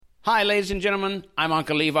Hi, ladies and gentlemen. I'm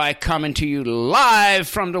Uncle Levi coming to you live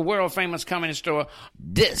from the world-famous Comedy Store.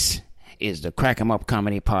 This is the Crack 'em Up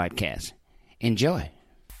Comedy Podcast. Enjoy.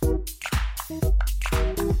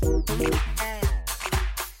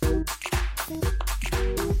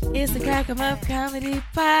 It's the Crack 'em Up Comedy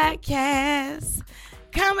Podcast.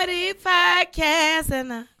 Comedy Podcast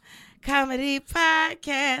and a comedy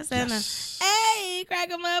podcast and a hey,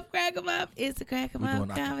 crack 'em up, crack 'em up. It's the Crack 'em Up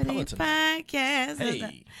Comedy Podcast. Hey. And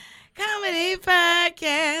a comedy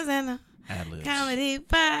podcast and a Ad-libs. comedy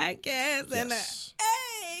podcast and a Yes.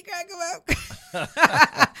 hey, crack 'em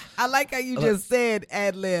up. I like how you just said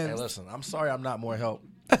ad-libs. Hey, listen, I'm sorry I'm not more help,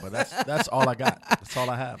 but that's all I got. That's all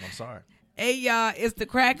I have. I'm sorry. Hey, y'all, it's the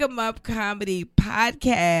Crack 'em Up Comedy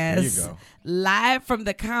Podcast. There you go. Live from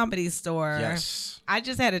the Comedy Store. Yes. I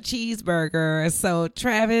just had a cheeseburger. So,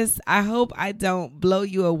 Travis, I hope I don't blow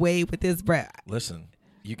you away with this bread. Listen,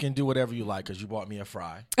 you can do whatever you like because you bought me a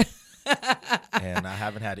fry. And I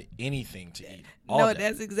haven't had anything to eat all No, day.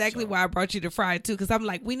 that's exactly So, why I brought you the fry, too, because I'm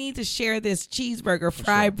like, we need to share this cheeseburger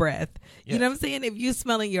fry sure. breath. You Yeah. know what I'm saying? If you're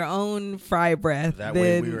smelling your own fry breath, That then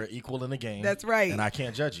way we were equal in the game. That's right. And I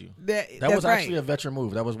can't judge you. That That was right. actually a veteran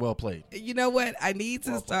move. That was well played. You know what? I need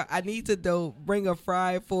to start. I need to bring a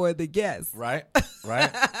fry for the guests, Right?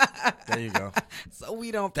 Right? There you go. so we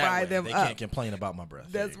don't That fry way, them they up. can't complain about my breath.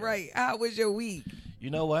 There That's you go. right. How was your week? You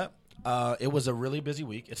know what? It was a really busy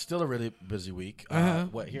week. It's still a really busy week. Uh-huh.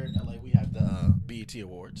 Here in LA, we have the BET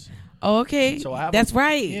Awards. Okay, So I have that's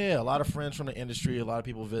right. Yeah, a lot of friends from the industry, a lot of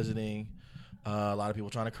people visiting, a lot of people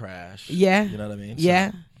trying to crash. Yeah. You know what I mean?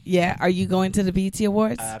 Yeah, So, yeah. Are you going to the BET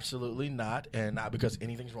Awards? absolutely not, and not because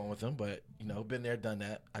anything's wrong with them, but been there, done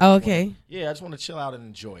that. I Oh, just okay. I just want to chill out and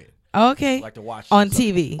enjoy it. Okay. Like to watch On stuff.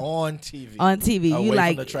 TV. On TV. On TV, Away you from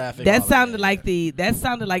like the traffic, all that of sounded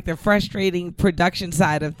that, like the frustrating production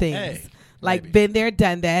side of things. Hey, like maybe. been there,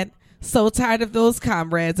 done that. So tired of those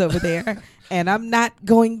comrades over there, and I'm not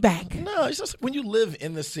going back. No, it's just when you live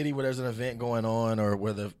in the city where there's an event going on or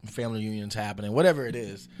where the family reunion's happening, whatever it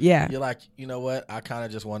is. Yeah. You're like, you know what? I kind of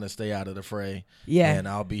just want to stay out of the fray. Yeah. And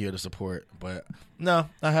I'll be here to support. But no,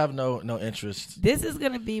 I have no interest. This is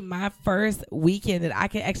gonna be my first weekend that I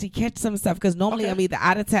can actually catch some stuff because normally Okay. I'm either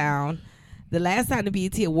out of town. The last time the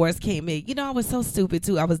BET Awards came in, I was so stupid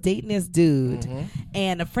too. I was dating this dude, Mm-hmm.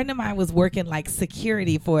 and a friend of mine was working like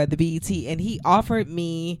security for the BET, and he offered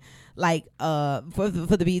me like for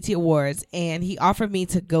the BET Awards, and he offered me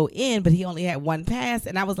to go in, but he only had one pass,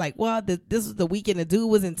 and I was like, well, this was the weekend the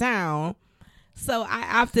dude was in town. So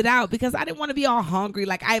I opted out because I didn't want to be all hungry.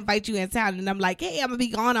 Like, I invite you in town, and I'm like, hey, I'm going to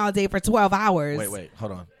be gone all day for 12 hours. Wait,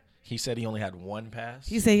 hold on. He said he only had one pass?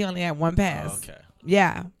 He said he only had one pass. Okay.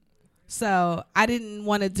 Yeah. So I didn't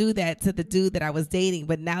want to do that to the dude that I was dating.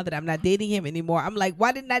 But now that I'm not dating him anymore, I'm like,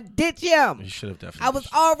 why didn't I ditch him? You should have definitely. I was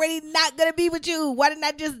already not going to be with you. Why didn't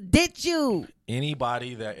I just ditch you?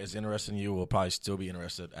 Anybody that is interested in you will probably still be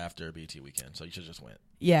interested after BT weekend. So you should just went.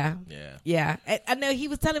 Yeah. Yeah. Yeah. I know he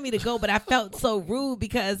was telling me to go, but I felt so rude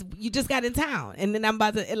because you just got in town. And then I'm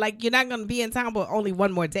about to, like, you're not going to be in town but only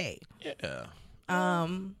one more day. Yeah.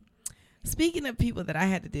 Speaking of people that I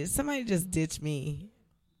had to ditch, somebody just ditched me.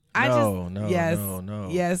 No,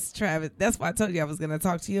 Yes, Travis. That's why I told you I was going to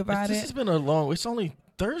talk to you about This it. has been a long. It's only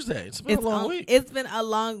Thursday. It's been a long week. It's been a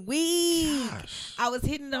long week. Gosh. I was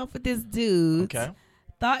hitting it off with this dude. Okay.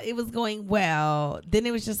 Thought it was going well. Then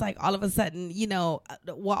it was just like all of a sudden, we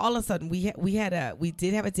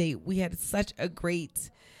did have a date. We had such a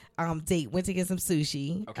great date. Went to get some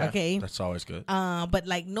sushi. Okay. That's always good. But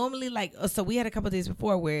like normally, so we had a couple of days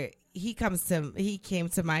before where he came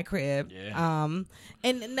to my crib. Yeah.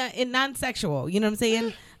 And non-sexual, you know what I'm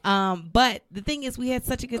saying? But the thing is, we had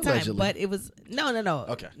such a good time. Allegedly. But it was no.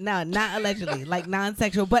 Okay. No, not allegedly, like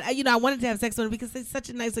non-sexual. But I wanted to have sex with him because he's such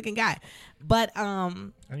a nice looking guy. But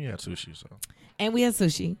And you had sushi, so. and we had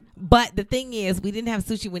sushi. But the thing is, we didn't have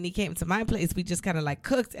sushi when he came to my place. We just kind of like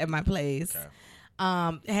cooked at my place. Okay.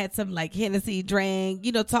 Had some like Hennessy, drank,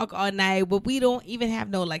 talk all night, but we don't even have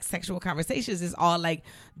no like sexual conversations. It's all like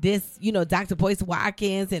this, Dr. Boyce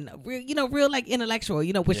Watkins and real like intellectual,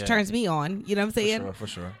 which Yeah. turns me on, you know what I'm saying? For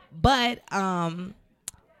sure. But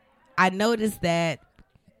I noticed that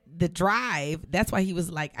the drive, that's why he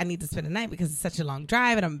was like, I need to spend the night because it's such a long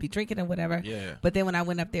drive and I'm gonna be drinking and whatever. Yeah. But then when I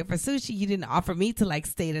went up there for sushi, you didn't offer me to like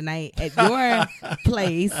stay the night at your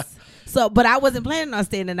place. So, but I wasn't planning on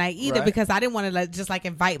staying the night either Right. because I didn't want to just like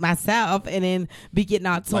invite myself and then be getting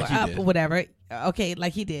all tore Like he up did. or whatever. Okay,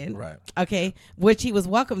 like he did. Right. Okay, which he was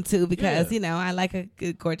welcome to because, Yeah. I like a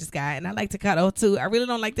good, gorgeous guy and I like to cuddle too. I really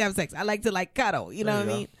don't like to have sex. I like to like cuddle, you know There what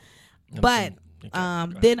I you mean? But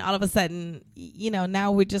Okay. Then all of a sudden,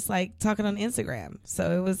 now we're just like talking on Instagram.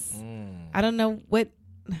 So it was, I don't know what.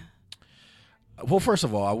 Well, first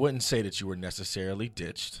of all, I wouldn't say that you were necessarily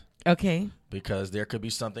ditched. Okay. Because there could be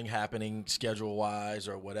something happening schedule-wise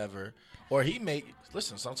or whatever. Or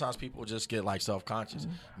listen, sometimes people just get like self-conscious.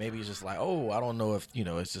 Maybe it's just like, oh, I don't know if,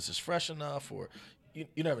 it's just fresh enough, or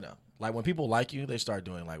you never know. Like when people like you, they start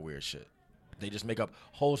doing like weird shit. They just make up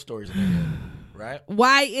whole stories in their head, right?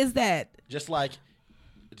 Why is that? Just like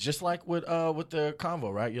with the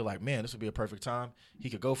convo, right? You're like, man, this would be a perfect time. He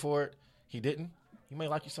could go for it. He didn't. He may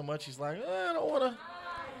like you so much. He's like, I don't want to.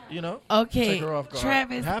 Okay, take her off guard.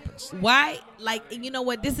 Travis, it happens. Why? Like, you know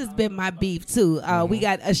what? This has been my beef too. We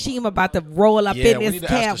got Ashima about to roll up in this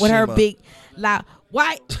camp with her big loud.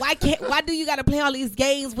 Why do you got to play all these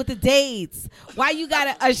games with the dates? Why you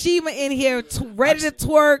got Ashima in here ready to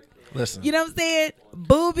twerk? Listen, you know what I'm saying?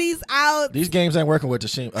 Boobies out. These games ain't working with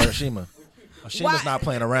Ashima. Ashima's not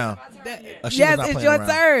playing around. Yes, it's your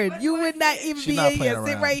turn. You would not even be in here.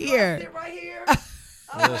 Sit right here.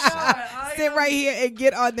 Sit right here and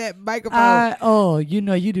get on that microphone.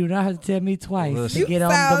 You do not have to tell me twice to get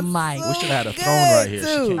on the mic. We should have had a throne right here.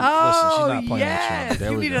 Listen, she's not playing that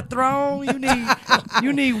you need a throne.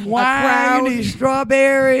 You need wine. You need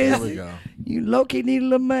strawberries. There we go. You low-key need a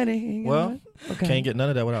little money. Well, can't get none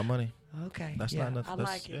of that without money. Okay. That's not nothing. I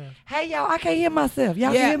like it. Yeah. Hey, y'all, I can't hear myself.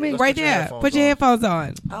 Y'all can hear me? Right there. Put your headphones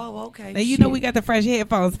on. Oh, okay. Now, we got the fresh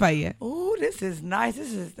headphones for you. Ooh, this is nice.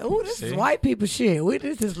 This is white people shit.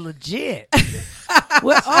 This is legit.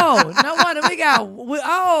 No wonder we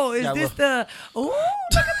got. This the? Ooh, look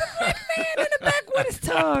at the black man in the back with his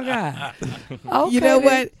tongue out. Okay, you know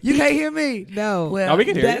what? You can't hear me. No. Well, we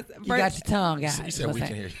can hear you. You got your tongue out. He said we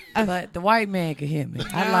can hear you. But the white man can hear me.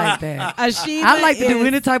 I like that. Ashima I like to do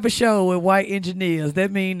any type of show with white engineers.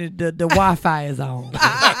 That means the Wi-Fi is on.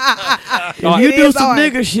 If you do some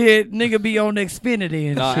nigga shit, nigga be on the Xfinity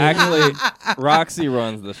and shit. Actually, Roxy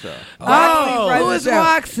runs the show. Who is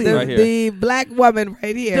Roxy? Right here. The black woman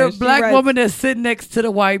right here. The black woman that's sitting next to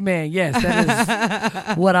the white man. Yes, that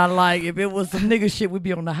is what I like. If it was some nigga shit, we'd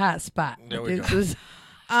be on the hot spot. There we go.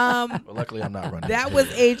 Well, luckily, I'm not running. That was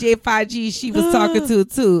AJ5G. She was talking to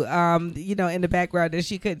too. In the background that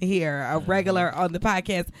she couldn't hear. A regular on the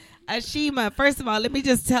podcast. Ashima, first of all, let me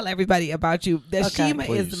just tell everybody about you. Ashima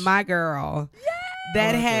is my girl.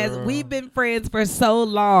 We've been friends for so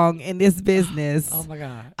long in this business. Oh my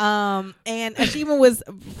God. And Ashima was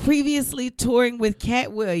previously touring with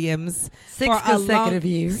Cat Williams 6 consecutive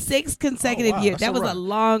years. 6 consecutive years. That was a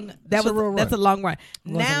long. That's a long run.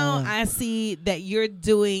 Now I see that you're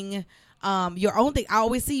doing your own thing. I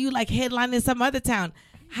always see you like headlining some other town.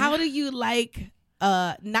 How do you like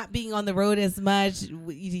not being on the road as much?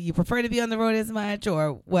 You prefer to be on the road as much,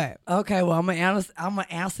 or what? Okay, well, I'm gonna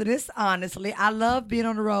answer this honestly. I love being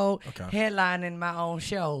on the road, headlining my own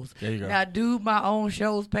shows. There you go. Now, do my own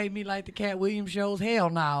shows pay me like the Cat Williams shows?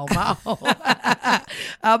 Hell no.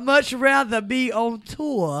 I'd much rather be on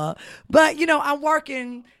tour, but I'm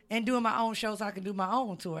working and doing my own shows, so I can do my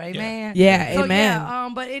own tour. Amen. Yeah, so, amen. Yeah,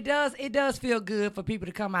 but it does feel good for people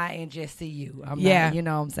to come out and just see you. Not, you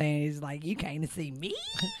know what I'm saying? It's like, you came to see me.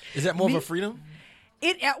 Is that more of a freedom?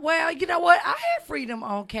 Well, you know what? I had freedom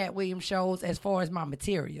on Cat Williams shows as far as my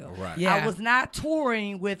material. Right. Yeah. I was not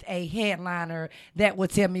touring with a headliner that would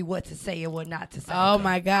tell me what to say and what not to say. Oh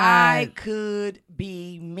my God. I could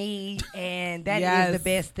be me, and that is the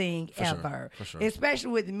best thing ever. For sure. Especially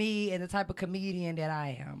with me and the type of comedian that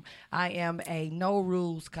I am. I am a no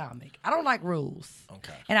rules comic. I don't like rules.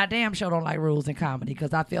 Okay. And I damn sure don't like rules in comedy,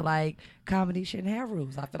 because I feel like comedy shouldn't have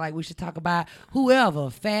rules. I feel like we should talk about whoever,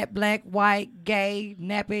 fat, black, white, gay,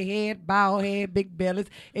 nappy head, bald head, big bellies.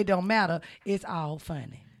 It don't matter. It's all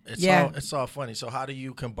funny. It's all funny. So how do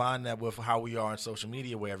you combine that with how we are on social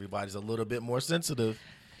media, where everybody's a little bit more sensitive?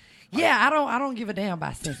 Yeah, I don't give a damn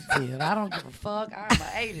about sensitive. I don't give a fuck. I'm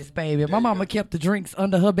an 80s baby. My mama kept the drinks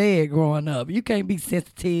under her bed growing up. You can't be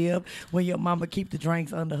sensitive when your mama keep the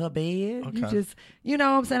drinks under her bed. Okay. You just, you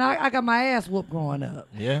know what I'm saying? I got my ass whooped growing up.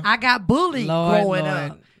 Yeah. I got bullied growing Lord.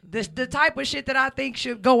 up. The type of shit that I think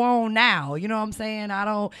should go on now. You know what I'm saying? I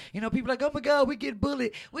don't, people like, oh my God, we get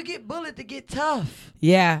bullied. We get bullied to get tough.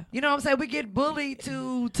 Yeah. You know what I'm saying? We get bullied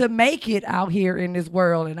to make it out here in this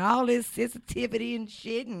world, and all this sensitivity and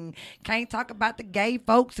shit, and can't talk about the gay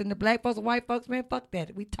folks and the black folks and white folks. Man, fuck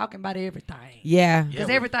that. We talking about everything. Yeah. Because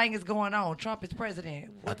everything is going on. Trump is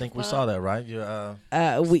president. I think we saw that, right? You,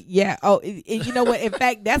 you know what? In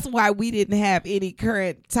fact, that's why we didn't have any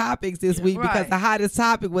current topics this week, because the hottest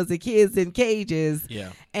topic was was the kids in cages.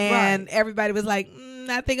 Yeah. And everybody was like,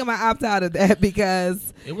 I think I'm going to opt out of that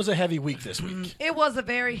because it was a heavy week this week. It was a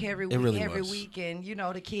very heavy week. Really every was. week. And,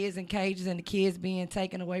 the kids in cages and the kids being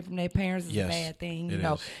taken away from their parents is a bad thing,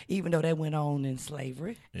 even though they went on in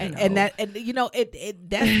slavery. Yeah.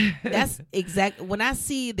 That's exactly when I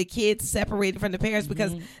see the kids separated from the parents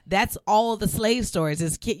because that's all the slave stories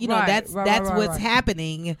is that's what's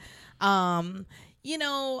happening. I'm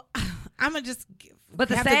gonna just have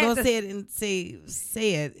to go say it and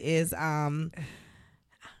say it is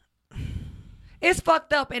it's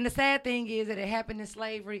fucked up, and the sad thing is that it happened in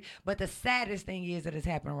slavery. But the saddest thing is that it's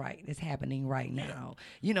happening right now.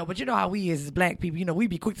 But you know how we is as black people. We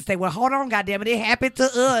be quick to say, "Well, hold on, goddamn it, it happened to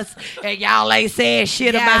us," and y'all ain't saying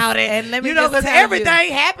shit about it. And let me because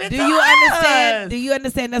everything happened. Do to you us. understand? Do you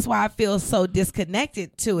understand? That's why I feel so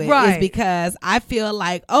disconnected to it. Right. Is because I feel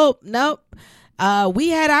like, oh nope. We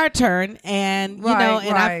had our turn, and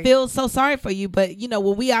I feel so sorry for you. But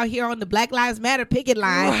when we out here on the Black Lives Matter picket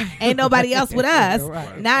line, ain't nobody else with us.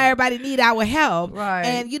 Now everybody need our help. Right.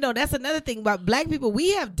 And that's another thing about black people.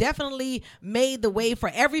 We have definitely made the way for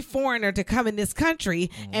every foreigner to come in this country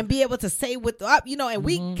and be able to say with up.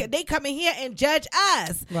 And they come in here and judge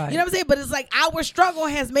us. Right. You know what I'm saying? But it's like our struggle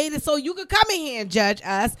has made it so you could come in here and judge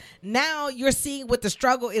us. Now you're seeing what the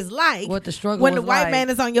struggle is like. What the struggle when is the white like. man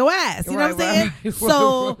is on your ass. You know what I'm saying?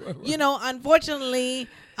 So, unfortunately,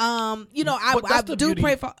 I do beauty.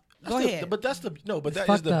 pray for. Go ahead. But that is the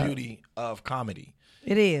beauty of comedy.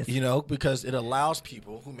 It is. Because it allows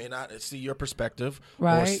people who may not see your perspective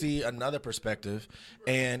right. or see another perspective.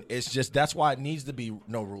 And it's just, that's why it needs to be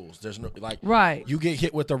no rules. There's no, right. You get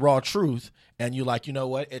hit with the raw truth and you're like, you know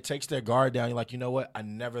what? It takes their guard down. You're like, you know what? I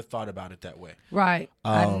never thought about it that way. Right.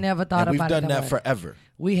 I never thought about it that way. We've done that forever.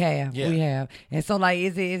 We have. Yeah. We have. And so,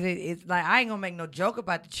 it's like, I ain't going to make no joke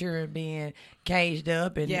about the children being caged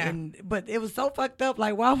up. But it was so fucked up.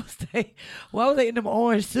 Like, why was they in them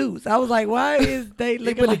orange suits? I was like, why is they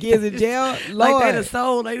looking like the kids in jail? Like they the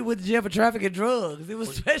soul. They went to jail for trafficking drugs. It was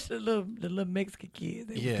especially the little Mexican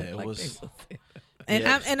kids. It was. And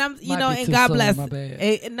yes. I'm and God soon, bless. my bad.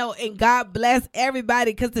 And God bless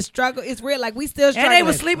everybody because the struggle is real. Like we still struggling. And they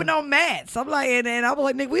were sleeping on mats. I'm like, and I was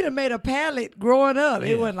like, nigga, we done made a pallet growing up.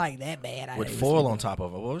 It wasn't like that bad. With foil on top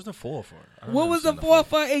of it. What was the foil for? What was the foil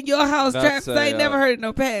for in your house, Travis? I ain't never heard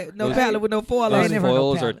no pallet with no foil on it. Those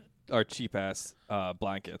foils are cheap ass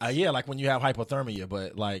blankets. Like when you have hypothermia,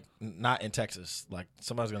 but like not in Texas. Like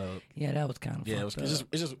somebody's gonna. Yeah, that was kind of. Yeah, it's just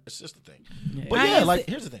the thing. Yeah. But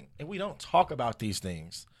here's the thing: if we don't talk about these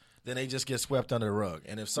things, then they just get swept under the rug.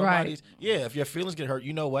 And if somebody's, if your feelings get hurt,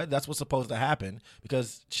 you know what? That's what's supposed to happen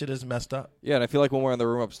because shit is messed up. Yeah, and I feel like when we're in the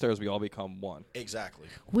room upstairs, we all become one. Exactly.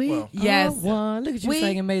 We are one. Look at you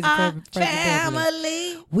saying amazing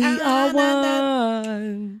family. We are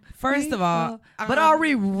one. First of all, but are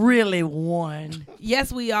we really one?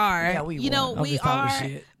 Yes, we are. Yeah, we we are.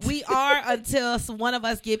 We are until one of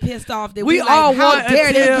us get pissed off. That we are like, how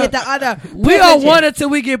dare they get the other? We are one until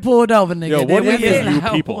we get pulled over, nigga. Yo, what is you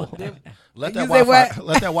people? Let that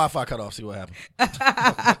Wi-Fi cut off. See what happens.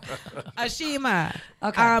 Ashima,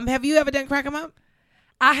 okay. Have you ever done Crack 'em Up?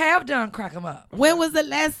 I have done Crack 'em Up. When was the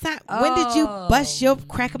last time? When did you bust your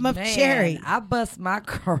Crack 'em Up cherry? I bust my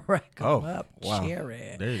Crack 'em Up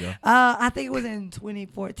cherry. There you go. I think it was in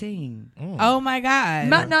 2014. Oh my God.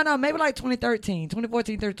 No, maybe like 2013,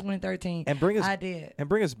 2014 through 2013. I did. And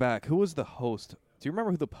bring us back. Who was the host? Do you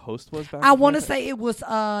remember who the host was back? I want to say it was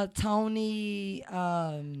Tony.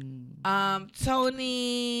 Tony.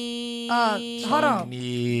 Hold on.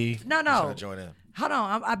 No. Join in. Hold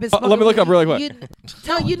on, I've been. Let me look up really quick.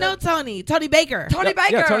 You know Tony Baker. Tony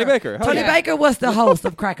Baker. Yeah, Tony Baker. Tony Baker was the host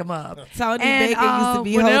of Crack 'em Up. Tony Baker used to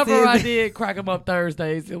be whenever hosted. I did Crack 'em Up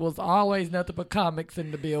Thursdays, it was always nothing but comics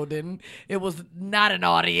in the building. It was not an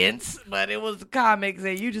audience, but it was comics,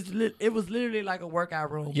 and it was literally like a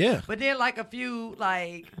workout room. Yeah. But then like a few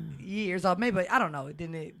years, or maybe I don't know,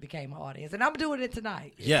 then it became an audience, and I'm doing it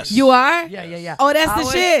tonight. Yes. You are? Yeah. Oh, that's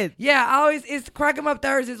the shit. Yeah, it's Crack 'em Up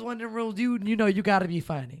Thursdays. One of the rules, you know, you got to be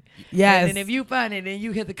funny. Yes. And if you funny, then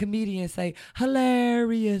you hear the comedian say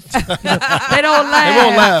hilarious. They don't laugh. They won't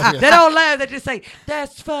laugh. Yeah. They don't laugh. They just say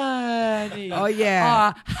that's funny. Oh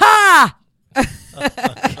yeah. Ha.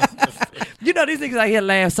 You know these niggas out here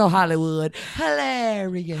laugh so Hollywood.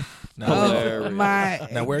 Hilarious. Now,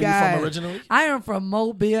 where are you from originally? I am from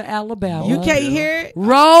Mobile, Alabama. You can't hear it?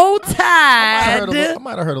 Roll Tide. I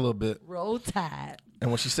might have heard a little bit. Roll Tide. And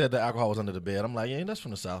when she said the alcohol was under the bed, I'm like, yeah, that's from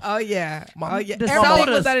the South. Oh yeah. Mom, Oh yeah. The Everything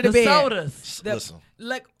sodas. was under the bed. Sodas. Listen,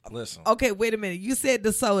 Like, listen. okay, wait a minute. You said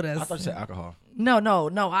the sodas. I thought you said alcohol. No.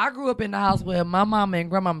 I grew up in the house where my mama and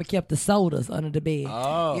grandmama kept the sodas under the bed.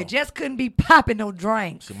 Oh. You just couldn't be popping no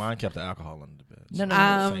drinks. See, mine kept the alcohol under the bed.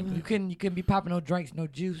 No. Same thing. You couldn't be popping no drinks, no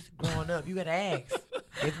juice growing up. You gotta ask.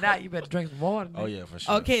 If not, you better drink some water. Oh yeah, for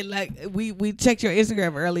sure. Okay, like we checked your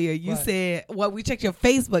Instagram earlier. You Right. said, well, we checked your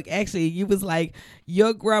Facebook actually. You was like,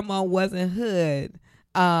 your grandma wasn't hood.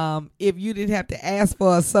 If you didn't have to ask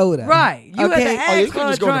for a soda, Right. You Okay. had to Oh, ask you for can a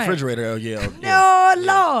just go in the drink. refrigerator. Oh yeah. No,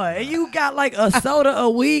 Lord. And you got like a soda a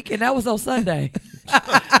week, and that was on Sunday.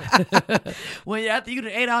 When after you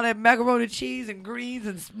done ate all that macaroni cheese and greens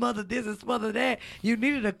and smothered this and smothered that, you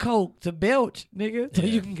needed a Coke to belch, nigga, so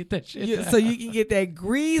you can get that shit down. So you can get that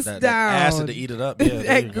grease That down. acid to eat it up. Yeah, there you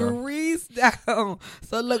that go. grease down.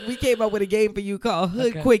 So look, we came up with a game for you called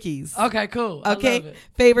Hood Okay. Quickies. Okay, cool. I Okay, love it.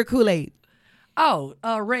 favorite Kool-Aid, Oh,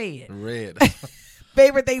 red. Red.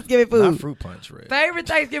 favorite Thanksgiving Not food. fruit punch. Red. Favorite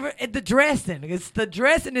Thanksgiving, the dressing. The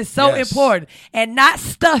dressing is so Yes. important, and not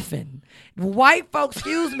stuffing. White folks,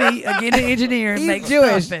 excuse me, again, the engineer He's make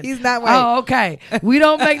Jewish. stuffing. He's not white. Oh, okay. We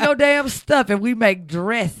don't make no damn stuffing. We make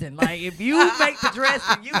dressing. Like if you make the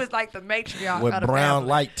dressing, you was like the matriarch With of the brown, family.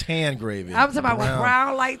 light tan gravy. I'm talking about with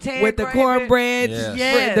brown light tan With the gravy. cornbread, Yes.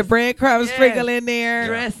 Yes. the breadcrumbs Yes. sprinkle in there.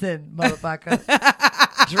 Dressing, motherfucker.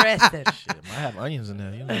 Dressing. Shit, might have onions in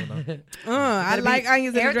there. You never know. I like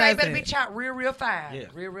onions in the Everything better dressing. be chopped real fine. Yeah.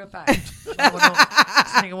 Real fine. This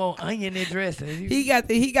nigga want onion in dressing. He got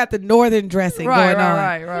the northern dressing Right, going on.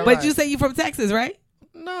 right, But right. you say you from Texas, right?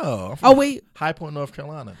 No. I'm Oh from wait. High Point, North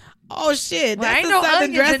Carolina. Oh shit. Well, That's ain't the no southern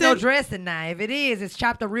onions dressing. in no dressing now. If it is, it's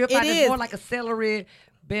chopped up real fine. It It's is. more like a celery,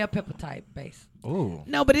 bell pepper type base. Ooh.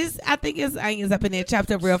 No, but I think it's onions up in there,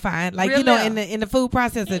 chopped up real fine. Like Real you know, well. in the food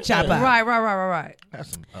processor, chop up. Right. Have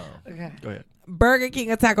some. Okay. Go ahead. Burger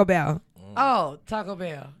King or Taco Bell. Oh, Taco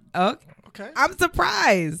Bell. Okay. Okay. I'm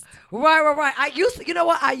surprised. Right. I used to, you know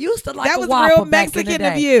what? I used to like That a was Whopper real back in the Mexican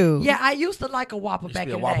of day. you. Yeah, I used to like a Whopper Used to back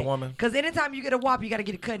be in a the Whopper day. woman? Because anytime you get a Whopper, you got to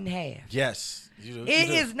get it cut in half. Yes. You do. It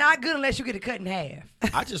is not good unless you get it cut in half.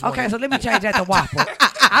 I just Okay, wanted- so let me change that to Whopper.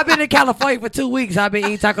 I've been in California for 2 weeks. I've been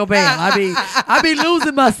eating Taco Bell. I be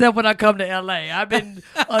losing myself when I come to LA. I've been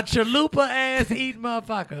a chalupa ass eating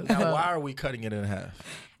motherfucker. Now, why are we cutting it in half?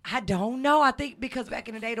 I don't know. I think because back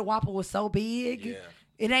in the day the Whopper was so big. Yeah.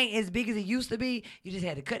 It ain't as big as it used to be. You just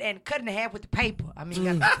had to cut in half with the paper. I mean,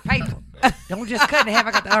 you got the paper. Don't just cut in half.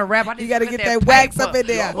 I got to unwrap. I need You to got to cut get that wax paper up in You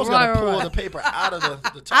there. almost Right, gotta pull right. the paper out of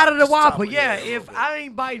the top. Out of the just top Whopper, it, yeah. a little If bit. I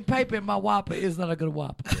ain't biting paper in my Whopper, it's not a good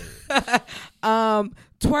Whopper.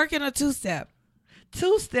 Twerking or two-step.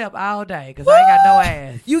 Two-step all day because I ain't got no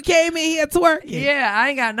ass. You came in here twerking. Yeah, I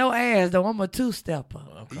ain't got no ass though. I'm a two-stepper.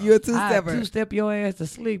 You a I two-stepper. two-step your ass to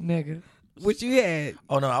sleep, nigga. What you had?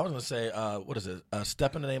 Oh no, I was gonna say, what is it?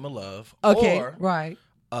 Step in the Name of Love. Okay. Or Right.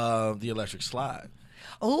 the Electric Slide.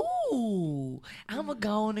 Ooh, I'm going to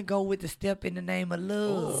go on and go with the Step in the Name of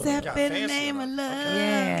Love. Step got in the fancy name on of it. love.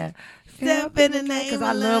 Yeah. Step in the name Because of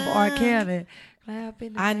I love R. love. Kelly. Clap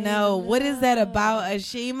in the I name know. of What is that love. about,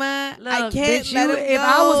 Ashima? Look, I can't bitch, let you- it if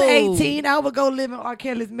I was go. 18, I would go live in R.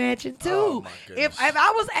 Kelly's mansion too. Oh, my if goodness.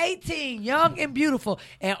 I was 18, young and beautiful,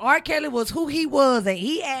 and R. Kelly was who he was, and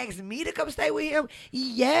he asked me to come stay with him,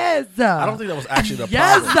 yes. I don't think that was actually the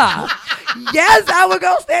Yes, problem. yes, I would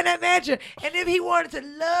go stay in that mansion. And if he wanted to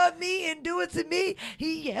love me and do it to me,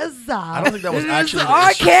 yes. I don't think that was This actually is the R.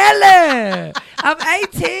 issue. Kelly. I'm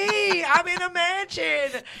 18. I'm in a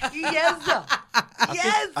mansion. Yes,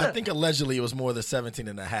 yes. I think allegedly it was more the 17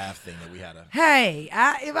 and a half thing that we had. Hey,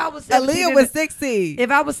 if I was 17 Aaliyah and was a- 16. if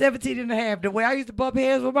I was 17 and a half, the way I used to bump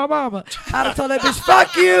heads with my mama, I'd have told that bitch,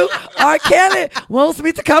 fuck you. R. Kelly wants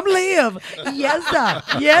me to come live. Yes,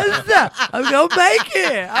 sir. Yes, sir. I'm going to make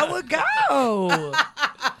it. I would go.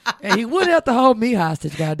 And he wouldn't have to hold me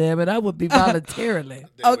hostage, goddammit. I would be voluntarily.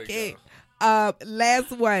 There we Okay. go.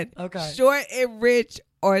 Last one. Okay. Short and rich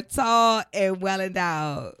or tall and well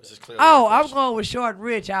endowed. This is clearly Oh, a I'm question. going with short and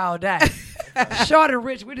rich all day. Short and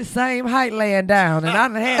rich, we the same height laying down. And I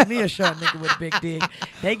done had me a short nigga with a big dick.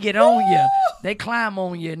 They get on you. They climb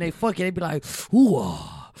on you and they fuck you. They be like, ooh,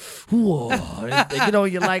 ooh. They get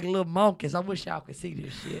on you like little monkeys. I wish y'all could see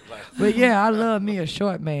this shit. But yeah, I love me a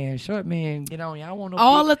short man. Short man get on you. I don't want no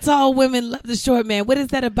All big- the tall women love the short man. What is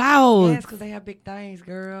that about? Yes, because they have big things,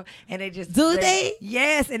 girl. And they just Do they?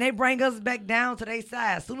 Yes, and they bring us back down to their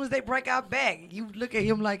size. As soon as they break our back, you look at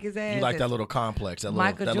him like his ass. You like is- that little complex, that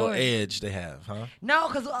Michael little Jordan. edge they have, huh? No,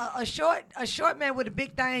 because a short man with a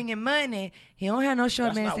big thing and money, he don't have no short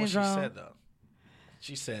That's man not what syndrome. she said, though.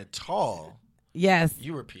 She said tall Yes.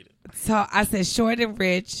 You repeat it. So I said short and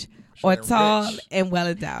rich, Short or and tall rich. and well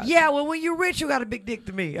endowed. Yeah, well, when you're rich, you got a big dick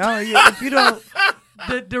to me. Oh, yeah. If you don't,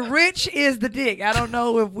 the rich is the dick. I don't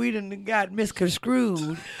know if we done got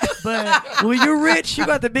misconstrued, but when you're rich, you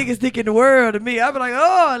got the biggest dick in the world to me. I'll be like,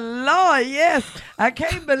 oh, Lord, yes. I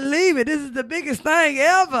can't believe it. This is the biggest thing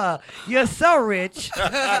ever. You're so rich.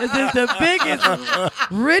 This is the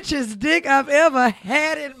biggest, richest dick I've ever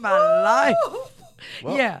had in my life.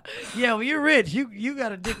 Well. Yeah. When you're rich, you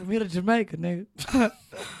got a dick from here to Jamaica, nigga.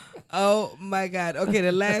 Oh my God. Okay,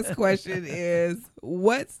 the last question is,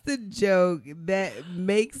 what's the joke that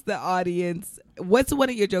makes the audience, what's one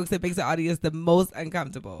of your jokes that makes the audience the most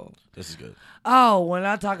uncomfortable? This is good. Oh, when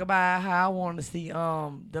I talk about how I want to see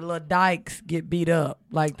the little dykes get beat up,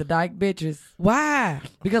 like the dyke bitches. Why?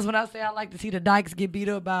 Because when I say I like to see the dykes get beat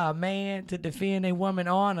up by a man to defend a woman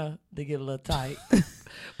honor, they get a little tight.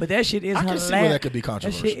 But that shit is I hilarious. can see where that could be That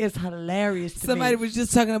controversial. shit is hilarious to Somebody me. was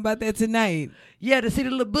just talking about that tonight. Yeah, to see the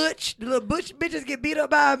little butch bitches get beat up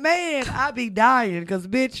by a man, I be dying. Because,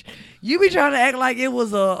 bitch, you be trying to act like it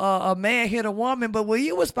was a man hit a woman, but when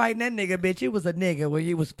you was fighting that nigga, bitch, it was a nigga when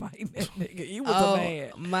you was fighting that nigga. You was a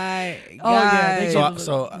man. My God. Oh, yeah, they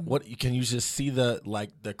So what can you just see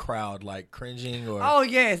the crowd like cringing or? Oh,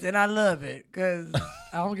 yes, and I love it because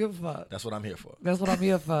I don't give a fuck. That's what I'm here for. That's what I'm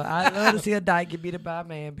here for. I love to see a dyke get beat up by a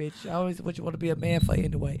man, bitch. I always what you want to be a man for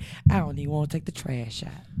anyway. I don't even want to take the trash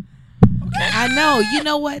out. I know. You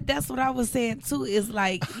know what? That's what I was saying too. Is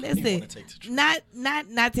like, listen, wanna take the trash.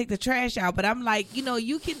 not take the trash out, but I'm like, you know,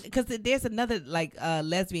 you can, because there's another like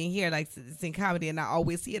lesbian here, like it's in comedy, and I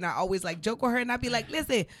always see it, and I always like joke with her, and I be like,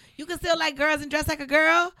 listen, you can still like girls and dress like a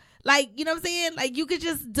girl. Like, you know what I'm saying? Like, you could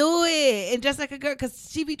just do it and dress like a girl, because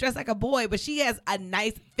she be dressed like a boy, but she has a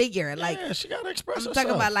nice figure. Like, Yeah, she gotta express I'm herself.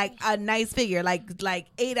 talking about like a nice figure, like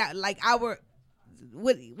 8 hour, like hour.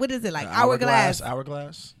 What is it, like Hourglass.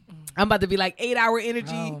 I'm about to be like 8 hour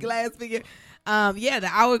energy glass figure. Yeah, the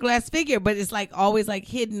hourglass figure, but it's like always like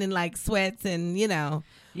hidden in like sweats and, you know,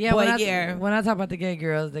 Yeah, boy when gear. when I talk about the gay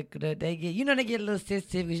girls, they get, they get a little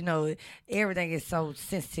sensitive. 'Cause, you know, everything is so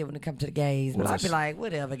sensitive when it comes to the gays. But I be like,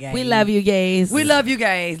 whatever, gays. We love you, gays. We love you,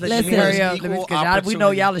 gays. Let's Listen. hurry up, Equal because we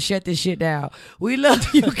know y'all to shut this shit down. We love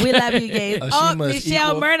you, gays. We love you, gays. Oh, Ashima is Michelle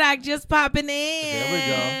equal. Murdoch just popping in. There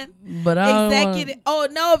we go. But I don't Executive. Oh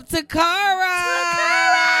no,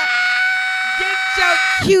 Takara. Get your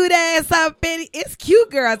cute ass up in. It's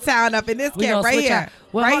cute girl town up in this We camp gonna right switch here. out.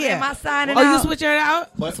 Well, right okay, here. am I signing Oh, you out? switching it out?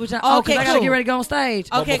 But, Switch out. Okay, I gotta cool. get ready to go on stage.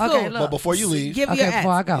 Okay, cool. Okay, but look. before you leave, Give Okay, your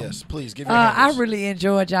before I ass. go. yes, please give your I handles. really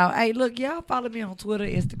enjoyed y'all. Hey, look, y'all follow me on Twitter,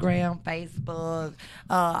 Instagram, Facebook,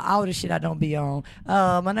 all the shit I don't be on.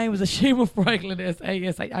 My name is Ashima Franklin. That's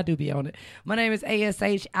ASH. I do be on it. My name is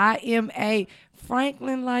ASHIMA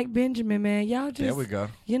Franklin, like Benjamin, man. Y'all just, There we go.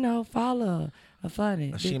 you know, follow a funny.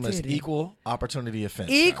 big Ashima's titty. equal opportunity offense.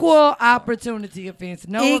 Equal opportunity offense.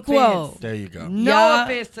 No Equal. offense. There you go. No Y'all-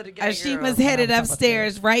 offense to the gay Ashima's girls. headed I'm talking about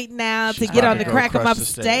upstairs right now She's to get about on to the go Crack 'em crush Up the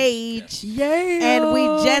stage. stage. that. Yeah. And we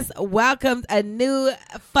just welcomed a new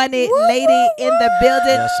funny lady in the building.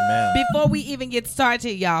 Yes, ma'am. Before we even get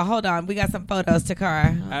started, y'all, hold on. We got some photos,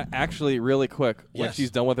 Takara. Actually, really quick, when Yes. she's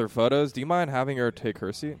done with her photos, do you mind having her take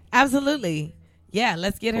her seat? Absolutely. Yeah,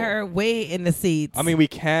 let's get her way in the seats. I mean, we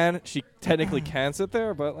can. She technically can sit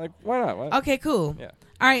there, but like, why not? Why? okay, cool. Yeah.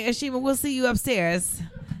 All right, Ashima, we'll see you upstairs.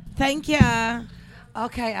 Thank ya.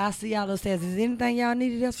 Okay, I'll see y'all upstairs. Is anything y'all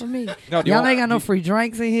needed else from me? No, do you y'all want- ain't got no do- free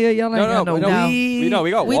drinks in here. Y'all ain't got no weed. We got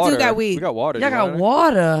We do water. got weed. We got water. Y'all Do you got want it?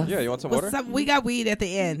 water. Yeah, you want some Well, water? we got weed at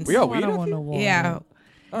the end. We got I weed. don't up want here? no water. Yeah.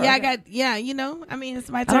 All Yeah, I right. got, yeah, you know, I mean, it's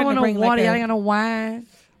my I turn don't want to no bring water. Y'all liquor. ain't got no wine.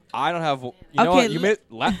 I don't have. You know Okay, what? You made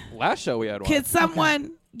last show we had one. Can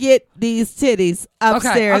someone get these titties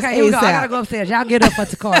upstairs Okay, here we go. I ASAP? gotta go upstairs. Y'all get up for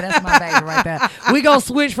Takara. That's my baby right there. We gonna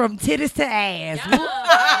switch from titties to ass.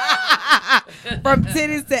 From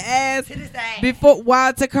titties to ass. Titties to ass.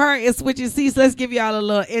 While Takara is switching seats, let's give y'all a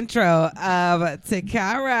little intro of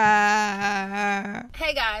Takara.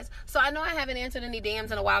 Hey guys, so I know I haven't answered any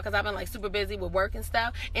DMs in a while because I've been like super busy with work and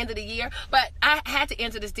stuff, end of the year, but I had to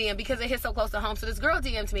answer this DM because it hit so close to home. So this girl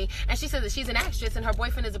DM'd me and she said that she's an actress and her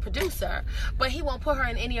boyfriend is a producer, but he won't put her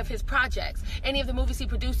in any of his projects, any of the movies he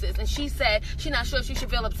produces. And she said she's not sure if she should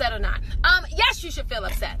feel upset or not. Yes, you should feel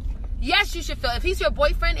upset. Yes, you should feel. If he's your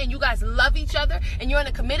boyfriend and you guys love each other and you're in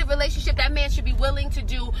a committed relationship, that man should be willing to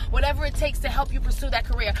do whatever it takes to help you pursue that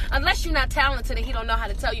career. Unless you're not talented and he don't know how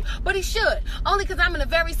to tell you. But he should. Only because I'm in a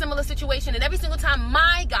very similar situation, and every single time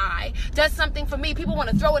my guy does something for me, people want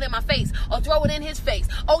to throw it in my face or throw it in his face.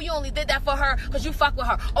 Oh, you only did that for her because you fuck with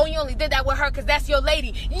her. Oh, you only did that with her because that's your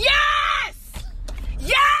lady. Yes!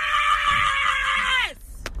 Yes!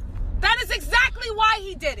 That is exactly exactly why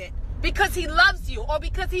he did it. Because he loves you, or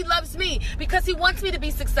because he loves me, because he wants me to be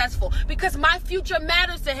successful, because my future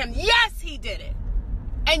matters to him. Yes, he did it.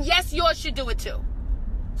 And yes, yours should do it too.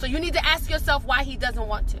 So you need to ask yourself why he doesn't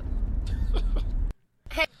want to.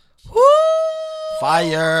 Hey. Woo!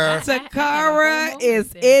 Fire. Takara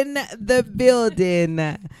is in the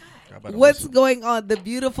building. What's going on, the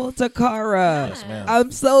beautiful Takara? Yes, ma'am.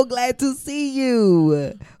 I'm so glad to see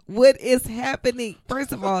you. What is happening?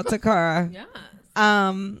 First of all, Takara. Yes.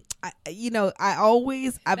 I've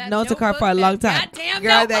That known Takara notebook, for a long that time. goddamn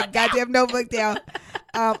Girl, notebook that goddamn notebook down.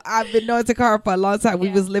 I've been knowing Takara for a long time. We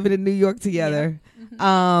Yeah. was living in New York together.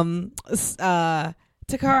 Takara,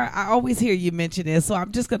 I always hear you mention this, so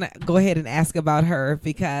I'm just gonna go ahead and ask about her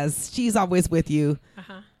because she's always with you.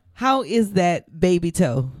 How is that baby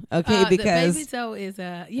toe? Okay, The because baby toe is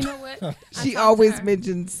you know what? she always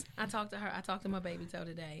mentions. I talked to her. I talked to my baby toe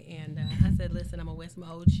today, and I said, "Listen, I'm gonna wear some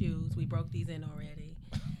old shoes. We broke these in already.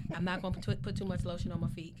 I'm not gonna put too much lotion on my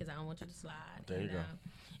feet because I don't want you to slide." There you go.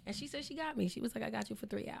 And she said she got me. She was like, "I got you for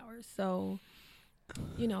 3 hours." So,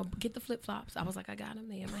 get the flip flops. I was like, "I got them.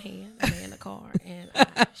 They in my hand. They in the car." And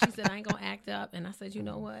she said, "I ain't gonna act up." And I said, "You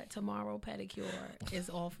know what? Tomorrow pedicure is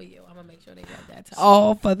all for you. I'm gonna make sure they grab that toe."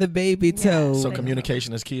 All for the baby toe. So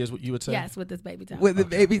communication is key, is what you would say? Yes, with this baby toe. with the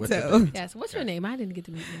baby with the toe. baby Yes. What's your name? I didn't get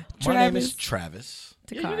to meet you. My name is Travis.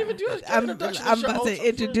 Takara. You didn't even do an I'm introduction. about to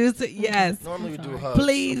introduce it. Yes. Normally we do hugs.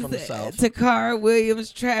 Please, I'm from the South. Takara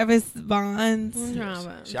Williams, Travis Bonds.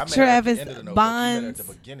 Drama. See, I met Travis her at the end of the notebook. You met her Bonds. at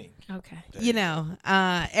the beginning. Okay.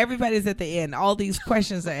 Everybody's at the end. All these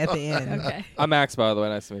questions are at the end. Okay. I'm Max, by the way.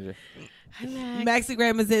 Nice to meet you. Hi, Max.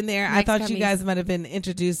 Maxigram is in there. I Max thought got you me- guys might have been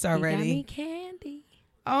introduced He got me already. candy.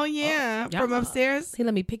 Oh yeah, Yeah. from upstairs. He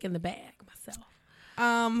let me pick in the bag myself.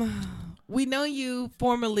 We know you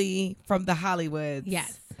formerly from the Hollywoods.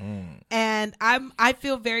 Yes. And I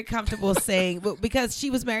feel very comfortable saying because she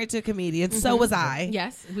was married to a comedian, so was I.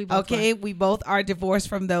 Yes. We both Okay, were. we both are divorced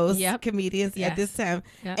from those Yep. comedians Yes. at this time.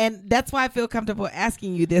 Yep. And that's why I feel comfortable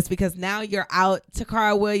asking you this because now you're out,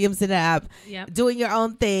 Takara Williams and up, Yep. doing your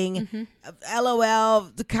own thing. LOL,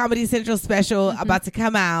 the Comedy Central special about to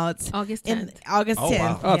come out August in 10th. August Oh, 10th.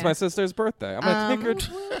 wow. Oh, it's Yeah. my sister's birthday. I'm gonna take her.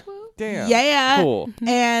 Damn. Yeah. Cool.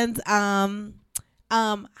 And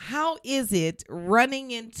how is it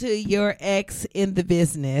running into your ex in the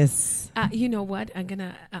business? You know what? I'm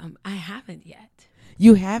gonna. I haven't yet.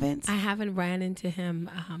 You haven't? I haven't ran into him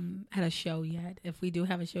at a show yet. If we do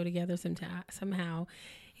have a show together, somehow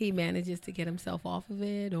he manages to get himself off of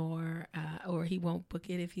it, or he won't book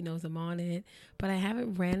it if he knows I'm on it. But I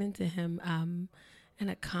haven't ran into him in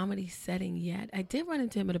a comedy setting yet. I did run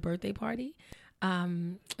into him at a birthday party.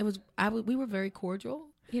 We were very cordial.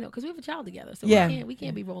 Because we have a child together, so Yeah. we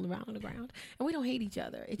can't be rolling around on the ground, and we don't hate each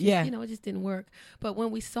other. It just, Yeah. it just didn't work. But when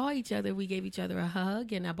we saw each other, we gave each other a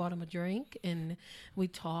hug, and I bought him a drink, and we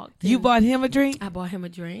talked. You and bought him a drink? I bought him a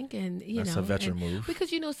drink, and That's a veteran move. because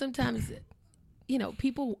sometimes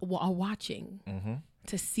people are watching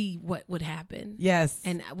to see what would happen. Yes.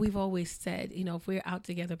 And we've always said, if we're out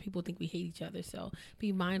together, people think we hate each other. So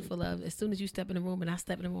be mindful of as soon as you step in the room and I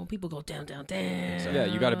step in the room, people go down, down, down. Yeah,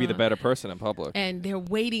 you got to be the better person in public. And they're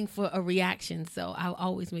waiting for a reaction. So I'll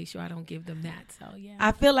always make sure I don't give them that. So yeah,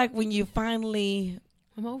 I feel like when you finally,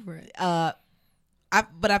 I'm over it.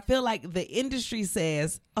 but I feel like the industry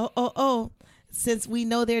says, oh, since we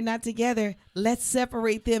know they're not together, let's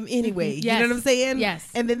separate them anyway. Yes. You know what I'm saying? Yes.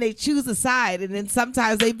 And then they choose a side, and then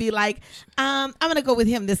sometimes they be like, I'm gonna go with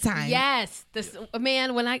him this time. Yes,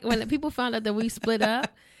 man. When people found out that we split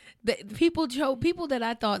up, the people that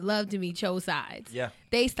I thought loved me chose sides. Yeah.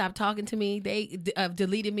 They stopped talking to me. They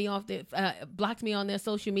deleted me off blocked me on their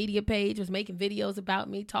social media page. Was making videos about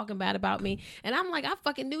me, talking bad about me, and I'm like, I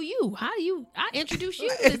fucking knew you. I introduced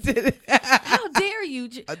you. How dare you?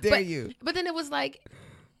 How dare you? But then it was like.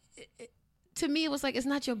 To me, it was like, it's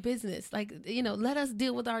not your business. Like, let us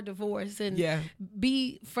deal with our divorce and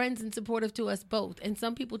be friends and supportive to us both. And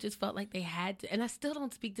some people just felt like they had to. And I still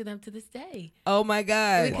don't speak to them to this day. Oh, my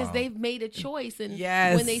God. Because they've made a choice. And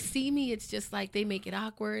Yes. when they see me, it's just like they make it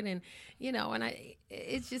awkward. And,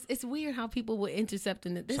 it's weird how people will intercept.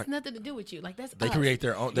 And there's nothing to do with you. Like, that's They us. create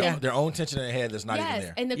their own tension in their head that's not even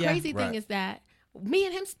there. And the Yeah. crazy thing Right. is that me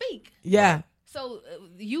and him speak. Yeah. So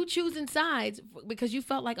you choosing sides because you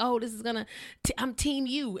felt like, oh, this is I'm team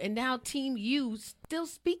you, and now team you still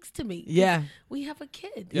speaks to me. Yeah. We have a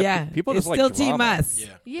kid. Yeah. people it's just like still team drama. us.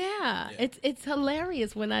 Yeah. It's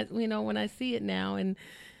hilarious when I see it now, and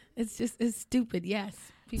it's stupid. Yes.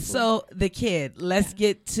 People. So the kid, let's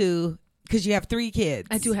get to, because you have 3 kids.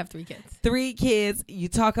 I do have 3 kids. 3 kids. You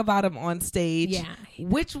talk about them on stage. Yeah.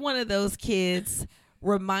 Which one of those kids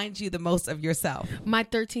reminds you the most of yourself? My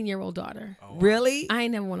 13-year-old daughter. Really? I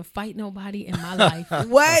ain't never want to fight nobody in my life.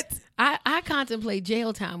 What? I contemplate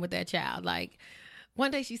jail time with that child. Like, one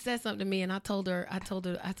day she said something to me, and I told her, I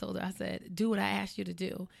said, do what I asked you to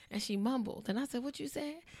do. And she mumbled. And I said, what you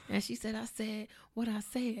said? And she said, I said what I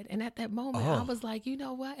said. And at that moment, I was like, you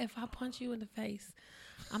know what? If I punch you in the face,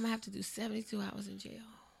 I'm going to have to do 72 hours in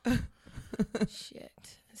jail. Shit.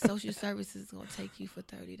 Social services is going to take you for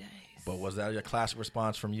 30 days. But was that your classic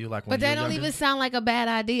response from you? Like, when But you that were don't younger? even sound like a bad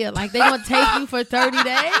idea. Like, they going to take you for 30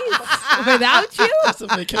 days without you? That's a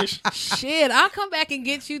vacation. Shit, I'll come back and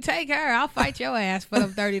get you. Take her. I'll fight your ass for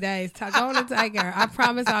them 30 days. Go on and take her. I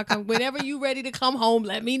promise I'll come. Whenever you ready to come home,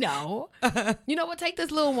 let me know. You know what? Take this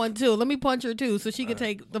little one, too. Let me punch her, too, so she can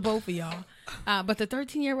take the both of y'all. But the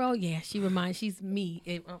 13-year-old, yeah, she's me.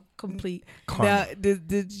 Complete. Now,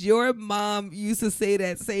 did your mom used to say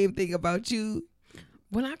that same thing about you?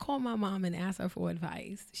 When I call my mom and ask her for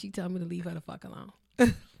advice, she tell me to leave her the fuck alone.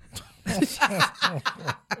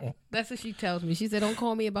 That's what she tells me. She said, "Don't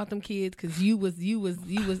call me about them kids because you was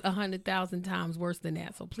 100,000 times worse than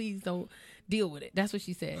that. So please don't deal with it." That's what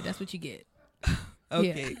she said. That's what you get.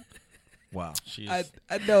 Okay. Yeah. Wow. She's I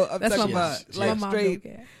know. I'm That's talking what about my like mom straight.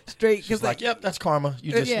 don't care. Straight. she's like, yep, that's karma.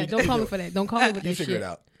 You just Yeah, don't call me for that. Don't call me with You that figure shit. it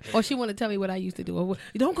out. Or she want to tell me what I used to do. Or,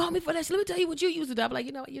 don't call me for that. Let me tell you what you used to do. I'm like,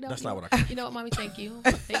 you know. That's not what I call. You know what, mommy? Thank you.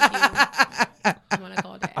 I'm gonna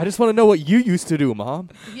call that. I just want to know what you used to do, Mom.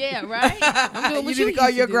 Yeah, right. I'm doing what You need to call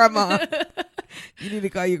used your do. grandma. You need to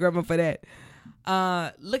call your grandma for that.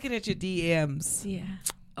 Looking at your DMs. Yeah.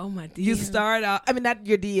 Oh my DMs. You start out. I mean, not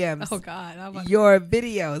your DMs. Oh God. I'm about Your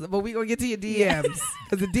videos, but we gonna get to your DMs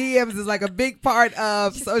because the DMs is like a big part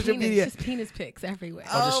of just social penis, media. Just penis pics everywhere.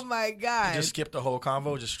 Oh my god! Just skip the whole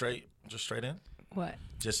convo, just straight in. What?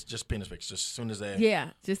 Just penis pics. Just as soon as they.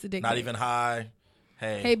 Yeah, just a dick Not pic. even hi.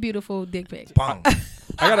 Hey. Hey, beautiful dick pic. Bong.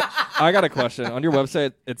 I got a question. On your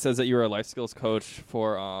website, it says that you were a life skills coach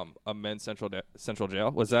for a men's central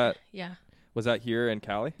jail. Was that here in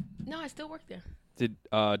Cali? No, I still work there.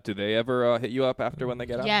 Do they ever hit you up after when they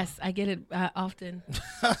get out? Yes, I get it often.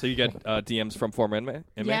 So you get DMs from former inmates?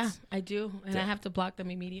 Yeah, I do, and I have to block them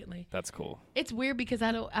immediately. That's cool. It's weird because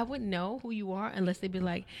I wouldn't know who you are unless they'd be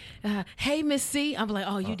like, "Hey, Miss C." I'm like,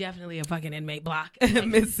 "Oh, you definitely a fucking inmate. Block."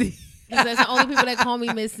 Missy. Because that's the only people that call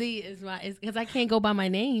me Miss C is because I can't go by my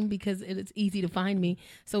name because it's easy to find me.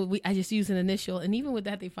 So I just use an initial, and even with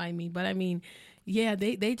that, they find me. But I mean, yeah,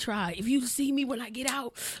 they try. If you see me when I get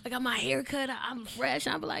out, I got my haircut, I'm fresh.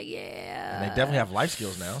 I'm like, yeah. And they definitely have life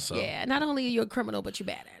skills now. So Yeah, not only are you a criminal, but you're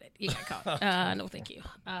bad at it. You got caught. No, thank you.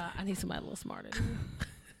 I need somebody a little smarter.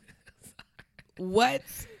 What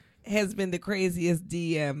has been the craziest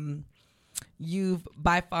DM you've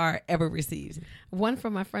by far ever received? One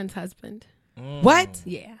from my friend's husband. What?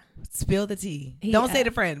 Yeah. Spill the tea. He, Don't say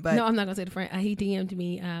the friend, but no, I'm not gonna say the friend. He DM'd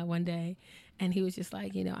me one day, and he was just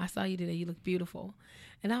like, I saw you today. You look beautiful,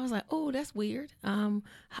 and I was like, oh, that's weird.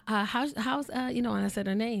 How's and I said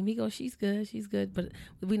her name. He goes, she's good, but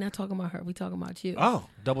we're not talking about her. We talking about you. Oh,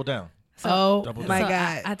 double down. oh Double my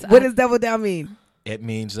down. god, what does double down mean? It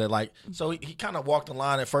means that so he kind of walked the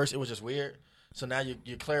line at first. It was just weird. So now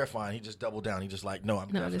you're clarifying. He just doubled down. He just like, no,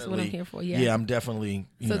 this is what I'm here for. Yeah. Yeah, I'm definitely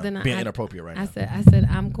being inappropriate right now. I said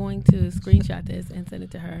I'm going to screenshot this and send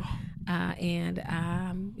it to her, and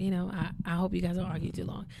I hope you guys don't argue too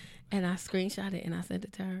long. And I screenshot it and I sent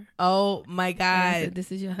it to her. Oh my And I god. said,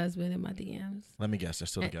 this is your husband in my DMs. Let me guess, they're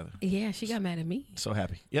still together. Yeah, she got mad at me. So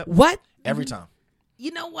happy. Yep. What? Every time.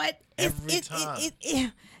 You know what? Every time.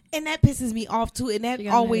 And that pisses me off too. And that She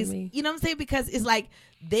got mad always, at me. you know what I'm saying? Because it's like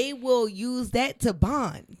they will use that to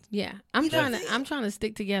bond. Yeah, I'm You know trying what I'm to. I'm trying to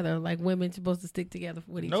stick together like women supposed to stick together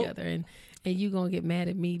with each Nope. other, and you gonna get mad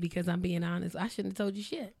at me because I'm being honest. I shouldn't have told you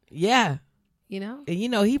shit. Yeah. You know. And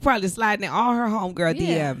he probably sliding in all her homegirl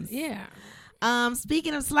Yeah. DMs. Yeah.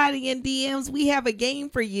 Speaking of sliding in DMs, we have a game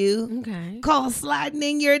for you Okay. called Sliding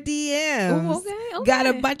in Your DMs. Ooh, okay. Got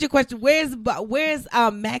a bunch of questions. Where's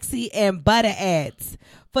Maxie and Butter ads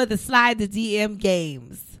for the Slide the DM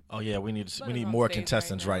games? Oh yeah, we need more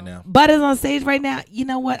contestants right now. Butter's on stage right now. You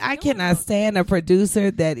know what? I cannot stand a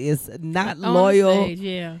producer that is not On loyal. stage,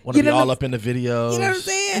 yeah. Want to You be know all what- up in the videos. You know what I'm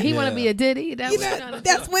saying? He want to be a Diddy. That's, You what he know, tryna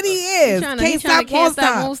that's do. what he is. tryna- Can't he tryna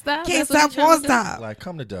stop, won't stop. Can't That's what he stop, tryna won't do. stop. Like,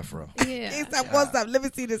 come to death row. Yeah. Can't stop, won't stop. Let me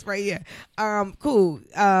see this right here. Cool.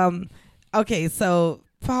 Okay, so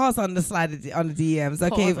pause on the slide on the DMs.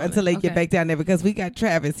 Okay, Pause on until it. they get Okay. back down there because we got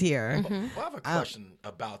Travis here. Well, I have a question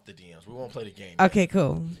about the DMs. We won't play the game. Okay,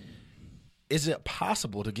 cool. Is it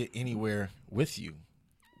possible to get anywhere with you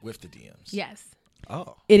with the DMs? Yes.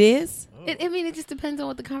 Oh. It is? I mean, it just depends on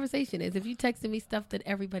what the conversation is. If you texted me stuff that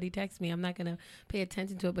everybody texts me, I'm not going to pay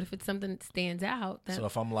attention to it. But if it's something that stands out. So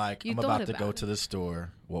if I'm like, I'm about to go to the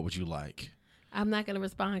store, what would you like? I'm not going to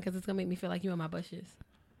respond because it's going to make me feel like you're in my bushes.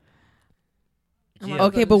 Yeah.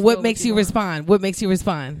 Okay, but what makes you respond? What makes you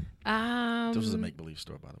respond? This is a make-believe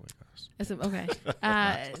store, by the way, guys. Okay.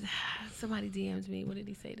 Somebody DM'd me. What did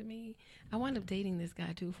he say to me? I wound up dating this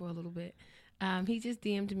guy, too, for a little bit. He just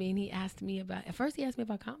DM'd me and he asked me about, at first he asked me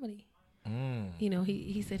about comedy. You know,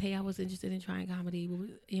 he said, hey, I was interested in trying comedy.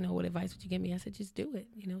 You know, what advice would you give me? I said, just do it.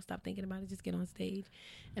 You know, stop thinking about it. Just get on stage.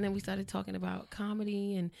 And then we started talking about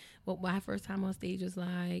comedy and what my first time on stage was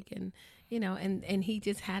like. And, you know, and he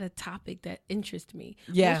just had a topic that interests me.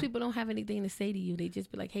 Yeah. Most people don't have anything to say to you. They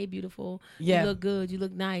just be like, hey, beautiful. Yeah. You look good. You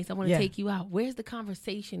look nice. I want to take you out. Where's the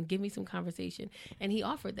conversation? Give me some conversation. And he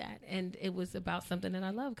offered that. And it was about something that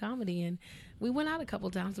I love, comedy. And we went out a couple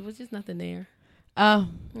times. There was just nothing there. Oh.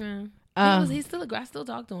 Yeah. He's still I still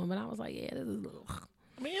talk to him, but I was like, yeah, this is.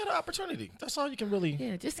 I mean, you had an opportunity. That's all you can really.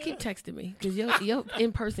 Yeah, just keep texting me because your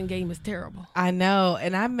in-person game is terrible. I know,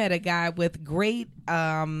 and I met a guy with great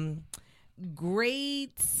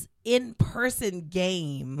in-person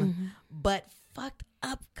game, but fucked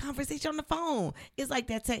up conversation on the phone. It's like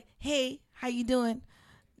that. Say, hey, how you doing?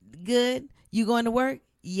 Good. You going to work?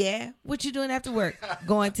 Yeah. What you doing after work?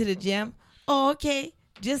 Going to the gym. Oh, okay.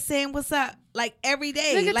 Just saying what's up, like every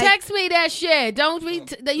day. Nigga, like, text me that shit. Don't be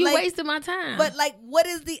you like, wasting my time. But like, what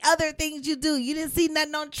is the other things you do? You didn't see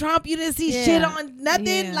nothing on Trump. You didn't see shit on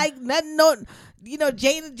nothing. Like nothing. No, you know,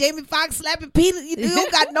 Jamie Foxx slapping Peter. You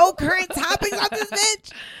don't got no current topics on this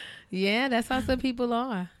bitch. Yeah, that's how some people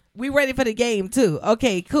are. We ready for the game too.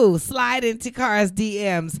 Okay, cool. Slide into Cara's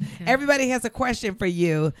DMs. Okay. Everybody has a question for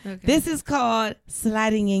you. Okay. This is called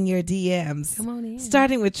sliding in your DMs. Come on in.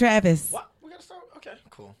 Starting with Travis. What? We gotta start. Okay,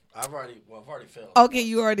 cool. I've already failed. Okay,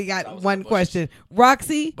 you already got one question.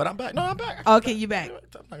 Roxy. But I'm back. No, I'm back. Okay, you back.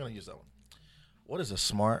 I'm not gonna use that one. What is a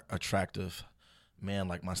smart, attractive man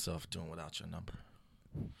like myself doing without your number?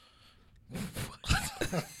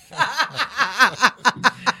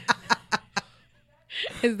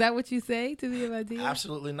 Is that what you say to me about DM?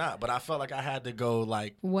 Absolutely not. But I felt like I had to go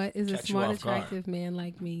like. What is a smart, attractive man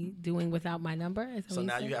like me doing without my number? So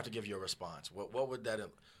now you have to give your response. What would that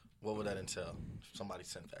entail? If somebody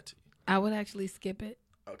sent that to you. I would actually skip it.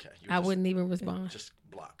 Okay. I wouldn't even respond. Just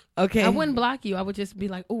block. Okay. I wouldn't block you. I would just be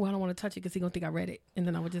like, oh, I don't want to touch it because he's going to think I read it. And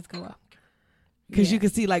then I would just go up. Because you can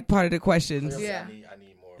see like part of the questions. Yeah. I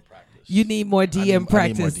need more practice. You need more DM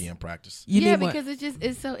practice. I need more DM practice. Because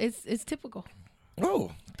it's typical.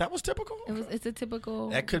 Oh, that was typical? It's a typical.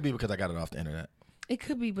 That could be because I got it off the internet. It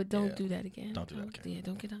could be, but don't do that again. Don't do that again. Yeah,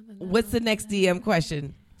 don't get on the. What's the next DM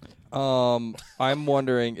question? I'm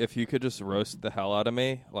wondering if you could just roast the hell out of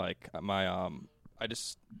me. Like my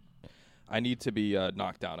I need to be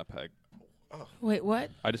knocked down a peg. Oh. Wait,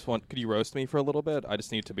 what? Could you roast me for a little bit? I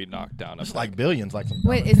just need to be knocked down a peg. It's like billions. Like some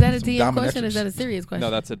Wait, is that a DM question or is that a serious question?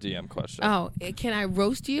 No, that's a DM question. Oh, can I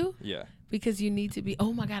roast you? Yeah. Because you need to be.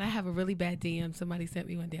 Oh my God, I have a really bad DM. Somebody sent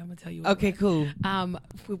me one day. I'm gonna tell you. Okay, cool.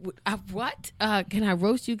 What? Can I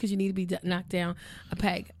roast you because you need to be knocked down a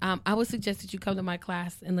peg? I would suggest that you come to my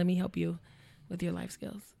class and let me help you with your life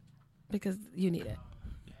skills because you need it.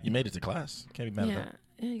 You made it to class. Can't be mad at that.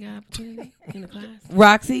 Yeah, you got opportunity in the class.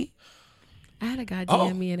 Roxy. I had a guy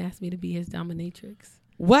DM me and asked me to be his dominatrix.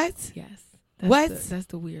 What? Yes. That's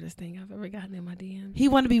the weirdest thing I've ever gotten in my DM. He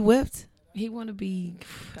want to be whipped? He want to be.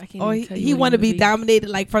 I can't. Or even tell you he want to be dominated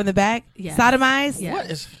like from the back. Yes. Sodomized. Yes. What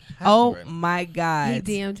is? Oh my God.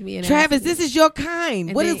 He DM'd me and Travis, this is your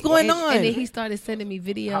kind. What is going on? And then he started sending me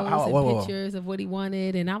videos and pictures of what he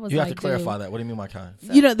wanted, and I was you like, have to clarify that. What do you mean my kind?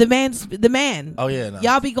 You know the man. Oh yeah. No.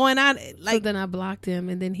 Y'all be going on like. So then I blocked him,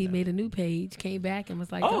 and then he made a new page, came back, and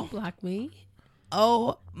was like, "Don't block me."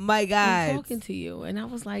 Oh my God! I'm talking to you, and I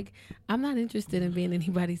was like, "I'm not interested in being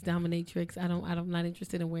anybody's dominatrix. I'm not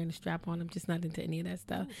interested in wearing a strap on. I'm just not into any of that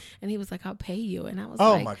stuff." And he was like, "I'll pay you," and I was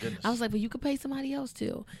like, my goodness. I was like, "Well, you could pay somebody else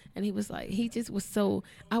too." And he was like, he just was so.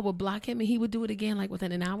 I would block him, and he would do it again. Like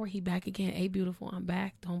within an hour, he back again. Hey, beautiful, I'm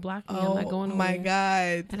back. Don't block me. I'm not going nowhere. Oh my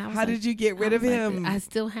God! And I was how did you get rid of him? I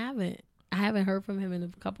still haven't. I haven't heard from him in a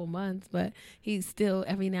couple months, but he's still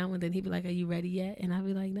every now and then he'd be like, "Are you ready yet?" And I'd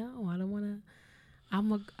be like, "No, I don't want to." I'm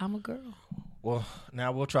a girl. Well,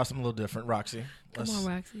 now we'll try something a little different. Roxy. Come on,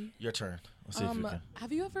 Roxy. Your turn. Let's see if you can.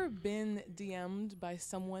 Have you ever been DM'd by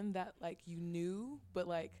someone that like you knew but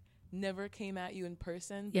like never came at you in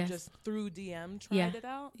person, but just through DM tried it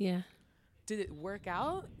out? Yeah. Did it work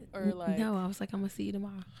out or like? No, I was like, I'm gonna see you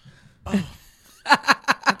tomorrow.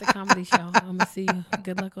 At the comedy show, I'm gonna see you.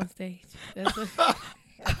 Good luck on stage.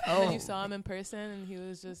 And then you saw him in person, and he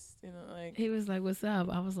was just, like... He was like, what's up?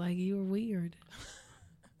 I was like, you're weird.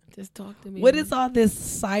 Just talk to me. What is all this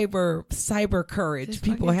cyber courage just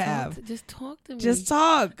people have? Just talk to me. Just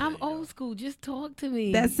talk. I'm old school. Just talk to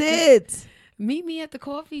me. That's it. Meet me at the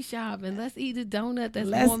coffee shop and let's eat a donut that's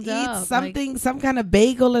let's warmed eat up. Something, some kind of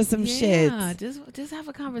bagel or some shit. Yeah, just have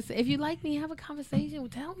a conversation. If you like me, have a conversation.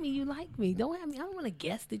 Tell me you like me. Don't have me. I don't want to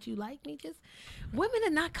guess that you like me. Just women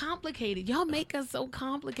are not complicated. Y'all make us so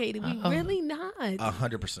complicated. We really not.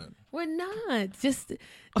 100%. We're not. Just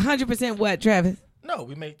 100%. What, Travis? No,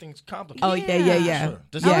 we make things complicated. Oh, yeah.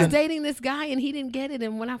 Sure. I was dating this guy and he didn't get it.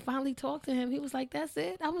 And when I finally talked to him, he was like, that's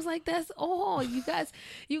it. I was like, that's all. You guys,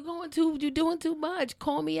 you're doing too much.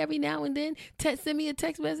 Call me every now and then. Send me a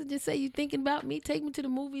text message and say you're thinking about me. Take me to the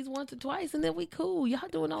movies once or twice and then we cool. Y'all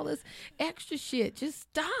doing all this extra shit. Just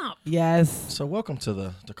stop. Yes. So welcome to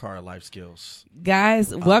the Takara Life Skills.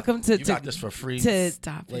 Guys, welcome to... You got this for free.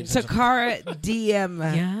 Stop it. Takara DM.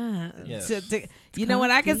 Yeah. Yes. You know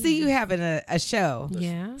what? I can see you having a show.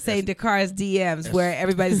 Yeah. Saying Takara's DMs where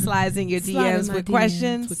everybody slides in your DMs with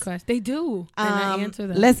questions. They do. And I answer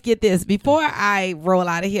them. Let's get this. Before I roll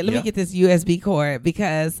out of here, let me get this USB cord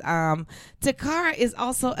because Takara is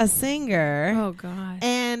also a singer. Oh, God.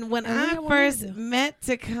 And when I first met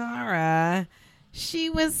Takara, she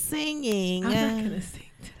was singing. I'm not going to sing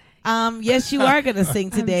today. Yes, you are going to sing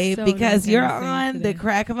today because you're on today. the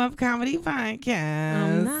Crack 'em Up Comedy Podcast.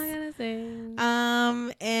 I'm not going to sing.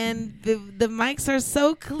 And the mics are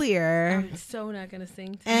so clear. I'm so not going to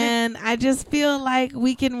sing today. And I just feel like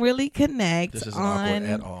we can really connect. This isn't awkward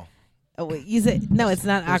at all. Oh, wait, you said no, it's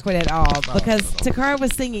not awkward at all because Takara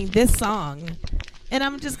was singing this song, and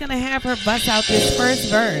I'm just gonna have her bust out this first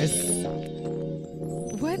verse.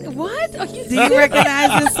 What? Are you Do you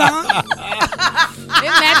recognize this song? It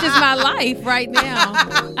matches my life right now.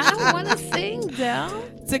 I don't want to sing, Del.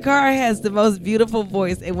 Takara has the most beautiful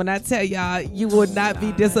voice, and when I tell y'all, you will not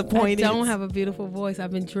be disappointed. I don't have a beautiful voice.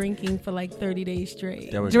 I've been drinking for like 30 days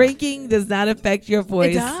straight. Drinking does not affect your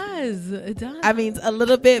voice. It does. I mean, a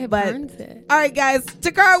little bit, but burns it. All right, guys.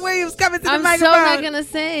 Takara Williams coming to the microphone. I'm so not gonna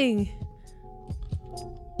sing.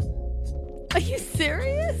 Are you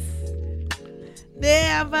serious?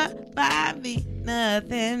 Never buy me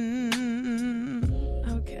nothing.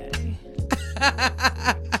 Okay.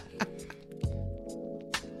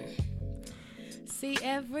 See,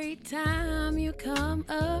 every time you come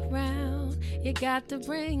around, you got to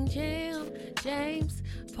bring Jim, James,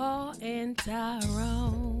 Paul, and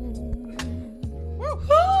Tyrone.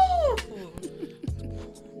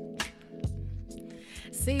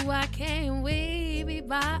 See, why can't we be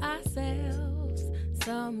by ourselves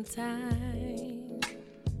sometime?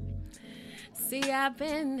 See, I've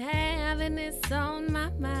been having this on my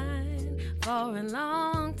mind for a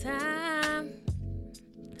long time.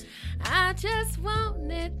 I just want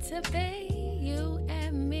it to be you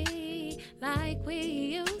and me like we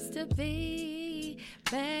used to be,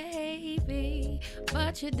 baby.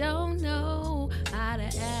 But you don't know how to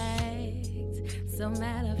act. So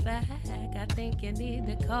matter of fact, I think you need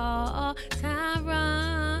to call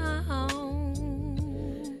Tyrone.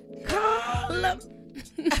 Call him.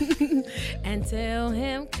 And tell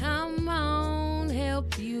him, come on,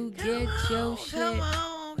 help you get your shit.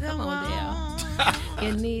 Come on, Dale.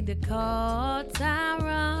 You need to call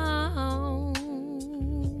Tyrone.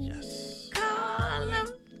 Yes. Call him.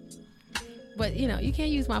 But, you can't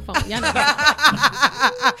use my phone. Y'all know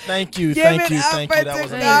Thank you. Give Thank it you. up Thank for you. That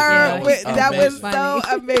was Takara. amazing. That was funny. so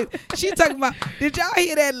amazing. She talking about, did y'all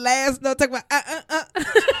hear that last note? Talking about,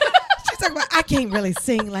 She's talking about, I can't really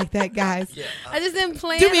sing like that, guys. Yeah. I just didn't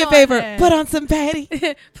plan. Do me a on favor. that. Put on some Patty.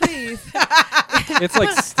 Please. It's like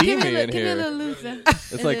steamy Give me a in here. little looser.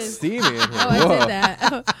 It's like steamy in here. Oh, I did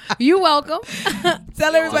that. You're welcome.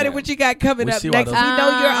 Tell everybody what you got coming We up see why next. We those-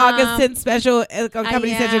 know your August 10th special on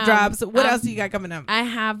Comedy Central am. drops. What else do you got coming up? I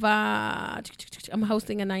have I'm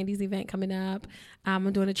hosting a 90s event coming up.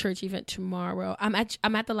 I'm doing a church event tomorrow. I'm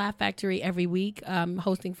at the Laugh Factory every week,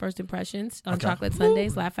 hosting First Impressions on Chocolate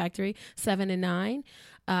Sundays. Laugh Factory 7 and 9,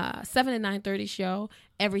 7 and 9:30 show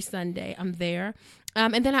every Sunday. I'm there.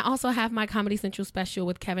 And then I also have my Comedy Central special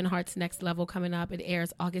with Kevin Hart's Next Level coming up. It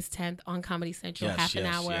airs August 10th on Comedy Central, half an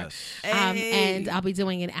hour. Yes. And I'll be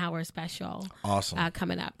doing an hour special Awesome.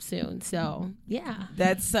 coming up soon. So, yeah.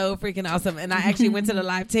 That's so freaking awesome. And I actually went to the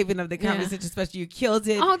live taping of the Comedy Central special. You killed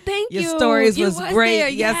it. Oh, thank you. Your stories You was was great. there.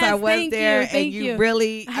 Yes, I was thank there. you. Thank And you you.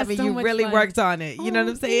 really, I had so you much really fun. worked on it. You know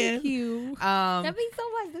what I'm saying? Thank you. That means so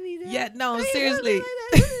much to me. Yeah, no, seriously.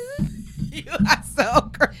 You are so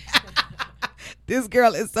great. This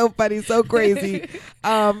girl is so funny, so crazy.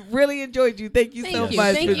 Really enjoyed you. Thank you so much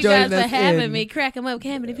Thank for you joining guys us for having in. me. Crack 'em Up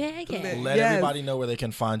Comedy Podcast. Let everybody know where they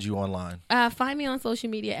can find you online. Find me on social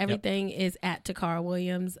media. Everything is at Takara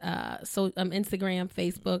Williams. Instagram,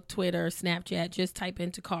 Facebook, Twitter, Snapchat. Just type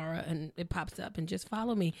in Takara and it pops up. And just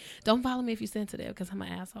follow me. Don't follow me if you're sensitive because I'm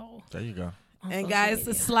an asshole. There you go. And guys,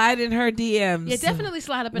 slide in her DMs. Yeah, definitely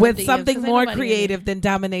slide up in with her DMs, something more creative than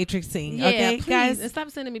dominatrixing. Yeah, okay, please. guys. And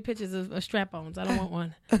stop sending me pictures of strap-ons. I don't want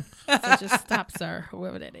one. So just stop, sir,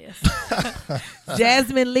 whoever that is.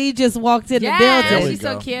 Jasmine Lee just walked in the There building. she's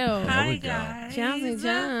so cute. Hi, guys. Jones.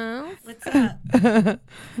 What's up?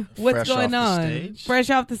 What's Fresh going off the on? stage? Fresh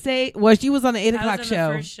off the stage? Well, she was on the 8 I o'clock was on show.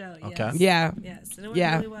 the first show. Yes. Okay. Yeah. Yes, and it went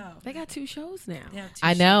Yeah. really well. They got 2 shows now. They have 2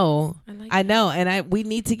 I shows. know. I like I know. And we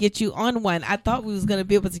need to get you on one. I thought we was going to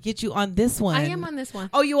be able to get you on this one. I am on this one.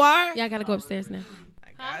 Oh, you are? Yeah, I got to go upstairs now.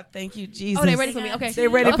 God, thank you, Jesus. Oh, they ready for me? Okay. They're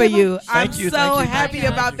ready Okay, for you. I'm Thank you, so thank you, happy thank you.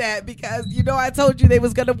 about that because, I told you they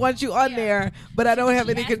was going to want you on there, but I don't have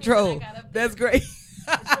any asked me control. when I got up there. That's great. You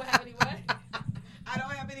don't have any what? I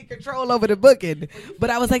don't have any control over the booking, but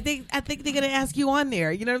I was like, I think they're gonna ask you on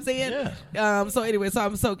there. You know what I'm saying? Yeah. So anyway, so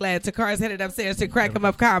I'm so glad Takara's headed upstairs to Crack 'em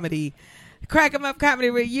Up Comedy. Crack 'em Up Comedy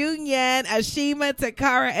reunion. Ashima,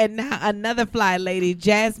 Takara, and now another fly lady,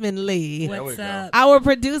 Jasmine Lee. There we What's go. up? Our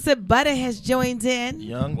producer Butter has joined in.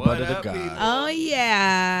 Young What Butter the up, God. people? Oh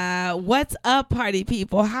yeah, what's up, party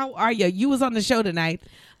people? How are you? You was on the show tonight.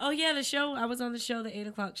 Oh yeah, the show. I was on the show, the 8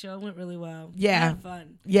 o'clock show. It went really well. Yeah. I had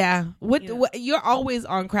fun. Yeah. What you're always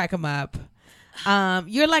on Crack 'em Up.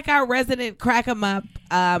 You're like our resident Crack 'em Up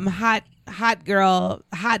hot girl,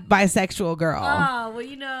 hot bisexual girl. Oh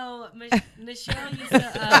well, Michelle used to.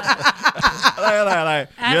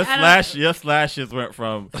 Your slashes went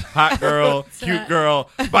from hot girl, cute girl,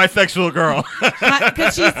 bisexual girl.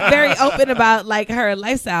 Because she's very open about like her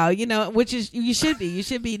lifestyle, which is you should be. You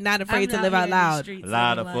should be not afraid to live out loud. A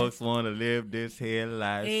lot of folks want to live this here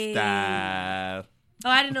lifestyle. Oh,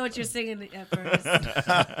 I didn't know what you're singing at first.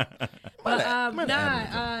 But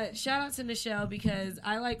shout out to Nichelle because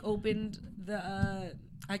I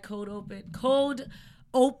cold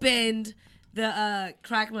opened the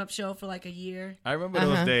Crack 'em Up show for like a year. I remember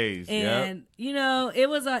those days. And it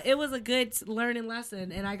was a good learning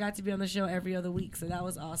lesson, and I got to be on the show every other week, so that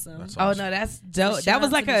was awesome. Oh no, that's dope. So That was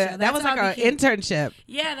shout like out to that was like an internship.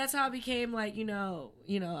 Yeah, that's how I became like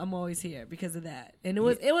I'm always here because of that. And it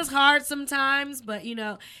was hard sometimes, but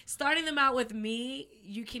starting them out with me,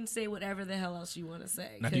 you can say whatever the hell else you want to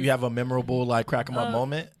say. Now, do you have a memorable like Crack 'em Up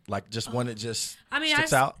moment? Like just one that just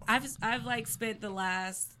sticks out? I've like spent the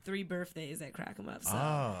last 3 birthdays at Crack 'em Up. So.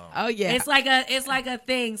 Oh yeah, It's like a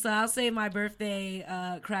thing. So I'll say my birthday,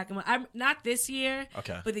 Crack 'em Up. I'm not this year,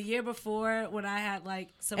 but the year before when I had like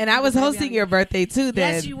some. And I was hosting your birthday too.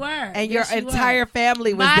 Then Yes, you were, and your entire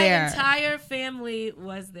family was there. My entire family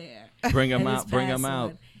was there. Bring them And out. this Bring them past out.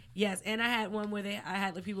 one. Yes, and I had one where I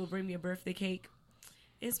had the people bring me a birthday cake.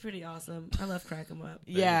 It's pretty awesome. I love Crack 'em Up.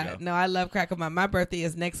 Yeah, no, I love Crack 'em Up. My birthday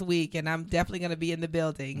is next week, and I'm definitely gonna be in the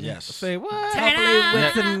building. Yes. Say what? Hopefully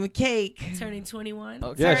with some cake. Turning 21.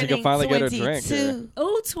 Yeah, she can finally get her drink. Yeah.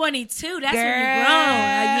 Oh, 22. That's Girl, when you're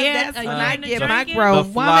grown. that's when I into get my drinking.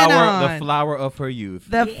 grown woman on. The flower of her youth.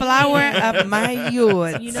 The flower of my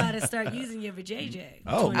youth. You know how to start using your vajayjay.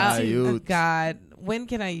 Oh, 22. my youth. God, when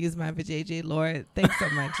can I use my vajayjay, Lord? Thanks so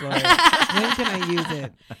much, Lord. When can I use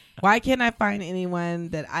it? Why can't I find anyone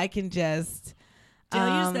that I can just... Jill,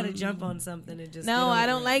 you just gotta jump on something and just. No, I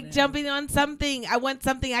don't like jumping on something. I want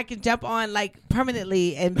something I can jump on like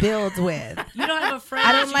permanently and build with. You don't have a friend.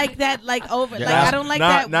 I don't like that like over. Yeah. Like I don't like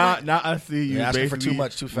that. Now I see you You're asking for basically too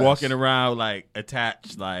much too fast. walking around like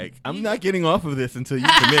attached. Like I'm not getting off of this until you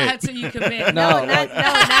commit. Until you commit. No, No, not.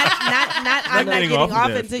 I'm not getting off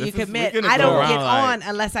until you commit. I don't get on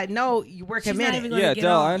unless I know you were committed. even gonna Yeah, get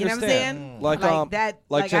Del, on. I You know what I'm understand. saying? Like that.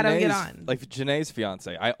 like I don't get Janae's- on. Like Janae's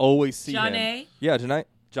fiance. I always see him. Janae? Yeah,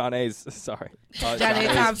 Janae's. Sorry. Johnny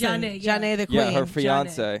Thompson. Janae, Johnny the Queen. Yeah, her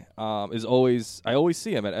fiance is always. I always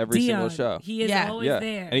see him at every single Dion. show. He is Yeah. always yeah,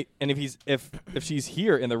 there. and if she's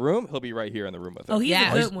here in the room, he'll be right here in the room with her. Oh, he's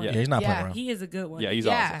Yeah. a good one. Yeah, he's not Yeah. playing around. He is a good one. yeah, he's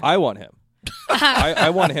Yeah. awesome. I want him. I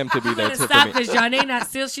want him to be I'm there gonna too stop for me. this. Janae not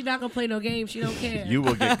still. She's not gonna play no game. She don't care. You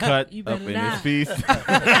will get cut You up better in not. this piece.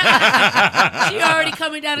 She already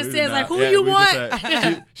coming down the We stairs like, not- who yeah, you we want? just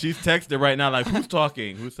said- she's texting right now like, who's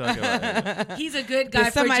talking? Who's talking? Right He's a good guy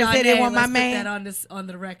Did for somebody Janae. say they want my Let's put man? that on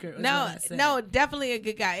the record. is No, what I said. no, definitely a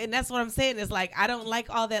good guy, and that's what I'm saying. Is like I don't like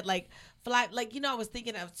all that like fly, like, I was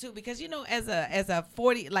thinking of too, because as a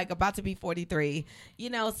 40, like about to be 43,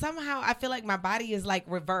 somehow I feel like my body is like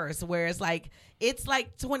reverse, where it's like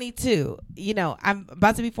 22, I'm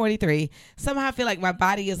about to be 43. Somehow I feel like my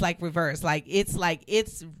body is like reverse, like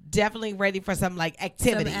it's definitely ready for some like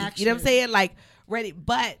activity. You know what I'm saying? Like ready.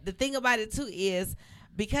 But the thing about it too is,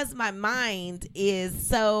 because my mind is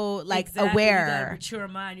so like aware. You got a mature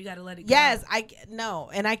mind. You got to let it go. Yes, I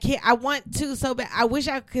can't. I want to so bad. I wish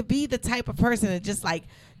I could be the type of person that just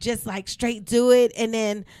like straight do it and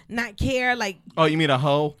then not care. Like, oh, you mean a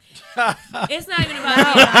hoe? It's not even about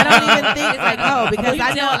I don't even think like hoe, because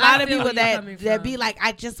I know a lot of people that be like,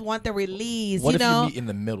 I just want the release. What if you meet in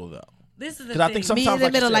the middle though? This is the thing. I think sometimes, meet in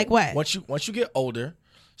the middle, like what? Once you get older,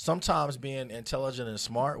 sometimes being intelligent and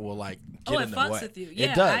smart will like get in the way. It fucks with you.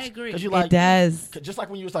 Yeah, it does. I agree. It does. Just like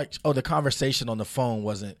when you was like, oh, the conversation on the phone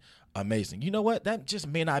wasn't amazing. You know what? That just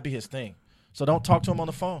may not be his thing. So don't talk to him on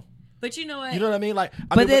the phone. But you know what? You know what I mean? Like,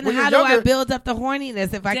 then how do I build up the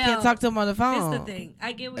horniness if I can't talk to him on the phone? That's the thing.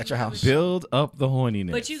 I get what at your house. Build up the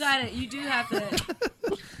horniness. But you do have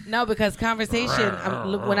to. No, because conversation.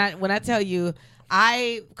 When I tell you,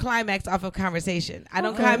 I climax off of conversation. I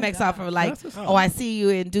don't climax off of like, oh, I see you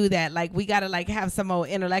and do that. Like, we gotta like have some more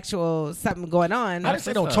intellectual something going on. I didn't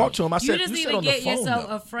say don't talk to him. I said you just need said to on get the phone, yourself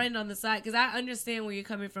though. a friend on the side, because I understand where you're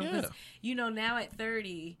coming from. Because now at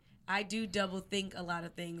 30, I do double think a lot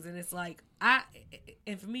of things, and it's like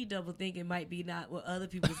and for me, double thinking might be not what other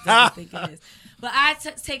people's double thinking is. But I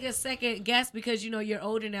take a second guess because you're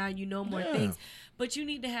older now and you know more things. But you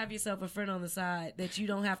need to have yourself a friend on the side that you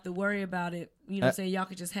don't have to worry about it. You know what I'm saying? Y'all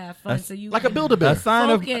could just have fun. So you like a Build-A-Bear. It's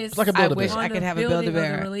like a Build-A-Bear. I wish I could have a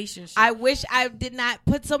Build-A-Bear. I wish I did not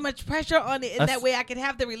put so much pressure on it, and that way I could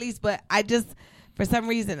have the release. But I just, for some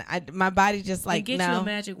reason, my body just like, get you a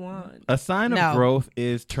magic wand. A sign of growth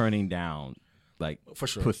is turning down, like, for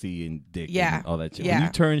sure, pussy and dick and all that shit. Yeah. When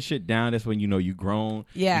you turn shit down, that's when you know you grown.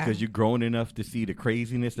 Yeah. Because you're grown enough to see the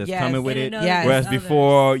craziness that's coming with it. Yes. Whereas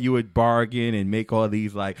before you would bargain and make all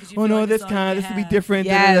these like, oh no, this would be different.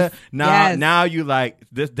 Yes. Now you like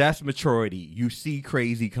that's maturity. You see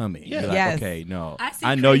crazy coming. Yeah. You're like, okay, no.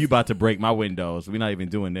 I know you about to break my windows. We're not even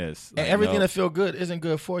doing this. And everything that feel good isn't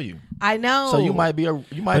good for you. I know. So you might be alone.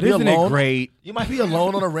 Isn't it great? You might be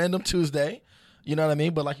alone on a random Tuesday. You know what I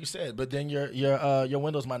mean? But like you said, but then your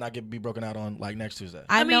windows might not be broken out on like next Tuesday.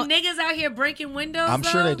 I mean, niggas out here breaking windows. I'm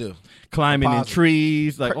sure they do. Climbing in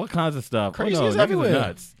trees, like all kinds of stuff. Crazy is everywhere.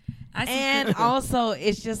 Nuts. And also,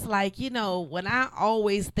 it's just like, when I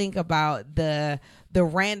always think about the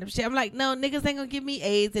random shit, I'm like, no, niggas ain't gonna give me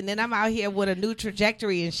AIDS, and then I'm out here with a new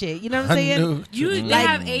trajectory and shit. You know what I'm saying? They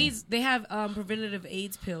have AIDS. They have preventative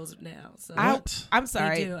AIDS pills now. So I'm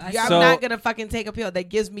sorry, do. I'm not gonna fucking take a pill that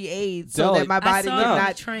gives me AIDS so that my body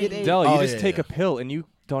cannot get AIDS. Del, you just take a pill and you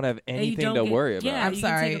don't have anything to worry about. Yeah, I'm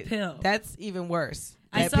sorry. Can take a pill. That's even worse.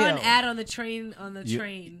 I saw an ad on the train.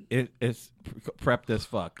 It's prepped as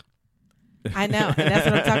fuck. I know, and that's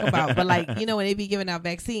what I'm talking about. But like, when they be giving out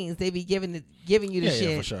vaccines, they be giving you the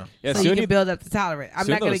shit, for sure. So you can build up the tolerance. I'm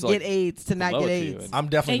not gonna get AIDS to not get AIDS. I'm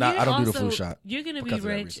definitely not. I don't do the flu shot. You're gonna be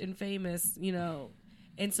rich and famous,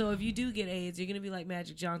 and so if you do get AIDS, you're gonna be like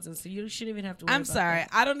Magic Johnson. So you shouldn't even have to worry about that.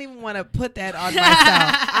 I don't even want to put that on myself.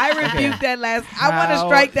 I rebuked that last. I want to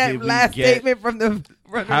strike that last statement from the.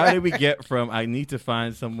 How did we get from I need to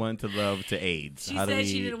find someone to love to AIDS? She said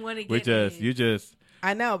she didn't want to get AIDS. You just.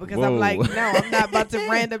 I know, because I'm like, no, I'm not about to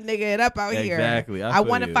random nigga it up out here. Exactly. I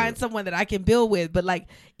want to find someone that I can build with, but like,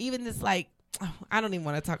 even this, like, I don't even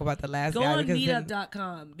want to talk about the last guy. Go on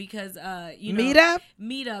meetup.com because,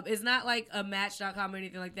 Meetup is not like a match.com or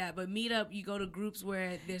anything like that, but Meetup, you go to groups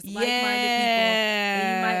where there's like-minded people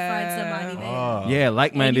and you might find somebody there. Yeah,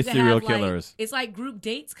 like-minded serial killers. It's like group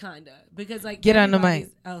dates, kind of, because like. Get on the mic.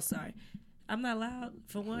 Oh, sorry. I'm not loud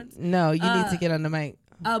for once. No, you need to get on the mic.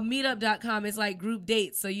 Meetup.com is like group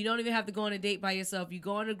dates, so you don't even have to go on a date by yourself. You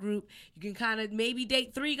go on a group, you can kind of maybe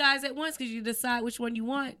date 3 guys at once because you decide which one you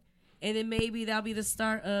want, and then maybe that'll be the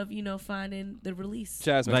start of finding the release.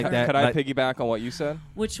 Jasmine, could I piggyback on what you said?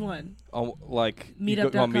 Which one? Like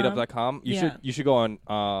Meetup.com. Meetup.com. You should go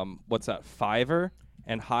on what's that, Fiverr,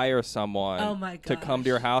 and hire someone to come to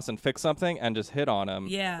your house and fix something and just hit on him.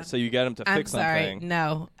 Yeah. So you get him to fix something.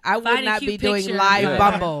 No, I would not be doing live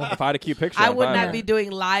Bumble. If I had a cute picture, I would not be doing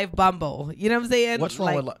live Bumble. You know what I'm saying? What's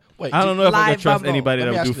wrong with wait? I don't know if I can trust Bumble. anybody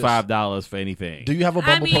that would do $5 for anything. Do you have a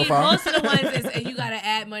Bumble profile? Most of the ones is you got to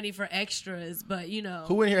add money for extras, but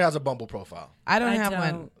Who in here has a Bumble profile? I don't have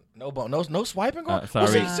one. No swiping going.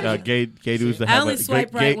 Sorry, gay dudes that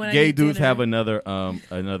have gay dudes have another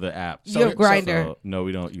app. You have Grindr. No,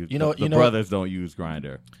 we don't use. The brothers don't use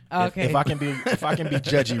Grindr. Okay. If I can be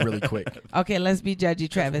judgy really quick. Okay, let's be judgy,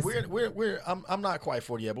 Travis. I'm not quite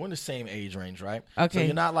 40 yet, but we're in the same age range, right? Okay. So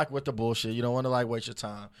you're not like with the bullshit. You don't want to like waste your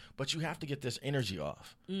time, but you have to get this energy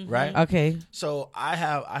off, right? Okay. So I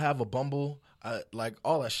have a Bumble, like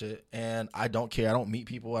all that shit, and I don't care. I don't meet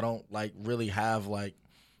people. I don't like really have like.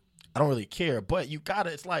 I don't really care, but you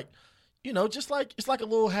gotta. It's like, just like it's like a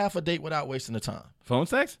little half a date without wasting the time. Phone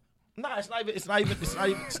sex? Nah, it's not even. I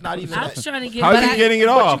was trying to get. How are you getting it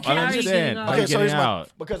off? I don't understand. How Okay, you so getting here's out?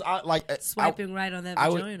 because I like swiping right on that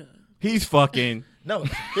vagina. He's fucking. No,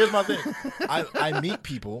 here's my thing. I meet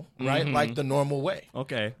people right like the normal way.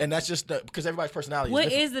 Okay. And that's just because everybody's personality. What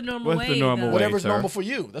is is the normal way? What's the normal way? Whatever's sir? normal for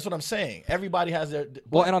you. That's what I'm saying. Everybody has their.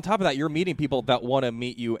 Well, and on top of that, you're meeting people that want to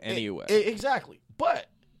meet you anyway. Exactly, but.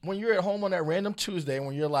 When you're at home on that random Tuesday,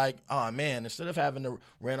 when you're like, oh, man, instead of having a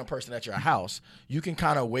random person at your house, you can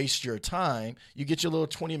kind of waste your time. You get your little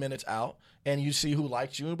 20 minutes out, and you see who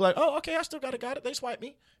likes you, and be like, oh, okay, I still got it. They swipe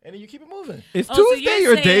me, and then you keep it moving. Is Tuesday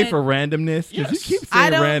your day for randomness? Because Yes. you keep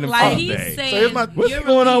saying random Tuesday. So here's my, what's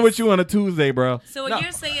going on with you on a Tuesday, bro? So what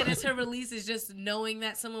you're saying is her release is just knowing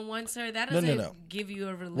that someone wants her? That doesn't give you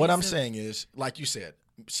a release. What I'm saying is, like you said,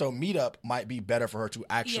 so Meetup might be better for her to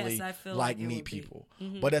actually meet people.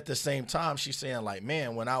 Mm-hmm. But at the same time, she's saying like,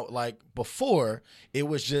 man, when I like before, it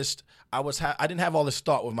was just I didn't have all this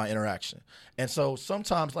thought with my interaction. And so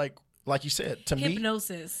sometimes like you said, to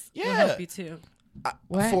hypnosis me, will help you too.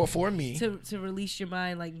 For me to release your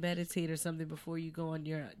mind, like meditate or something before you go on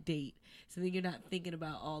your date. So then you're not thinking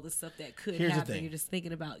about all the stuff that could happen. You're just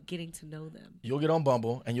thinking about getting to know them. You'll get on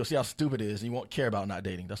Bumble and you'll see how stupid it is, and you won't care about not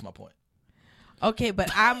dating. That's my point. Okay, but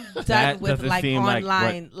I'm done with like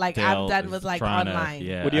online. Like I'm done with like online.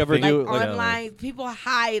 Would you ever do like online? People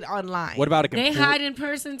hide online. What about they hide in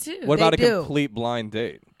person too? What about a complete blind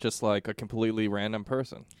date? Just like a completely random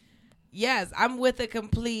person. Yes, I'm with a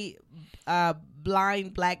complete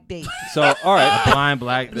blind black date. So all right, blind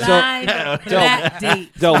black date. Black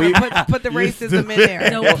date. Put the racism in there.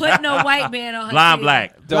 Don't put no white man on her. Blind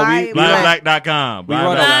black. Blindblack.com.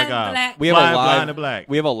 We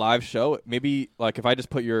have a live show. Maybe like if I just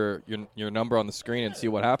put your number on the screen and see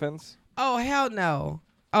what happens. Oh hell no!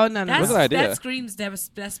 Oh no! What's an idea? That screams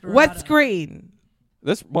desperado. What screen?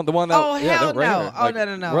 This one, the one that. Oh hell no! Oh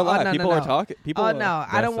no! We're live. Oh, no, people are talking. People. Oh no!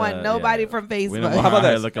 I don't want nobody from Facebook. How about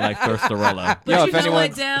that? Looking like Thirstarella. But you know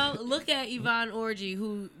what, Del? Look at Yvonne Orji,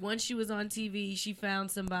 who once she was on TV, she found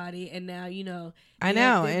somebody, and now I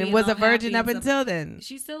know, and was a virgin up until then.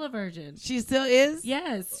 She's still a virgin. She still is.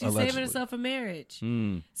 Yes, she's saving herself for marriage.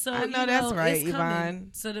 So I know that's right, Yvonne.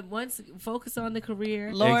 So that once focus on the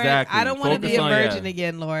career, Lord. I don't want to be a virgin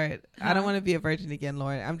again, Lord. I don't want to be a virgin again,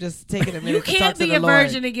 Lord. I'm just taking a minute. You can't be a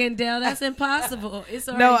virgin again, Del. That's impossible. It's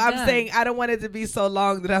already no. I'm done. saying I don't want it to be so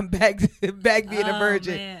long that I'm back being a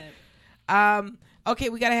virgin. Man. Okay,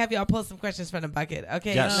 we gotta have y'all pull some questions from the bucket.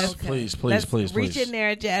 Okay, yes, please. Reach in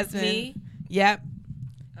there, Jasmine. Me? Yep.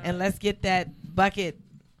 And let's get that bucket.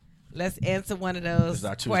 Let's answer one of those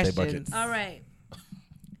questions. Bucket. All right.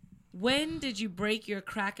 When did you break your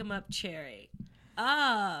crack 'em up cherry?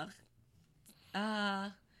 Damn. I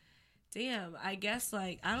guess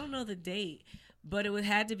I don't know the date, but it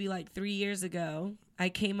had to be 3 years ago. I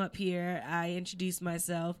came up here, I introduced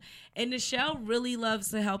myself, and Nichelle really loves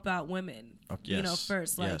to help out women.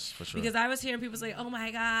 First. Yes, for sure. Because I was hearing people say, oh my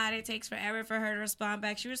God, it takes forever for her to respond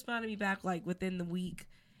back. She responded me back within the week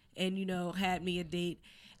and, had me a date.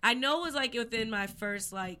 I know it was within my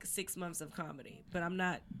first 6 months of comedy, but I'm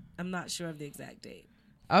not sure of the exact date.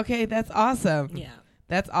 Okay, that's awesome. Yeah.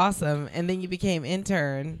 That's awesome. And then you became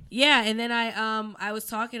intern. Yeah, and then I was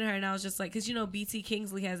talking to her and I was just because BT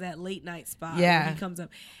Kingsley has that late night spot. Yeah. Where he comes up.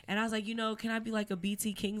 And I was like, can I be a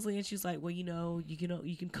BT Kingsley? And she's like, well, you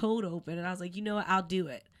can code open. And I was like, you know what, I'll do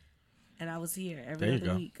it. And I was here every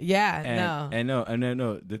other week. Yeah, and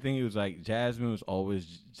no. The thing was Jasmine was always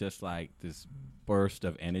just this burst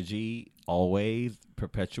of energy, always,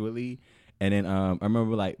 perpetually. And then I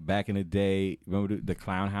remember back in the day, remember the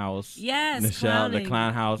Clown House? Yes, Nichelle, clowning. The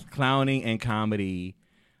Clown House, clowning and comedy,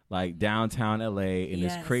 downtown LA in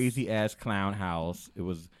this crazy ass clown house. It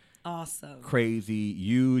was awesome, crazy.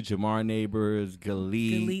 You, Jamar Neighbors,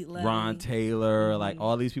 Galit, Ron Taylor,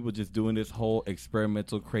 all these people just doing this whole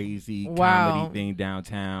experimental, crazy comedy thing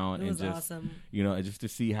downtown. It was awesome. Just to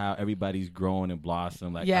see how everybody's growing and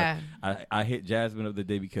blossom. I hit Jasmine of the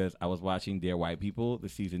day because I was watching Dear White People, the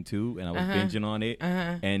season 2, and I was binging on it,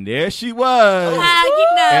 and there she was in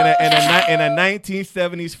a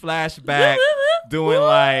 1970s flashback. doing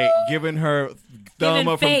like giving her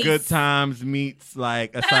Thelma from Good Times meets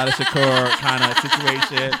like a Sada Shakur kind of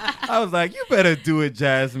situation. I was like, you better do it,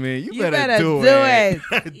 Jasmine. You better do it.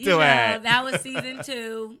 do it. That was season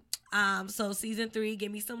 2. So season 3,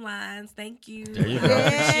 give me some lines. Thank you. There you go.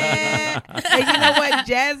 Yeah. And you know what?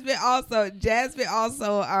 Jasmine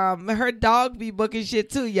also, her dog be booking shit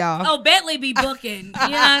too, y'all. Oh, Bentley be booking. You know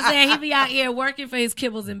what I'm saying? He be out here working for his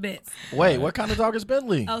kibbles and bits. Wait, what kind of dog is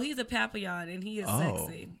Bentley? Oh, he's a Papillon, and he is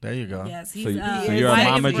sexy. There you go. Yes, he's so you're a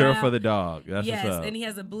momager for the dog. That's yes, what's up. And he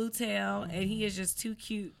has a blue tail, and he is just too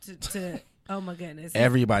cute to oh my goodness.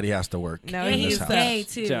 Everybody has to work. No, and he's gay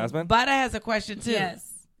too. Jasmine? Butter has a question too. Yes.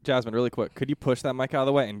 Jasmine, really quick, could you push that mic out of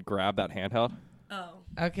the way and grab that handheld? Oh.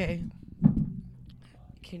 Okay.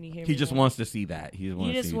 Can you hear me? He just wants to see that. He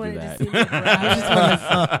wanted to see that. To see me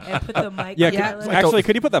grab and put the mic. Yeah, actually,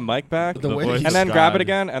 could you put the mic back and then grab it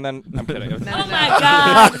again? And then I'm kidding. Oh my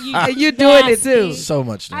God! You're doing it too. So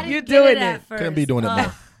much. You're doing it. Couldn't be doing it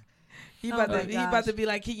more. He about to be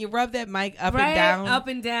like, can you rub that mic up and down? Up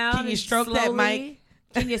and down. Can you stroke that mic?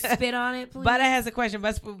 Can you spit on it, please? Butter has a question.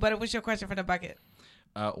 Butter, what's your question for the bucket?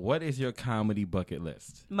 What is your comedy bucket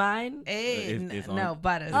list? Mine? Hey, no,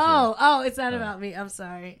 Butter. Oh, it's not about me. I'm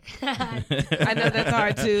sorry. I know that's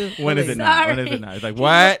hard too. When is it not? When is it not? It's like,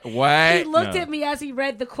 what? He looked at me as he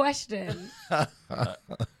read the question.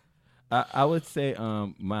 I would say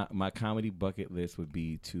my comedy bucket list would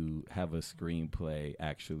be to have a screenplay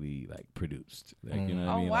actually like produced. Like, you know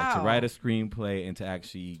what I mean? Wow. Like to write a screenplay and to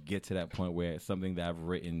actually get to that point where something that I've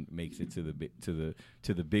written makes it to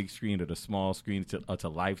the big screen or the small screen or to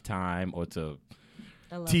Lifetime or to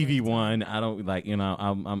TV One. I don't like, you know,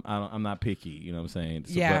 I'm not picky, you know what I'm saying?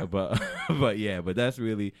 So, yeah. But that's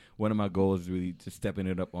really one of my goals, is really just stepping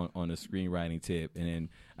it up on the screenwriting tip. And then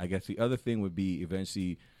I guess the other thing would be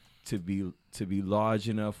eventually to be large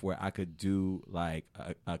enough where I could do like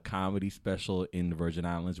a comedy special in the Virgin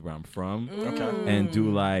Islands where I'm from, and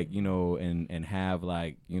do like, you know, and have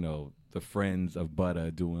like, you know, the friends of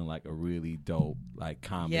Butter doing like a really dope like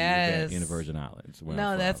comedy event in the Virgin Islands.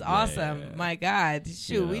 No, that's awesome. Yeah. My God,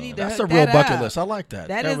 shoot, you know, we need to. That's a real bucket list. I like that.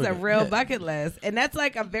 That is a real bucket list, and that's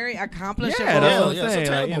like a very accomplishable. Yeah, that's what I'm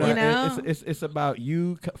saying. Like, you know? It's about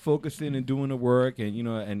you focusing and doing the work, and you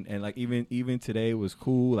know, and like even today was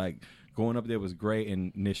cool. Like going up there was great,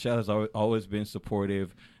 and Nichelle has always been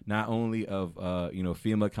supportive, not only of you know,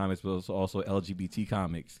 female comics, but also LGBT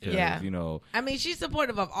comics. Yeah, you know, I mean, she's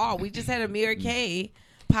supportive of all. We just had Amir K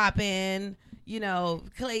pop in, you know,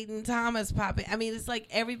 Clayton Thomas pop in. I mean, it's like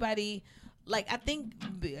everybody. Like, I think,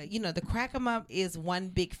 you know, the Crack 'em Up is one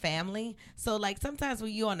big family. So, like, sometimes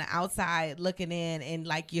when you're on the outside looking in and,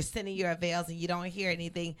 like, you're sending your avails and you don't hear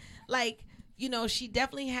anything, like, you know, she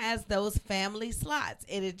definitely has those family slots,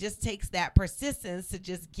 and it just takes that persistence to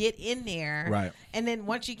just get in there. Right. And then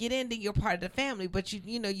once you get in, then you're part of the family. But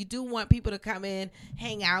you know, you do want people to come in,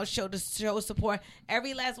 hang out, show support.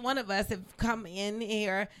 Every last one of us have come in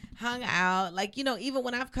here, hung out. Like, you know, even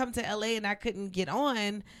when I've come to LA and I couldn't get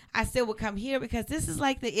on, I still would come here because this is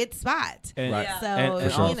like the it spot. And, right. So,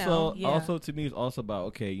 and also to me, it's also about,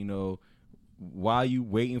 okay, you know, while you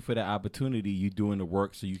waiting for the opportunity, you doing the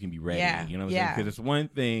work so you can be ready. Yeah. You know what I'm saying? Because it's one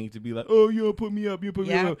thing to be like, oh, you put me up, me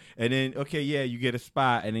up. And then, okay, yeah, you get a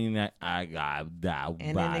spot, and then you're like, I got that.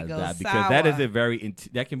 Because that is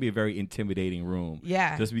that can be a very intimidating room.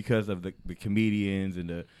 Yeah. Just because of the comedians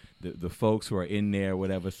and the folks who are in there,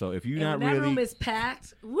 whatever. So if you're not that really, room is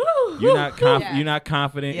packed. Woo! You're not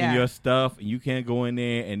confident in your stuff, and you can't go in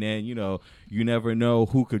there, and then, you know, you never know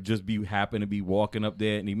who could just happen to be walking up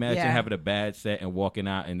there. And imagine having a bad set and walking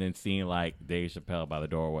out and then seeing like Dave Chappelle by the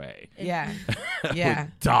doorway. Yeah. I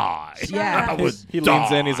would die. Yeah. I would He die.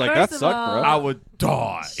 leans in. He's like, that sucked, bro. I would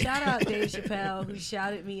die. Shout out Dave Chappelle, who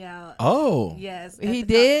shouted me out. Oh. Yes. He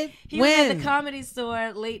did? He was at the Comedy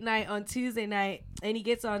Store late night on Tuesday night, and he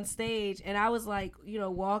gets on stage, and I was like, you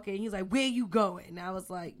know, walking. He's like, where you going? And I was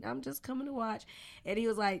like, I'm just coming to watch. And he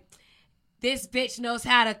was like, this bitch knows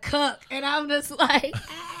how to cook. And I'm just like,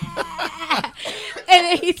 ah. And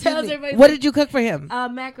then he tells everybody. What did you cook for him?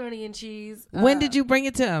 Macaroni and cheese. When did you bring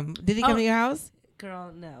it to him? Did he come to your house?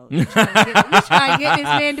 Girl, no. You trying to get this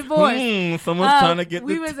man divorced. Someone's trying to get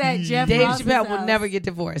we was at Jeff Dave Ross's Chappelle house. will never get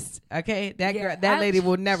divorced. Okay? That lady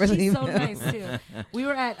will never leave She's so him. nice, too. We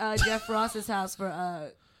were at Jeff Ross's house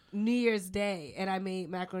for New Year's Day, and I made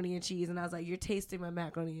macaroni and cheese, and I was like, you're tasting my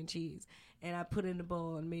macaroni and cheese. And I put it in the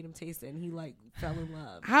bowl and made him taste it, and he like fell in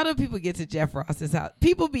love. How do people get to Jeff Ross's house?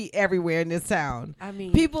 People be everywhere in this town. I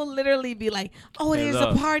mean, people literally be like, "Oh, there's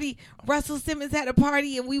a party. Russell Simmons had a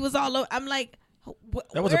party, and we was all over." I'm like,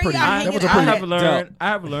 that was a pretty. I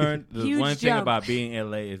have learned the one thing about being in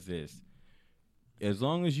LA is this: as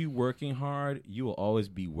long as you working hard, you will always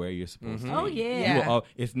be where you're supposed to be. Oh, yeah.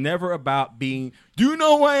 It's never about being, do you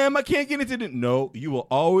know who I am? I can't get into it. No, you will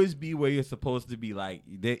always be where you're supposed to be. Like,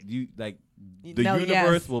 the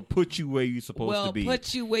universe will put you where you're supposed to be.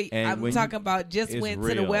 Put you where And I'm talking about. Just went to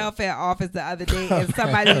the real. welfare office the other day, and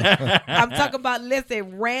somebody. I'm talking about.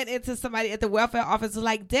 Listen, ran into somebody at the welfare office. Was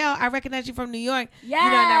like, Dale, I recognize you from New York. Yes. You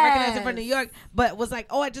know, and I recognize you from New York. But was like,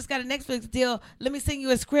 oh, I just got a Netflix deal. Let me send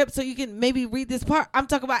you a script so you can maybe read this part. I'm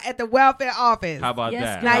talking about at the welfare office. How about Yes,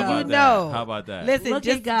 that? girl. How Now about you know. That? How about that? Listen, Look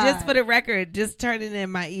at God. just for the record, just turning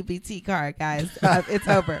in my EBT card, guys. It's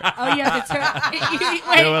over. Oh, you have to turn.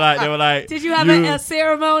 They were like, Did you have a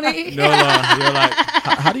ceremony? No, you're like,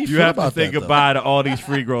 How do you you feel have to about say that, though? goodbye to all these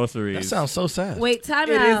free groceries. That sounds so sad. Wait, time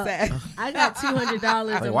It is out. sad. I got $200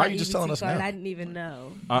 Like, on why my are you just EBT telling us card. now? I didn't even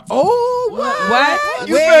know. What?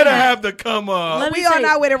 You Where? better have the come up. Let me We on say-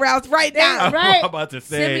 our way to Rouse right now. Right. I'm about to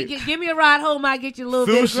say. Give me a ride home. I get you a little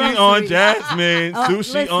bit of Sushi on groceries. Jasmine. Oh,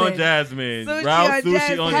 Sushi on listen. Jasmine. Sushi Ralph on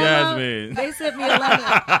sushi on Hello? Jasmine. They sent me a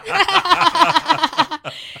letter.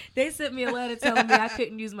 They sent me a letter telling me I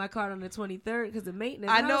couldn't use my card on the 23rd because of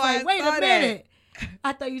maintenance. I And know, was like, I wait saw a that. minute.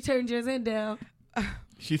 I thought you turned yours in, Dale.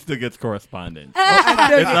 She still gets correspondence. I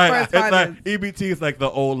still It's get like correspondence. EBT is like the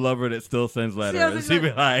old lover that still sends letters. Still And she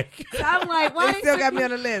be like, So I'm like, why They they still send got me me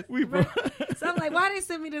on the list. we So I'm like, why they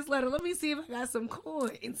send me this letter? Let me see if I got some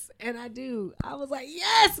coins. And I do. I was like,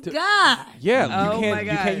 yes, God. Yeah, Oh you my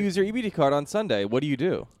can't God. use your EBT card on Sunday. What do you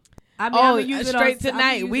do? I mean, Oh, I'ma use it straight on, I'ma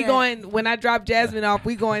tonight. use We that. going when I drop Jasmine off.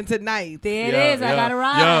 We going tonight. There it is. I got to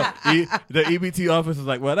ride. The EBT office is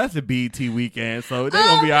like, well, that's a BET weekend, so they're Oh,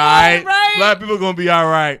 going to be yeah, all right. right. Black people going to be all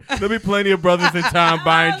right. There'll be plenty of brothers in town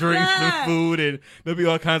buying drinks that. and food, and there'll be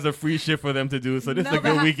all kinds of free shit for them to do. So this is No, a but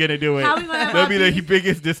good how- weekend to do it. how we gonna have That'll our be the beef?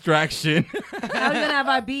 biggest distraction. How we going to have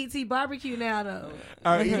our BET barbecue now, though?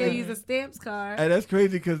 Our We EBT can't use a stamps card. And that's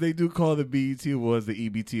crazy because they do call the BET Awards the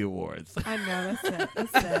EBT Awards. I know.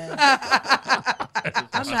 That's sad.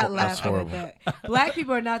 I'm not laughing horrible. at that. Black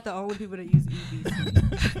people are not the only people that use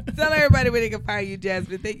EBT. Tell everybody where they can find you,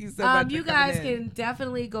 Jasmine. Thank you so much. You for coming guys in. can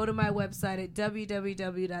definitely go to my website at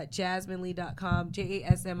www.jasminelee.com,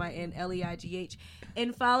 JasmineLeigh,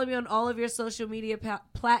 and follow me on all of your social media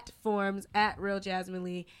platforms at Real Jasmine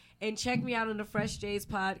Lee, and check me out on the Fresh Jays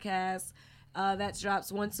podcast. That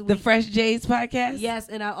drops once a week. The Fresh Jays podcast. Yes,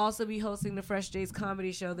 and I'll also be hosting the Fresh Jays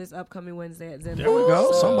comedy show this upcoming Wednesday at Zen. There we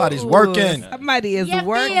go. Somebody's working. Somebody is You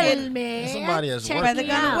working. feel me? Somebody is Check working. They're me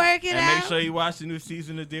gonna out. work it And out. make sure you watch the new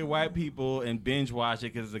season of Dear White People and binge watch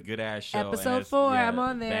it because it's a good ass show. Episode and it's- 4, yeah, I'm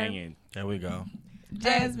on there. Banging. There we go.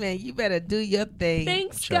 Jasmine, you better do your thing.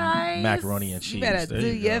 Thanks, Your guys. macaroni and cheese. You better There do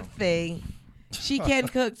you your go. thing. She can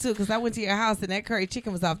cook too, because I went to your house and that curry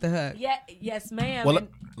chicken was off the hook. Yeah, yes, ma'am. Well, And-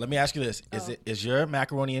 let me ask you this: is your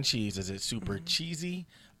macaroni and cheese? Is it super cheesy?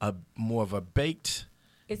 More of a baked?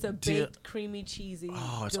 It's a Dear- baked, creamy, cheesy.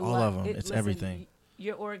 Oh, it's all of 'em. It's listen, everything.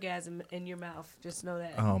 Your orgasm in your mouth. Just know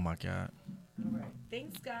that. Oh my God, All right.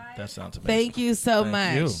 Thanks, guys. that sounds amazing. Thank you so Thank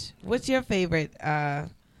much. you. What's your favorite? Are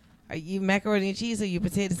you macaroni and cheese or you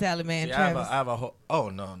potato salad man, See, Travis? I have a whole. Oh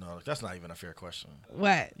no, that's not even a fair question.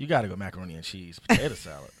 What? You got to go macaroni and cheese, potato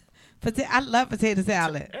salad. I love potato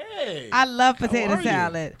salad. Hey, I love how potato are you?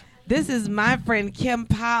 salad. This is my friend Kim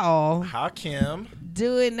Powell How Kim?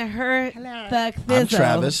 doing her Hello. thug I'm thizzle.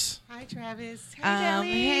 Travis. Hi, Travis. Hey, Kelly.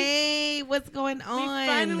 Hey, what's going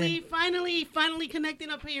on? We finally connecting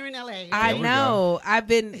up here in LA. I There we know.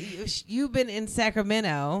 You've been in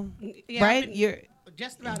Sacramento, Yeah, right? I've been You're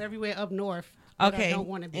just about everywhere up north. but okay I don't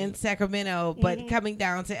want to be. in Sacramento, but coming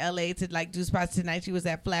down to LA to like do spots tonight. She was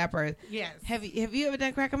at Flappers. Yes. Have you ever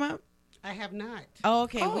done Crack 'em Up? I have not. Oh,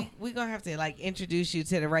 okay. We gonna have to like introduce you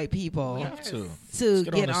to the right people You have to. to Let's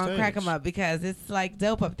get get on on the Crack 'em stage. Up because it's like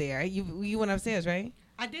dope up there. You went upstairs, right?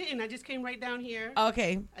 I didn't. I just came right down here.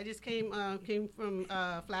 Okay. I just came from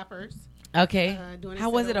Flappers. Okay. Doing a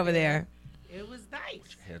How was set it over there? It was nice.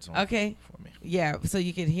 Heads on Okay. for me. Yeah, so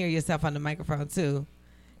you can hear yourself on the microphone too,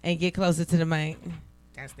 and get closer to the mic.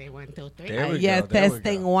 That's day 1, 2, 3. There we Yes, go. There we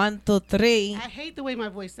testing go. 1, 2, 3. I hate the way my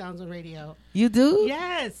voice sounds on radio. You do?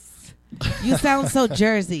 Yes, You sound so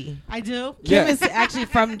Jersey. I do. Kim Yeah. is actually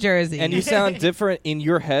from Jersey. And you sound different in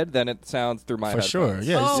your head than it sounds through my For headphones. sure.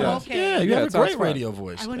 Yeah. Oh, you okay. Yeah, you Yeah, have it a sounds great fun. radio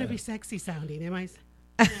voice. I want to Yeah. be sexy sounding. Am I?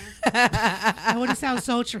 I want to sound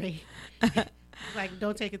sultry. Like,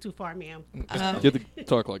 don't take it too far, ma'am. You have to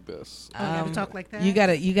talk like this. I gotta talk like that.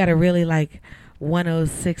 you gotta really like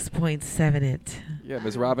 106.7 it Yeah,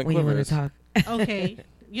 Ms. Robin when you want to Quivers. talk. Okay.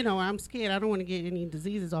 You know, I'm scared. I don't want to get any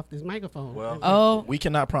diseases off this microphone. Well, Oh we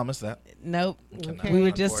cannot promise that. nope, Okay. we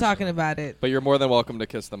were just talking about it. But you're more than welcome to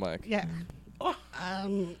kiss the mic. Yeah.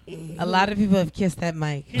 A lot of people have kissed that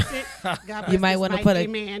mic. Kiss it. God bless You might want to put a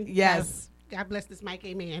amen. yes. God bless this mic,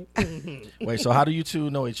 amen. Wait, so how do you two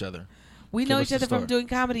know each other? We know each other from doing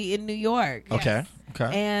comedy in New York. Okay.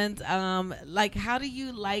 And like, how do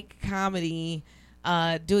you like comedy?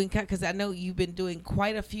 Doing, because I know you've been doing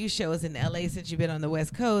quite a few shows in LA since you've been on the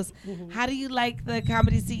West Coast. How do you like the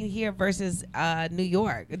comedy scene here versus New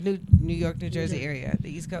York, New Jersey area,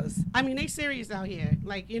 the East Coast? I mean, they serious out here.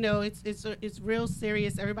 Like, you know, it's real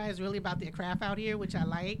serious. Everybody's really about their craft out here, which I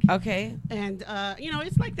like. Okay. And you know,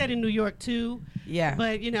 it's like that in New York too. Yeah.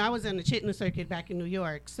 But you know, I was on the Chitlin circuit back in New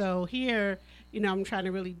York, so here, you know, I'm trying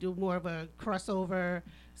to really do more of a crossover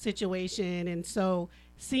situation, and so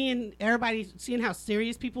seeing how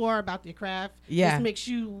serious people are about their craft just makes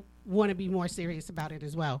you want to be more serious about it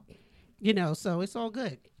as well. You know, so it's all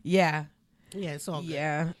good. Yeah. Yeah, it's all good.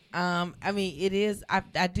 Yeah. I mean, it is.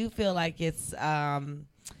 I do feel like it's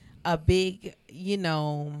a big, you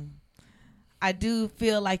know, I do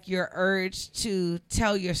feel like you're urged to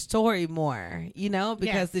tell your story more, you know,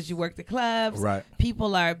 because as you work the clubs, right,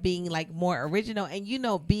 people are being like more original. And, you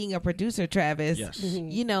know, being a producer, Travis,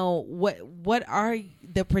 you know, what are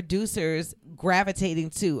the producers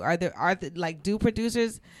gravitating to? Are there like, do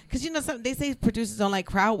producers, because, you know, they say producers don't like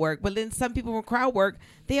crowd work, but then some people from crowd work,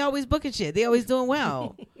 they always booking shit. They always doing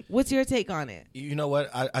well. What's your take on it? You know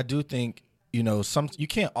what? I do think, you know, you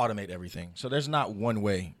can't automate everything. So there's not one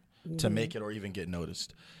way to make it or even get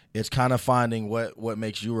noticed. It's kind of finding what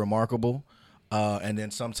makes you remarkable, and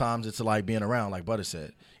then sometimes it's like being around, like Butter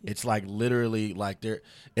said. It's like literally like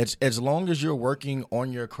it's as long as you're working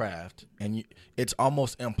on your craft, and it's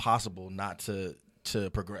almost impossible not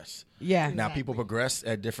to progress. Yeah. Now people progress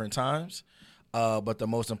at different times. But the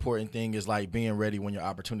most important thing is like being ready when your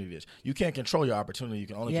opportunity is. You can't control your opportunity. You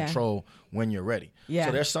can only control when you're ready. Yeah.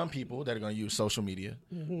 So there's some people that are going to use social media,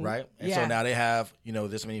 right? And so now they have, you know,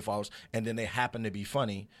 this many followers, and then they happen to be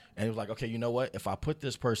funny. And it was like, okay, you know what? If I put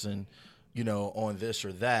this person, you know, on this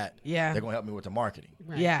or that, they're going to help me with the marketing.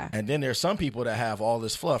 Right. Yeah. And then there's some people that have all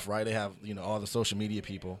this fluff, right? They have, you know, all the social media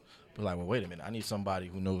people. But like, well, wait a minute. I need somebody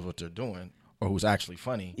who knows what they're doing, or who's actually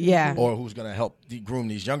funny, or who's going to help groom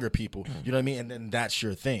these younger people, you know what I mean? And then that's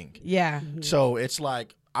your thing. Yeah. So it's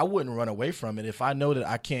like, I wouldn't run away from it. If I know that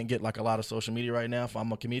I can't get like a lot of social media right now, if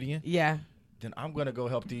I'm a comedian, then I'm going to go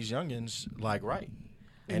help these youngins like right.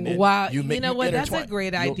 And then you know what? That's a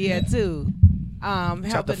great idea too. Helping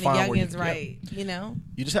the youngins right, you know?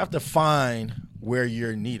 You just have to find where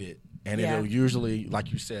you're needed. And it'll usually,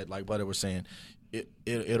 like you said, like Butter was saying,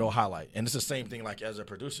 it'll highlight. And it's the same thing like as a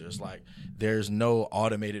producer. It's like there's no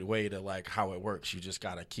automated way to like how it works. You just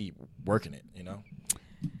got to keep working it, you know?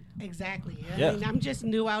 Exactly. I mean, I'm just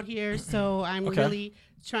new out here, so I'm really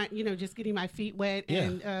trying, you know, just getting my feet wet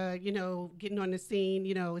and, you know, getting on the scene.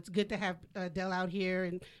 You know, it's good to have Del out here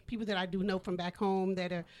and people that I do know from back home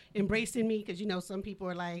that are embracing me, because, you know, some people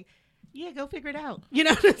are like, yeah, go figure it out. You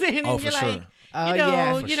know what I'm saying? Oh, and for you're sure. like,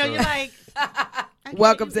 you know, you're like,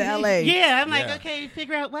 welcome to LA. Yeah, I'm like, okay,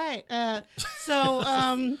 figure out what. So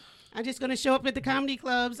I'm just going to show up at the comedy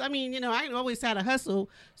clubs. I mean, you know, I always had a hustle,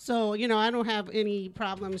 so, you know, I don't have any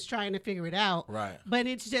problems trying to figure it out. Right. But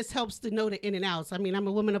it just helps to know the in and outs. I mean, I'm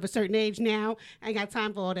a woman of a certain age now. I ain't got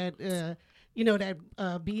time for all that, you know, that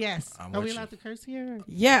BS. Are we allowed to curse here?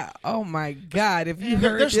 Yeah. Oh, my God. If you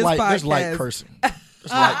heard this podcast. There's light cursing. There's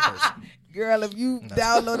light cursing. Girl, if you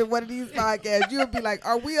downloaded one of these podcasts, you would be like,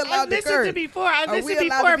 are we allowed to curse? I listened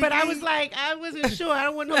before, but I was like, I wasn't sure. I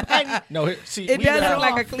don't want nobody. No, see, it does look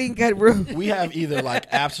like a clean cut room. We have either like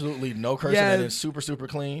absolutely no cursing that is super, super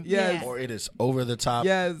clean, or it is over the top.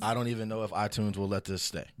 Yes. I don't even know if iTunes will let this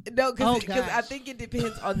stay. No, because I think it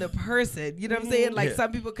depends on the person. You know what I'm saying? Like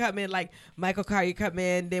some people come in, like Michael Carter come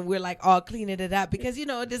in, then we're like all cleaning it up because, you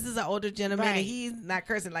know, this is an older gentleman and he's not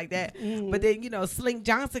cursing like that. But then, you know, Slink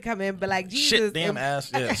Johnson come in, but like Jesus. Shit, damn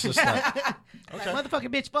ass. Yeah, it's just like, okay. Like, motherfucking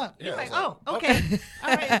bitch, fuck. Yeah, You're like, like, oh, okay.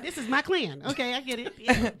 All right, this is my clan. Okay, I get it.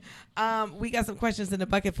 Yeah. We got some questions in the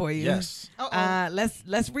bucket for you. Yes.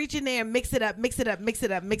 Let's reach in there and mix it up.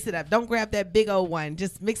 Don't grab that big old one.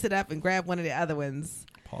 Just mix it up and grab one of the other ones.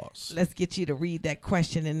 Pause. Let's get you to read that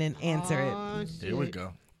question and then answer it. Shit. Here we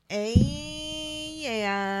go.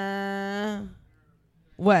 Yeah.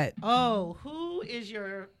 What? Oh, who is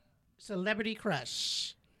your celebrity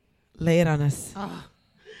crush? Lay it on us. Oh,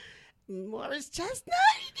 Morris Chestnut.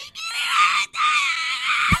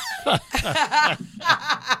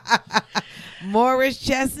 Morris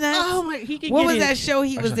Chestnut. Oh my! What was that show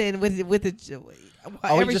he was in with the?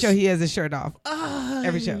 Every show he has his shirt off.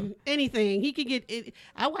 Every show. Anything he could get.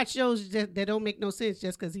 I watch shows that don't make no sense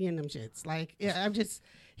just because he in them shits. Like,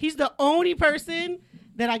 he's the only person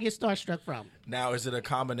that I get starstruck from. Now, is it a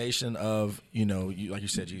combination of, like you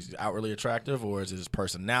said, he's outwardly attractive, or is it his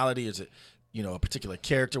personality? Is it, a particular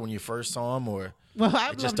character when you first saw him, or well,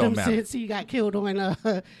 I've loved him since he got killed on.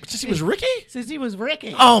 Since he was Ricky? Since he was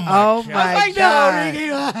Ricky. Oh my God!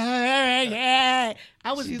 Ricky.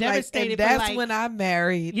 I was devastated. And that's when I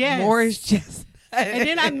married Morris Chestnut. And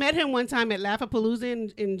then I met him one time at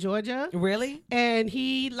Laugh-A-Palooza in Georgia. Really? And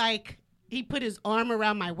he put his arm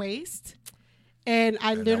around my waist, and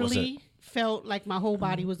I literally felt like my whole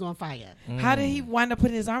body was on fire. How did he wind up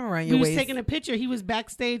putting his arm around your waist? He was taking a picture. He was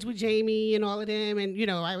backstage with Jamie and all of them,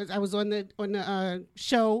 and I was on the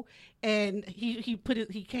show, and he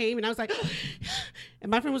came, and I was like, and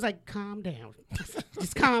my friend was like, calm down,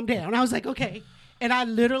 just calm down. And I was like, okay, and I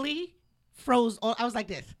literally froze. I was like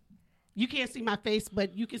this. You can't see my face,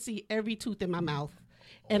 but you can see every tooth in my mouth,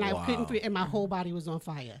 and I couldn't feel, and my whole body was on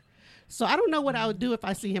fire. So I don't know what I would do if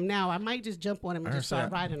I see him now. I might just jump on him and just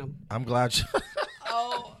start riding him. I'm glad you...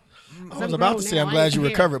 I was about to say I'm glad you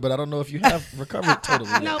recovered, but I don't know if you have recovered totally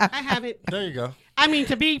yet. No, I haven't. There you go. I mean,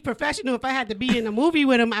 to be professional, if I had to be in a movie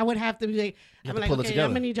with him, I would have to be like, okay, I'm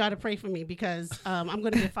going to need y'all to pray for me because I'm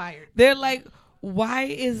going to get fired. They're like, why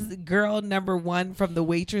is girl number one from the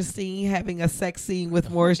waitress scene having a sex scene with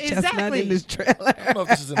Morris Chestnut in this trailer? I don't know if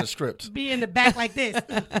this is in the script. Be in the back like this.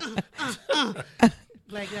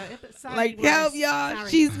 Like, help y'all. Sorry.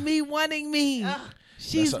 She's me wanting me.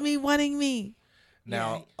 She's me wanting me.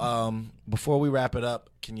 Now, before we wrap it up,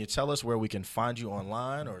 can you tell us where we can find you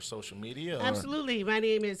online or social media? Absolutely. My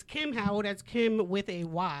name is Kim Howell. That's Kim with a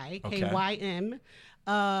Y, K-Y-M,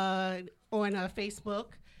 on Facebook.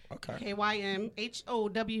 Okay. KYMHOWELL.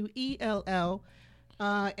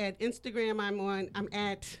 At Instagram, I'm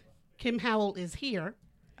at Kim Howell is here.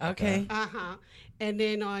 Okay. And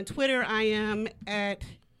then on Twitter, I am at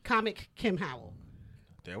Comic Kim Howell.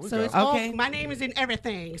 There we go. So it's all, my name is in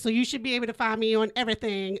everything. So you should be able to find me on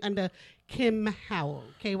everything under Kim Howell,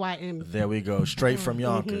 K-Y-M. There we go. Straight from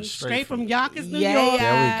Yonkers. Straight from Yonkers, New York.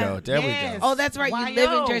 There we go. Oh, that's right. You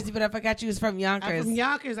live in Jersey, but I forgot you was from Yonkers. I'm from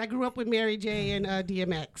Yonkers. I grew up with Mary J. and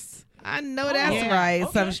DMX. I know that's right.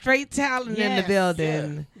 Okay. Some straight talent in the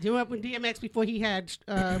building. Yeah. Grew up with DMX before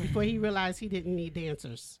he realized he didn't need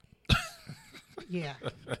dancers. Yeah.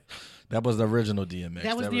 That was the original DMX.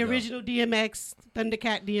 That was the original DMX,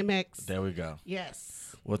 Thundercat DMX. There we go.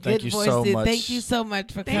 Yes. Well, thank you so much. Thank you so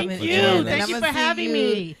much for coming. Thank you. Thank you for having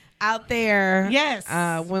me out there. Yes.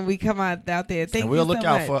 When we come out there. Thank you. We'll look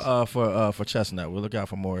out for Chestnut. We'll look out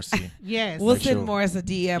for Morrissey. Yes. We'll send Morris a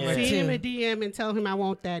DM or two. Send him a DM and tell him I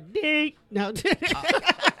want that dick. No.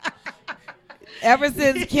 Ever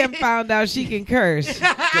since Kim found out she can curse, she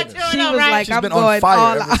was like, She's I'm been going on fire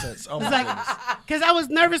all ever out. since. Oh my because I was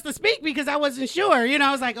nervous to speak because I wasn't sure.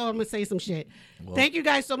 I was like, oh, I'm going to say some shit. Well, thank you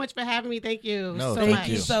guys so much for having me. Thank you Thank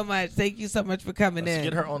you so much. Thank you so much for coming in.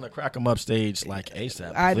 Get her on the Crack 'em Up stage like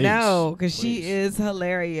ASAP. I know, because she is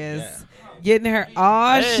hilarious. Yeah. Getting her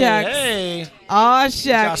all shucks. All shucks.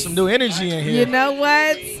 Got some new energy in here. You know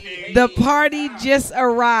what? The party just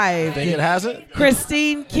arrived. Think it hasn't?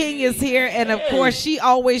 Christine King is here, and of course, she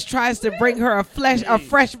always tries to bring her a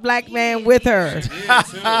fresh black man with her.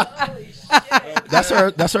 That's her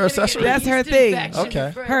accessory? That's her thing. Okay.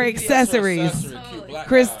 Her accessories.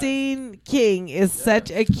 Christine King is such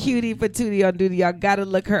a cutie patootie on duty. Y'all gotta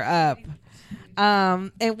look her up.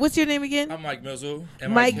 And what's your name again? I'm Mike Mizzo.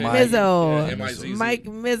 Mike Mizzo. Yeah, M-I-Z-Z. Mike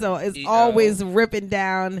Mizzo is always ripping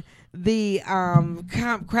down the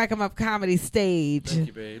Crack 'em Up comedy stage. Thank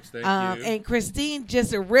you, babes. Thank you. And Christine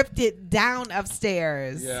just ripped it down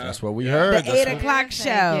upstairs. Yeah. That's what we heard. The 8 o'clock show.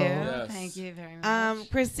 Yes. Thank you very much.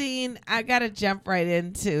 Christine, I gotta jump right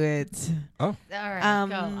into it. Oh. All right,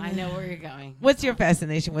 go. I know where you're going. What's your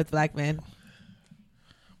fascination with black men?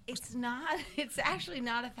 It's actually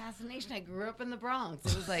not a fascination. I grew up in the Bronx.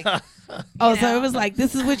 It was like, so it was like,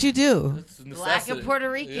 this is what you do. Black and Puerto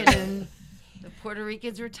Rican, and the Puerto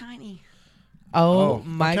Ricans were tiny. Oh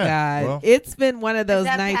my God. Well, it's been one of those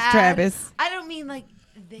nights, bad? Travis. I don't mean like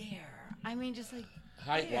there. I mean just like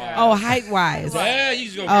height-wise. Oh, height-wise. Yeah, you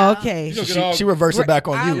just go okay. She reversed it back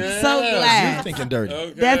on you. I'm so glad. You thinking dirty.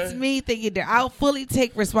 Okay. That's me thinking dirty. I'll fully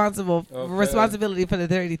take responsibility for the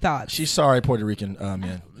dirty thoughts. She's sorry, Puerto Rican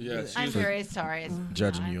man. Yeah, I'm very sorry.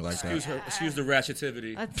 Judging you like that. Excuse the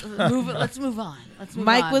ratchetivity. Let's move on.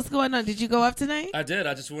 Mike, what's going on? Did you go up tonight? I did.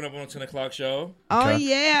 I just went up on a 10 o'clock show. Oh,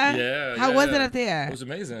 yeah. Yeah. How was it up there? It was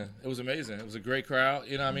amazing. It was a great crowd.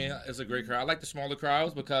 You know what I mean? It's a great crowd. I like the smaller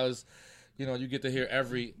crowds because, you get to hear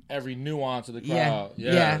every nuance of the crowd.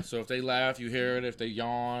 Yeah. So if they laugh, you hear it. If they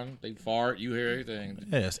yawn, they fart, you hear everything.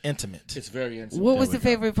 Yeah, it's intimate. It's very intimate. What was the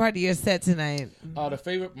favorite part of your set tonight?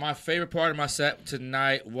 My favorite part of my set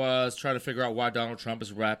tonight was trying to figure out why Donald Trump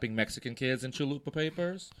is wrapping Mexican kids in chalupa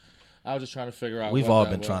papers. I was just trying to figure out. We've all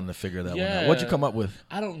been trying to figure that one out. What'd you come up with?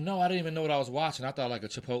 I don't know. I didn't even know what I was watching. I thought like a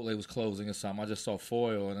Chipotle was closing or something. I just saw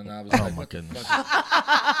foil, and then I was like, "Oh my goodness!"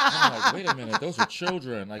 I'm like, "Wait a minute, those are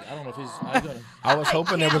children." Like, I don't know if he's. I was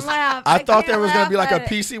hoping there was. Laugh. I thought there can't was going to be like a laugh at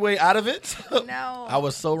PC way out of it. No. I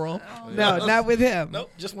was so wrong. No, not with him. Nope,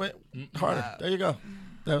 just went harder. There you go.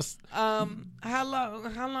 That was. How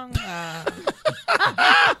long?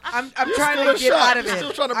 I'm trying to get out of it.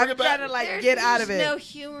 Still trying to bring it back. I'm trying to get out of it. There's no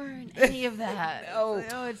humor in any of that.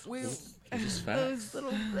 It's those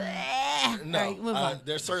little. No, All right, move on.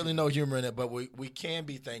 there's certainly no humor in it, but we can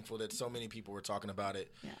be thankful that so many people were talking about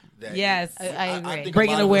it. Yeah. That Yes. I agree. think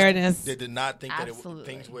Bringing a lot of us awareness. Did not think that Absolutely.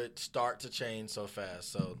 things would start to change so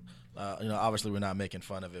fast. So, obviously we're not making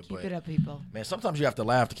fun of it, Keep but it up, people. man, sometimes you have to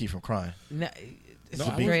laugh to keep from crying. No,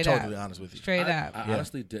 To be straight totally up. honest with you. Straight up. I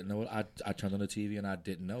honestly didn't know it. I turned on the TV and I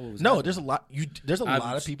didn't know it was. No, happening. there's a lot. There's a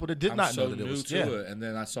lot of people that did not know that it was. I'm so new to it, and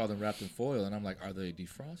then I saw them wrapped in foil, and I'm like, "Are they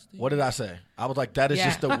defrosting?" What did I say? I was like, that is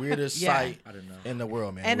just the weirdest sight I didn't know. in the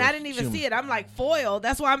world, man. And I didn't even see it. I'm like, foil.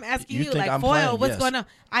 That's why I'm asking you. think Like, I'm foil, playing? what's Yes. going on?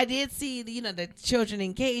 I did see, the children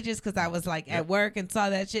in cages because I was like at work and saw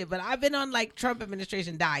that shit. But I've been on like Trump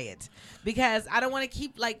administration diet because I don't want to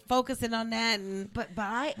keep like focusing on that. And But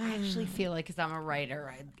I actually feel like, because I'm a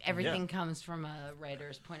writer, everything comes from a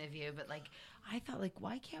writer's point of view. But like, I thought, like,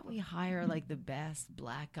 why can't we hire like the best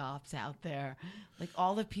black ops out there? Like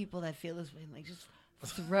all the people that feel this way, like just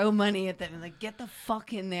throw money at them and like get the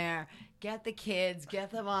fuck in there, get the kids, get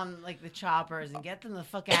them on like the choppers, and get them the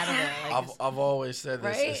fuck out of there. Like, I've always said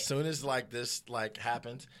this. Right? As soon as like this like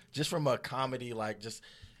happens, just from a comedy, like just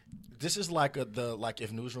this is like like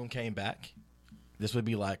if Newsroom came back, this would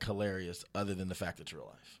be like hilarious. Other than the fact it's real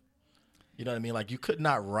life. You know what I mean? Like you could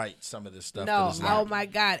not write some of this stuff. no, that is, like, oh my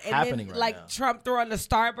God. And happening then right like now. Trump throwing the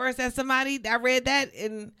starburst at somebody. I read that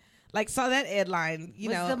and like saw that headline,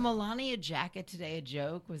 was the Melania jacket today a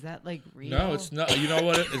joke? Was that like real? No, it's not. You know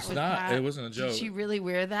what? It's Was not. that- It wasn't a joke. Did she really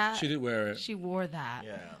wear that? She did wear it. She wore that.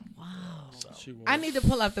 Yeah. Wow. She wore I it. need to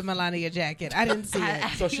pull up the Melania jacket. I didn't see it.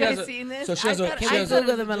 So You she guys has a- seen this? so she has a- I she Can we has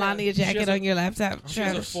Google the Melania jacket has a- on your laptop, She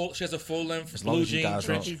has Travis? a full length As long blue as you jean guys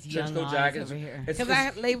trench don't- These coat young jacket. eyes over here. Because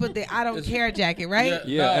I labeled the I don't care jacket, right?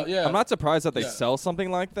 Yeah, No, and I'm not surprised that they Yeah. sell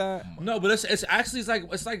something like that. No, but it's actually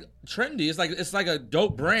it's like trendy. It's like a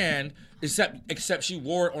dope brand. Except she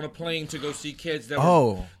wore it on a plane to go see kids that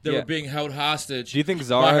were Yeah. being held hostage. Do you think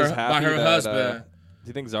Zara's happy by her that, husband? Do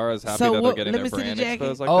you think Zara's happy So that what- they're getting let their me see the brand jacket.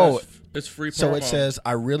 exposed like Oh, that? It's free promo. So it says,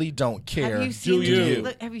 "I really don't care." Have you seen? you?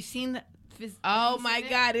 Look, have you seen the? Oh my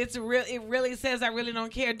God! It's real. It really says I really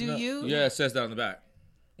don't care. Do you? Yeah, it says that on the back.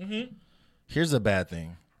 Here's a bad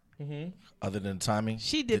thing. Other than the timing,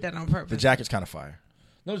 She did that on purpose. the jacket's kind of fire.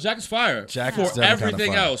 No, the jacket's fire. Jacket's for definitely kinda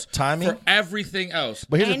everything fire. else. Timing? For everything else.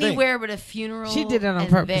 But here's the thing. Anywhere but a funeral. She did it on and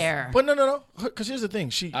purpose. There. But no. Because here's the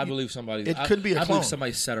thing. I believe somebody. It could be a I clone. believe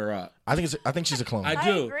somebody set her up. I think she's a clone. I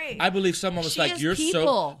do. agree. I believe someone was She like, is "You're so."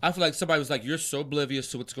 people. I feel like somebody was like, "You're so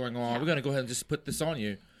oblivious to what's going on. We're gonna go ahead and just put this on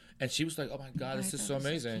you." And she was like, "Oh my God, this is so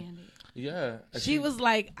amazing." Yeah. And She was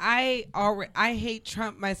like, I hate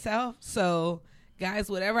Trump myself, so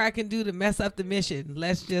guys, whatever I can do to mess up the mission,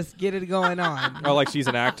 let's just get it going on. Oh, like she's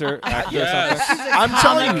an actor or Yes. something? I'm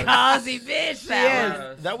telling you, Cosy bitch.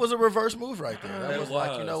 that was a reverse move right there. That It was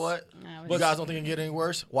like, you know was. what? was- You guys don't think it can get any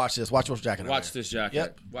worse? Watch this. Watch what's jacket. I Watch wear. this jacket.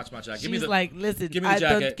 Yep. Watch my jacket. She's like, listen, give me I the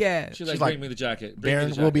jacket. don't care. She's like, She's like, bring me the jacket. Bring me Baron,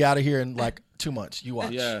 the we'll jacket. be out of here in like 2 months. You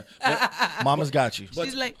watch. Yeah. But, Mama's got you. but-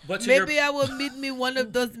 She's like, but to maybe your- I will meet me one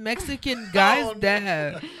of those Mexican guys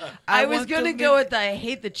there. I was want gonna to go meet- with I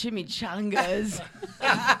hate the chimichangas.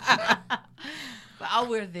 But I'll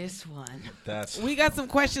wear this one. That's We got some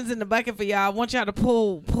questions in the bucket for y'all. I want y'all to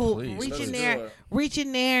pull, Please. reach Let's in do there, it. reach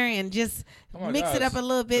in there, and just Oh my mix it gosh. up a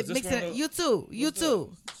little bit. Is this Mix one it. of- You too. You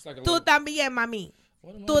too. It's like a Tú little- también, mami.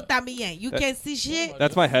 What am I- Tú también. You can't see shit.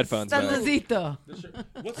 That's my headphones. man. Sandalcito.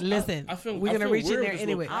 Listen, I feel, we're I gonna feel reach in weird there with this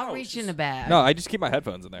anyway. little I'll pouch. reach in the bag. No, I just keep my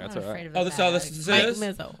headphones in there. I'm That's not all afraid right. of Oh, a that's all bag. this Mike is?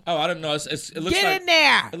 Mizzo. Oh, I didn't know. It looks Get like, in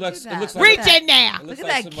there. It looks Look at like that. Reach Look in there. it looks Look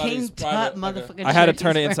at like that somebody's King private- Tut like a- motherfucking I had to shirt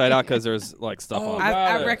turn it he's inside out because there's like stuff Oh, on. God.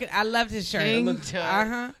 I it. reckon I love his shirt. King Uh Tut.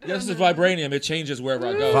 huh. Yeah, this is vibranium. It changes wherever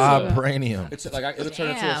I go. So vibranium. it's like it'll turn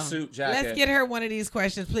into a Damn. suit jacket. Let's get her one of these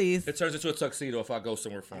questions, please. It turns into a tuxedo if I go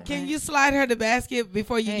somewhere foreign. Can you slide her the basket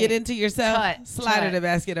before you get into yourself, slide her the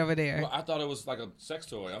basket over there. Well, I thought it was like a sex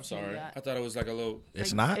toy. I'm sorry. I thought it was like a little.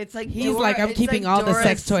 It's not. It's like he's like, I'm keeping all the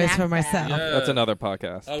sex toys for myself. Yeah. That's another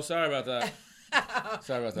podcast. Oh, sorry about that.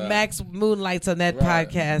 Sorry about that. Max moonlights on that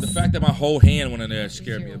podcast. The fact that my whole hand went in there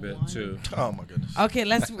scared me a bit too. Oh my goodness. Okay,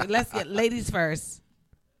 let's get ladies first.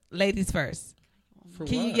 Ladies first. For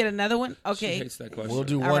Can what? you get another one? Okay. She hates that question. We'll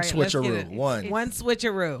do All one right, let's get switcheroo. it. One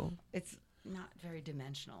switcheroo. It's not very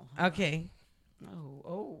dimensional. Okay.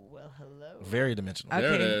 Oh, well, hello. Very dimensional. Okay.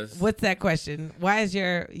 There it is. What's that question? Why is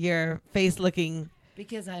your face looking?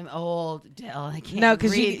 Because I'm old, Del. I can't. No,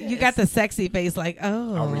 because read you got the sexy face. Like,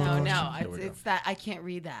 oh. No. It's that I can't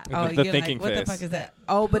read that. Oh, the you're thinking like, what face. the fuck is that?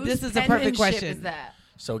 Oh, but Whose this is a perfect penmanship question. Is that?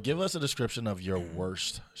 So give us a description of your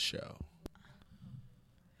worst show.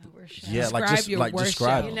 Worst show. Yeah, Describe like just your like worst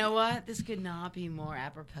describe. show. You know what? This could not be more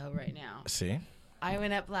apropos right now. See? I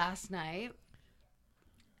went up last night.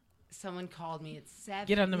 Someone called me at 7.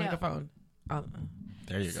 Get on the microphone. Oh.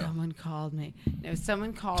 There you go. Someone called me. No,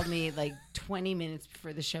 someone called me like 20 minutes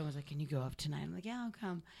before the show. I was like, "Can you go up tonight?" I'm like, "Yeah, I'll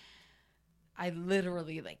come." I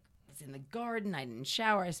literally was in the garden. I didn't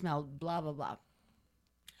shower. I smelled blah blah blah.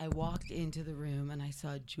 I walked into the room and I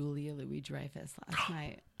saw Julia Louis-Dreyfus last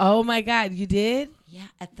night. Oh my God, you did? Yeah,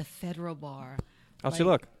 at the Federal Bar. How'd she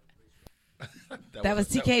look? That was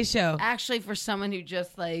TK's show. Actually, for someone who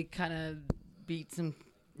just kind of beat some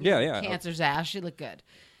cancer's ass, she looked good,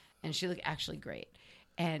 and she looked actually great.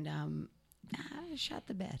 And I shot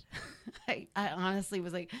the bed. I honestly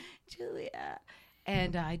was like, Julia.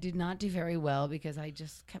 And I did not do very well because I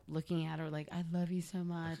just kept looking at her like, I love you so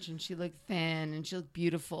much. And she looked thin and she looked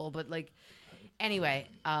beautiful. But anyway,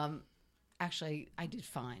 actually, I did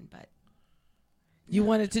fine. But you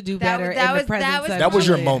wanted to do better in the presence of that was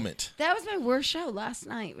your Julia. moment. That was my worst show. Last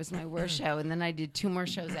night was my worst show. And then I did 2 more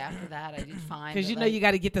shows after that. I did fine. Because you know you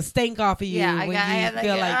got to get the stink off of you Yeah, when I you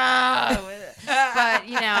feel like... but,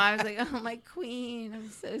 I was like, oh, my queen.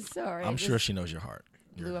 I'm so sorry. I'm sure she knows your heart.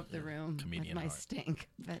 Blew up the room with my heart. stink.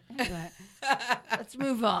 But anyway, let's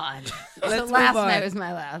move on. Let's so last move on. night was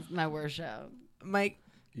my worst show. Mike,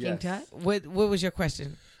 King Tut? What was your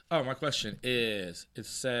question? Oh, my question is, it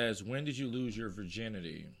says, when did you lose your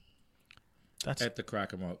virginity? That's at the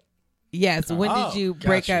Crack 'em Up. Yes, when did you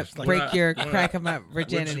break your When Crack 'em Up When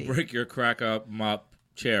did virginity? you break your Crack 'em Up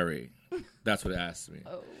cherry? That's what it asked me.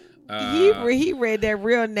 He read that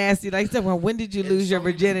real nasty. Like, he said, well, when did you lose your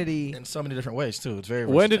virginity? In so many different ways, too. It's very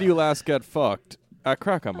When did you last get fucked at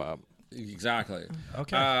Crack 'em Up? Exactly.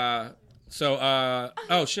 Okay. Oh,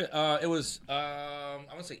 shit. It was, I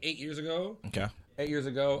want to say 8 years ago. Okay. 8 years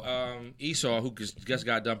ago, Esau, who just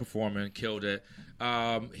got done performing, killed it.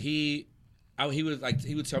 He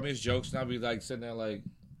would tell me his jokes, and I'd be like sitting there like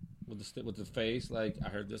with the face, like I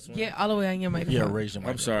heard this one. Yeah, all the way on your microphone. Yeah, raise your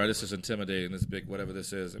I'm sorry, this is intimidating. This big whatever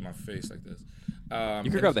this is in my face like this.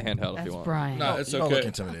 You can grab the handheld if you want. Brian. No, it's you don't okay. look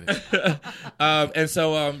intimidated.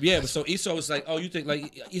 So Esau was like, oh, you think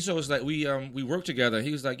Esau was like we work together.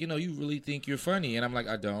 He was like, you really think you're funny, and I'm like,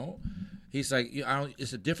 I don't. He's like,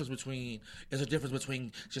 it's a difference between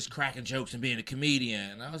just cracking jokes and being a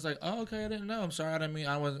comedian. And I was like, oh, okay, I didn't know. I'm sorry,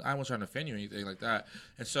 I wasn't trying to offend you or anything like that.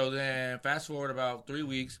 And so then fast forward about 3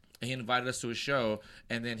 weeks, and he invited us to his show.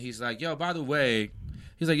 And then he's like, by the way,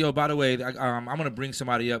 I'm gonna bring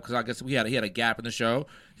somebody up because I guess he had a gap in the show.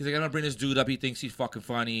 He's like, I'm gonna bring this dude up. He thinks he's fucking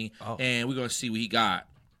funny, and we're gonna see what he got.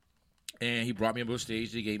 And he brought me up on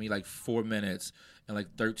stage. He gave me like 4 minutes, and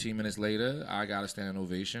 13 minutes later, I got a standing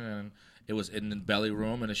ovation, and it was in the belly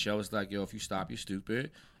room, and the show was like, if you stop, you're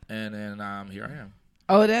stupid. And then here I am.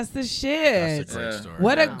 Oh, that's the shit. That's a great story.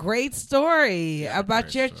 What a great story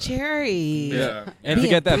about your cherry. Yeah. And to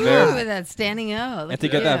get that with that standing O. And to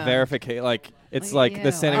get that verification, it's like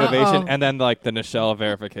the standing ovation and then like the Nichelle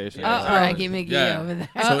verification. Frankie McGee over there.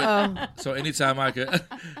 So anytime I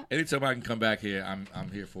can come back here,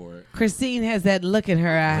 I'm here for it. Christine has that look in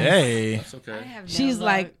her eyes. Hey. That's okay. She's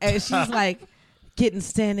like getting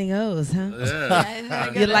standing O's, huh?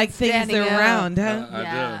 Yeah. You like things that are round, huh?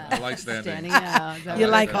 I do. I like standing. You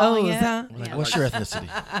like O's, huh? What's your ethnicity?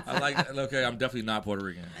 Okay, I'm definitely not Puerto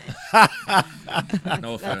Rican.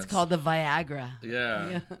 No offense. That's called the Viagra.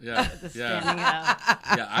 Yeah. The standing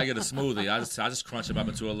Yeah, I get a smoothie. I just crunch them up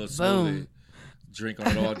into a little smoothie. Drink on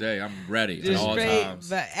it all day. I'm ready at all times.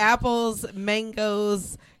 The apples,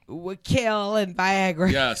 mangoes, kale, and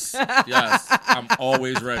Viagra. Yes. I'm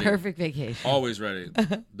always ready. Perfect vacation. Always ready.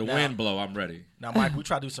 The wind blow, I'm ready. Now, Mike, we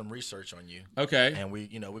try to do some research on you. Okay. And we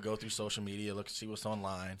go through social media, look, see what's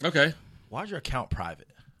online. Okay. Why's your account private?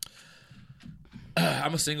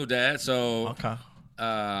 I'm a single dad, so okay.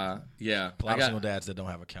 Yeah. A lot of single dads that don't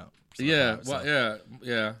have account. Yeah,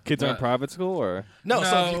 yeah. Kids are in private school, or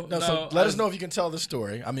so let us know if you can tell the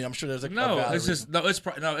story. I mean, I'm sure there's it's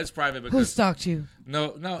private. Because, who stalked you?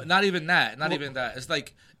 No, not even that. Not even that. It's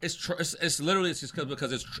like it's literally just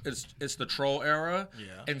because it's the troll era,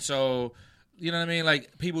 and so you know what I mean.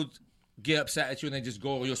 Like people get upset at you and they just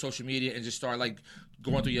go on your social media and just start like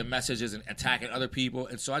going through your messages and attacking other people,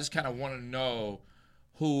 and so I just kind of want to know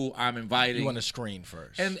who I'm inviting. You want to screen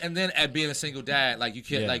first, and then at being a single dad, like you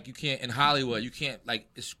can't in Hollywood, you can't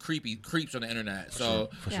it's creeps on the internet.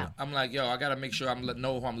 So I'm like, yo, I gotta make sure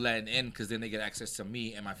know who I'm letting in, because then they get access to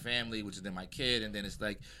me and my family, which is then my kid, and then it's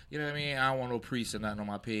like, you know what I mean? I don't want no priest or nothing on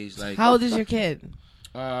my page. Like, how old is your kid?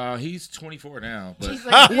 He's 24 now. But He's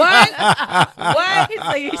like, what? He's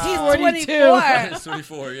like, he's 24. He's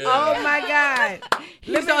 24, yeah. Oh my God.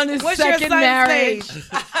 He's on his second marriage.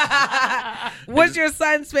 What's your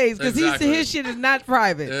son's face? Because his shit is not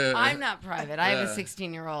private. Yeah. I'm not private. I have a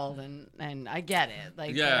 16-year-old, and I get it.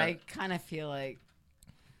 Like, but I kind of feel like,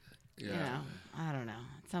 you know, I don't know.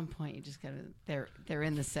 At some point, you just gotta. They're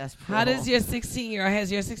in the cesspool. How does your 16-year-old?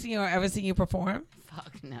 Has your 16-year-old ever seen you perform?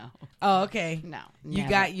 Fuck no. Oh, okay. No. You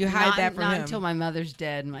hide that from him. Not until my mother's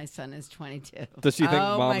dead and my son is 22. Does she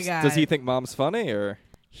think Does he think mom's funny, or?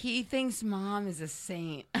 He thinks mom is a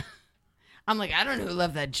saint. I'm like, I don't know who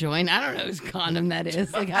left that joint. I don't know whose condom that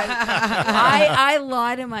is. Like, I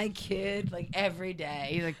lie to my kid like every day.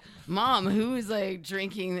 He's like, Mom, who is like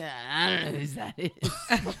drinking that? I don't know whose that is.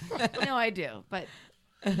 No, I do, but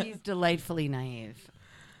he's delightfully naive.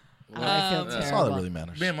 Well, I feel terrible. That's all that really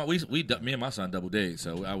matters. Me and my son double date,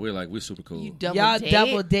 so we're super cool. Y'all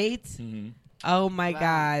double date? Mm-hmm. Oh my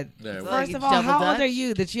God! Yeah, First of all, how old are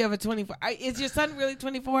you that you have a 24? Is your son really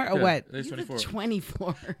 24 or what? He's 24.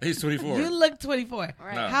 24. He's 24. You look 24.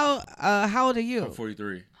 Right. No. How old are you? I'm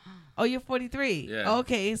 43. Oh, you're 43. Yeah.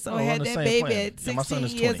 Okay, so I had that baby at 16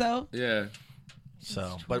 years old. Yeah.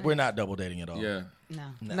 So, but we're not double dating at all. Yeah. No.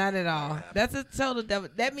 Not at all. That's a total double.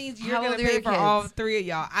 That means you're How going old to are pay your for kids? all three of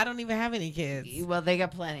y'all. I don't even have any kids. Well, they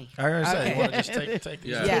got plenty. I was gonna say, Okay. you want to just take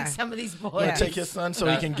Take some of these boys. You wanna take his son so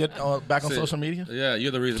he can get back on social media? Yeah,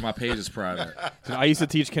 you're the reason my page is private. I used to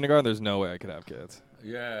teach kindergarten. There's no way I could have kids.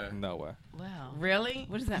 Yeah. No way. Wow. Really?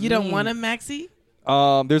 What does that mean? You don't want them, Maxie?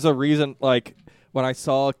 There's a reason. Like when I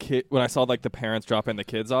saw like the parents dropping the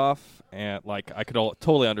kids off, and like I could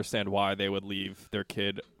totally understand why they would leave their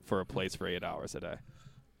kid for a place for 8 hours a day.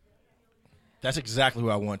 That's exactly who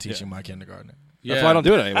I want teaching my kindergartner. Yeah. That's why I don't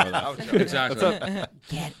do it anymore. Exactly.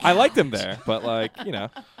 I liked him there, but like,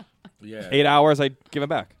 8 hours I give him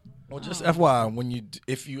back. Well, just FYI,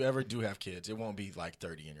 if you ever do have kids, it won't be like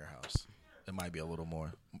 30 in your house. It might be a little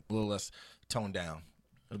less toned down.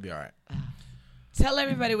 It'll be all right. Tell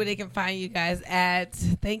everybody where they can find you guys at.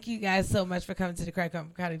 Thank you guys so much for coming to the Crack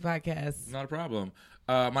Up Comedy Podcast. Not a problem.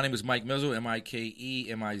 My name is Mike Mizzle,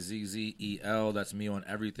 MikeMizzeel. That's me on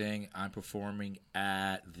everything. I'm performing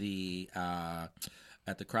at the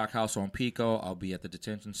Crack House on Pico. I'll be at the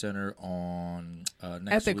detention center on next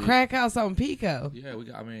week. At the Crack House on Pico? Yeah, you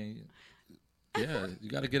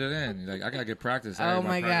got to get it in. Like, I got to get practice. Oh,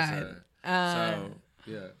 my God. Yeah,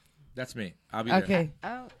 that's me. I'll be there. Okay.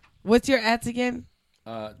 What's your ads again?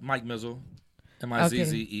 Mike Mizzle,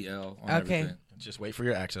 Mizzeel on everything. Just wait for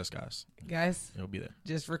your access, guys. He'll be there.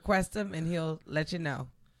 Just request him, and he'll let you know.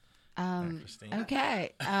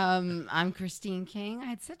 Okay. I'm Christine King. I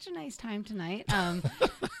had such a nice time tonight.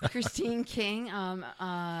 Christine King.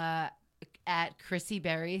 At Chrissy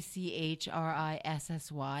Berry,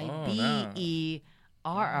 ChrissysBerries.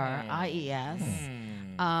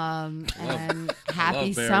 And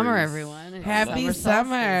happy summer, everyone. Happy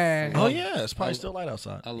summer. Oh, yeah. It's probably still light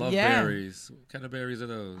outside. I love berries. What kind of berries are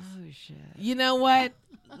those? Oh, shit. You know what?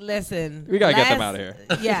 Listen. We got to get them out of here.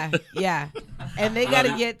 Yeah. And they got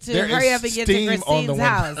to hurry up and get to Christine's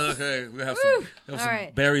house. Okay. We have some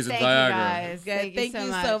right. berries in Viagra. Thank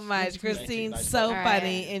you so much. Christine's so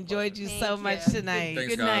funny. Enjoyed you so much tonight.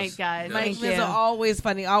 Thanks, Good night, guys. Mike Mizzle, always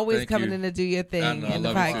funny. Always coming in to do your thing in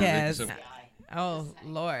the podcast. Oh,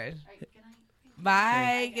 Lord.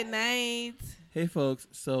 Bye. Good night. Hey, folks.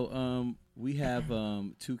 So we have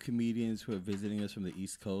two comedians who are visiting us from the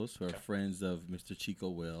East Coast who are friends of Mr. Chico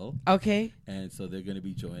Will. Okay. And so they're going to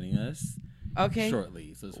be joining us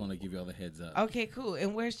shortly. So I just want to give you all the heads up. Okay, cool.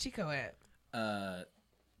 And where's Chico at?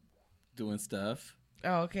 Doing stuff.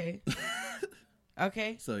 Oh, okay.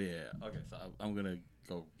 Okay. So, yeah. Okay, so I'm going to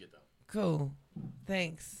go get them. Cool.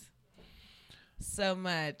 Thanks so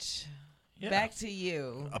much. Yeah. Back to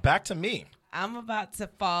you. Back to me. I'm about to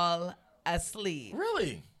fall asleep.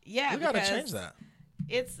 Really? Yeah. We got to change that.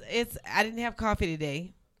 It's. I didn't have coffee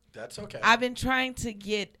today. That's okay. I've been trying to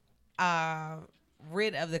get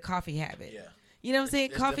rid of the coffee habit. Yeah. You know what I'm saying?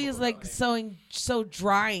 It's Coffee is like difficult, so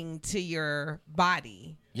drying to your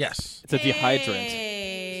body. Yes. It's a dehydrant.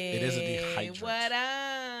 Hey, It is a dehydrant. What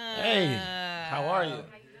up? Hey, how are you?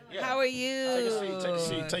 Yeah. How are you? Take a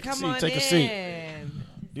seat. Take a Come seat. on Take a seat. in.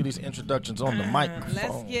 Do these introductions on the microphone.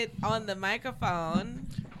 Let's get on the microphone.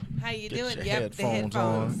 How you Get doing? your Yep, the headphones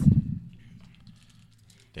headphones.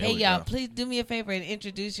 There Hey we y'all, go. please do me a favor and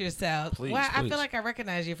introduce yourself. Please, Well, I please. feel like I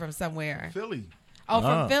recognize you from somewhere. Philly. Oh, Ah.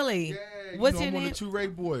 from Philly. Yeah, What's you know, your I'm one name? of the two Ray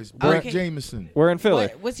boys. Break Okay. Jameson. We're in Philly.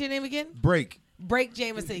 What's your name again? Break. Break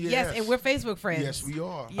Jameson. Yes, Yes. and we're Facebook friends. Yes, we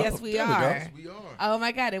are. Yes, Oh, we there we go. are. Yes, we are. Oh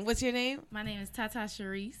my God! And what's your name? My name is Tata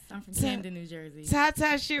Sharice. I'm from Ta- Camden, New Jersey. Tata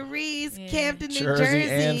Sharice, Yeah. Camden, New Jersey Jersey.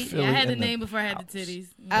 and Philly. Yeah, I had the in the name before I had the titties.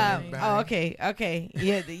 You know what I mean? Oh, okay.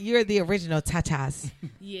 Yeah, you're the original Tatas.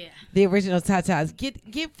 Yeah. The original Tatas.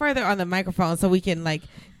 Get further on the microphone so we can like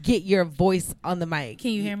get your voice on the mic.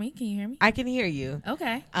 Can you hear me? Can you hear me? I can hear you.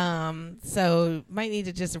 Okay. So might need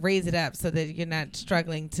to just raise it up so that you're not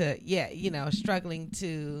struggling to, struggling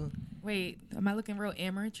to. Wait, am I looking real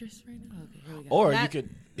amateurish right now? Okay, here we go. Or Not- you could,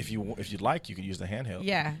 if you'd like, you could use the handheld.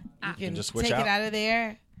 Yeah, you can just switch take out. it out of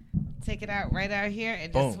there, take it out right out here,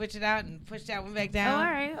 and Boom. just switch it out and push that one back Oh, down. all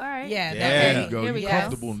right. Yeah, Yeah. that There way. you go. Here we You're go.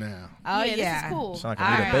 comfortable now. Oh Yeah, yeah, this is cool. Sound like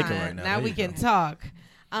Anita All Baker right now. Now There we you can go. talk.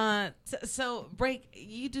 So break.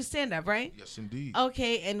 You do stand up, right? Yes, indeed.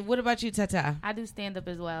 Okay, and what about you, Tata? I do stand up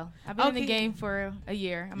as well. I've been in Okay. the game for a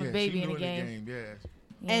year. I'm Yeah, a baby she in the knew game. Yes.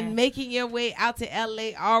 Yeah. And making your way out to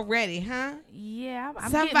LA already, huh? Yeah,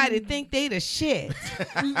 I'm Somebody getting, think they the shit.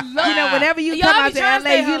 you You know, whenever you Y'all come be out to trying to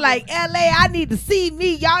LA, stay you humble. like, LA, I need to see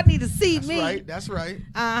me. Y'all need to see That's me. right. That's right.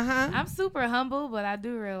 Uh-huh. I'm super humble, but I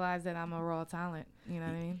do realize that I'm a raw talent. You know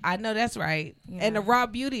what I mean? I know that's right. Yeah. And the raw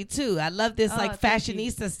beauty, too. I love this, Oh, like, thank you.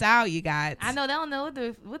 fashionista style you got. I know they don't know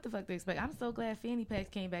what the fuck to expect. I'm so glad fanny packs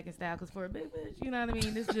came back in style because for a big bitch, you know what I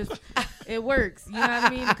mean? This just, it works. You know what I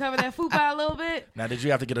mean? To cover that fupa a little bit. Now, did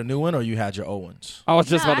you have to get a new one or you had your old ones? I was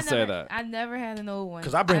just No, about to say never- that. I never had an old one.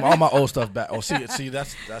 Because I bring all my old stuff back. Oh, see,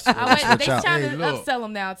 that's I went, switch they out. trying Hey, to look. upsell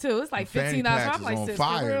them now too. It's like The fanny $15. packs I'm is like, on sis,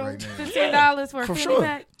 fire for real? right now. $15 for a For fanny sure.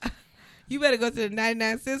 pack. You better go to the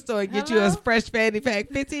 99-cent store and get you a Hello? fresh fanny pack.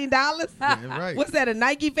 $15? Yeah, right. What's that, a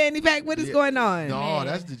Nike fanny pack? What is Yeah. going on? No, Man.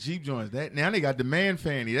 that's the Jeep joints. That now they got the man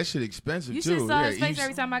fanny. That shit expensive You too. should saw yeah, his face Yves-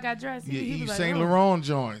 every time I got dressed. Yeah, He was Yves like, Saint oh. Laurent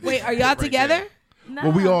joints. Wait, are y'all Right together? there. No.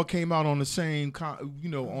 Well, we all came out on the same,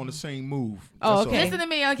 on the same move. Oh, That's okay. all. Listen to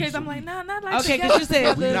me in case I'm like, nah, not like Okay, together. because you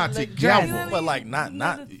said We the- not the together. dress. But like not.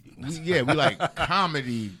 We like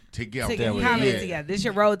comedy together. To get we comedy yeah. together. This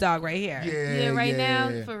your road dog right here. Yeah, Yeah, right yeah.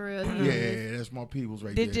 now, for real. he is. Yeah, that's my peoples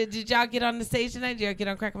right Did there. did y'all get on the stage tonight? Did y'all get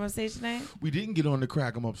on Crack 'em Up stage tonight? We didn't get on the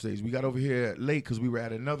Crack 'em Up stage. We got over here late because we were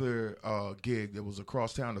at another gig that was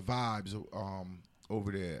across town. The Vibes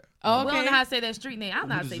over there. Oh, We don't okay. know how to say that street name. I don't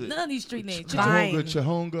know how to What say is it? none of these street names. Vine.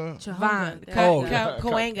 Chahonga. Vine. Oh, Coanga. Oh,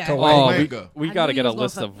 Coanga. we I got to knew get you a was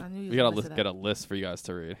list gonna of. fuck- I knew you We was got gonna to mess it get a list for you guys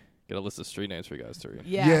to read. Get a list of street names for you guys to read.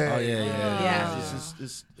 Yeah. Yeah, Oh, yeah. Yeah.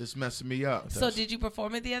 It's messing me up. So did you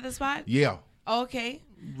perform at the other spot? Yeah. Okay.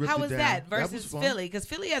 Ripped How it was down. that That versus was fun. Philly? Because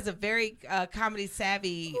Philly has a very comedy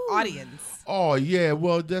savvy audience. Oh yeah,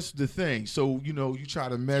 well that's the thing. So you try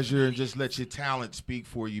to measure and just let your talent speak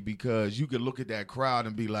for you because you can look at that crowd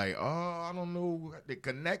and be like, oh, I don't know, they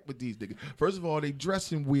connect with these niggas. First of all, they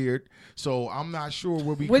dressing weird, so I'm not sure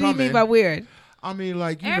where we. What do you mean by weird? I mean,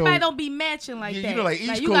 like Everybody don't be matching like Yeah, that. you know, like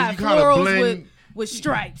East you Coast, got you kinda florals blend- with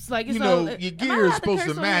stripes. Like it's You know, all, your am I gear is allowed supposed to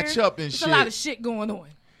curse on match here? up and It's shit. a lot of shit going on.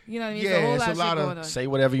 You know what I mean? Yeah, it's a whole it's lot a of lot shit of- going on. Say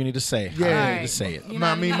whatever you need to say. Yeah. I All need right. to say it. You know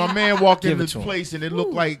what I mean? my man walked Give in it this to him. place and it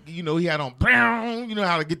looked like he had on brown. You know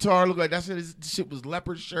how the guitar looked like. That's it. His shit was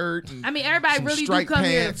leopard shirt. And I mean, everybody some really do striped come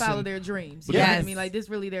here to pants follow and- their dreams. You know Yes. what I mean? Like, this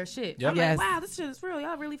really their shit. Yep. I'm Yes. like, wow, this shit is real.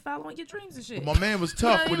 Y'all really following your dreams and shit. But my man was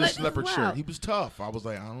tough You know, with like, his leopard wow. shirt. He was tough. I was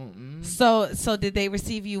like, I don't. So did they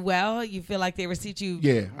receive you well? You feel like they received you?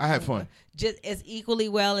 Yeah, I had fun. Just as equally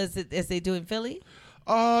well as they do in Philly?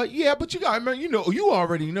 Yeah, but you got to remember, you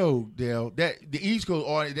already know, Dale, that the East Coast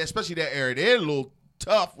audience, especially that area, they're a little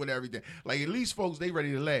tough with everything. Like, at least folks, they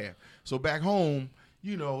ready to laugh. So back home,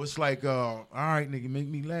 it's like, all right, nigga, make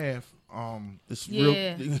me laugh. It's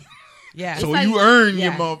Yeah. real. Yeah. So like- you earn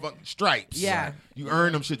your yeah. motherfucking stripes. Yeah. You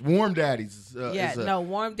earn them shit. Warm Daddies. Yeah, no,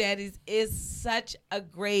 Warm Daddies is such a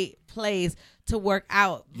great place to work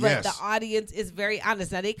out. But Yes. the audience is very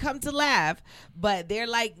honest. Now they come to laugh, but they're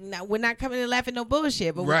like, no, we're not coming to laugh at no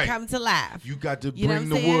bullshit, but Right. we come to laugh. You got to You know bring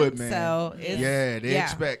what the I'm saying? wood, man. So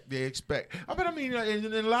They expect. I mean,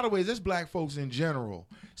 in a lot of ways, it's black folks in general.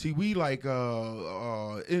 See, we like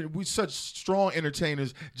we such strong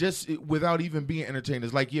entertainers just without even being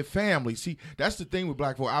entertainers. Like your family. See, that's the thing with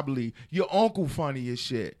black folk. I believe your uncle funny as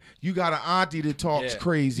shit. You got an auntie that talks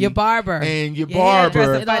crazy. Your barber and your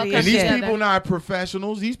hairdresser barber. funny And as these shit. people not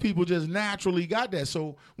professionals. These people just naturally got that.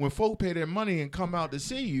 So when folk pay their money and come out to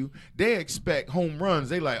see you, they expect home runs.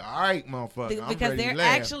 They like, all right, motherfucker, I'm because ready to they're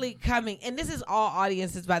laugh. actually coming, and this is all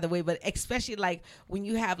audiences, by the way, but especially like when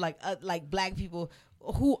you have like black people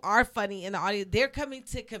who are funny in the audience, they're coming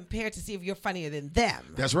to compare to see if you're funnier than them.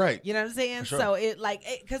 That's right. You know what I'm saying? For sure. So it like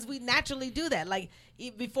because we naturally do that. Like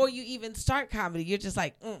before you even start comedy, you're just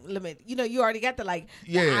like, limit. You know, you already got the like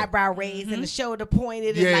the eyebrow raised and the shoulder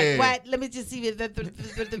pointed and like what? Let me just see. I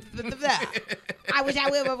wish I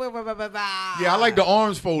would. Yeah, I like the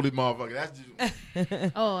arms folded, motherfucker. That's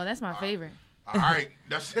just, Oh, that's my favorite. all right.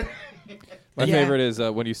 That's it. My favorite is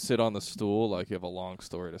when you sit on the stool, like you have a long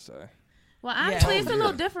story to say. Well, honestly, it's a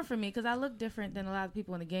little different for me because I look different than a lot of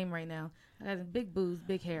people in the game right now. I got big boobs,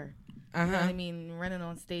 big hair. You know what I mean? Running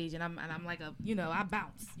on stage, and I'm like a, I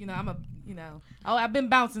bounce. I've been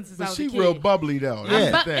bouncing since I was a kid. She real bubbly though.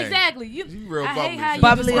 That's the thing. Exactly. She real I bubbly. hate how you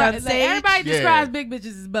Bubbly describe, on like, stage? everybody describes big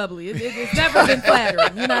bitches as bubbly. It's never been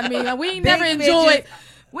flattering. You know what I mean? Like, we ain't never enjoyed.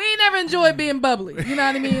 We ain't never enjoyed being bubbly. You know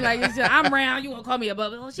what I mean? Like, it's just, I'm round. You won't call me a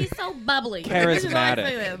bubbly. Oh, she's so bubbly.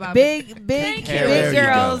 Charismatic. Big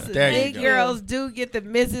girls. There you Big go. girls do get the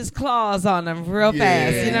Mrs. Claus on them real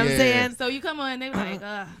fast. You know what I'm saying? So you come on, and they like,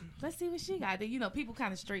 let's see what she got. People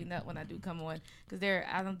kind of straighten up when I do come on because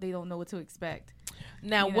they don't know what to expect.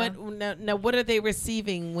 Now what are they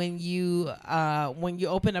receiving when you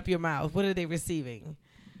open up your mouth? What are they receiving?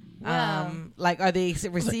 Like, are they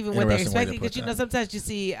receiving what they're expecting? Because sometimes you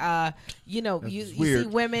see, you see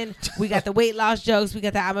women. We got the weight loss jokes. We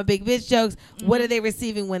got the I'm a big bitch jokes. What are they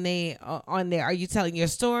receiving when they on there? Are you telling your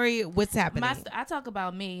story? What's happening? I talk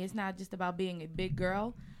about me. It's not just about being a big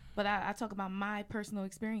girl, but I talk about my personal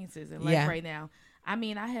experiences in life right now. I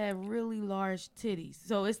mean, I have really large titties,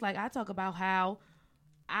 so it's like I talk about how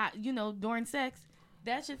during sex.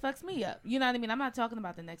 That shit fucks me up. You know what I mean? I'm not talking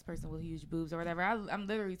about the next person with huge boobs or whatever. I'm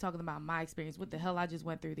literally talking about my experience. What the hell I just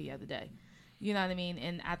went through the other day. You know what I mean?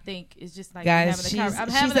 And I think it's just like guys, she's out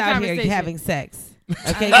here having sex.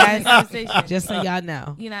 Okay, guys? Just so y'all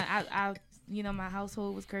know. My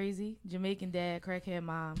household was crazy. Jamaican dad, crackhead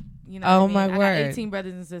mom. Oh, what I mean? my I word. got 18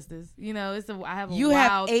 brothers and sisters. I have a You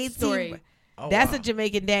wild have 18 story. That's a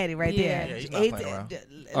Jamaican daddy right there. Yeah, he's not playing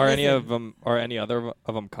around. Are any other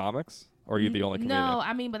of them comics? Or are you the only comedian? No,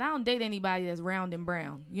 I mean, but I don't date anybody that's round and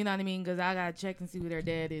brown. You know what I mean? Because I got to check and see who their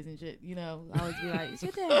dad is and shit. I always be like, it's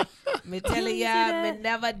your dad. Me telling ya, me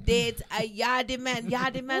never date a yardie man.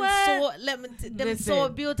 Yardie man them so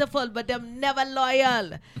beautiful, but them never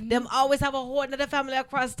loyal. Them always have a whole other family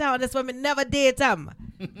across town. That's why me never date them.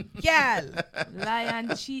 Girl. Lie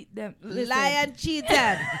and cheat them. Lie and cheat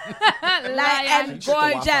them. Lie and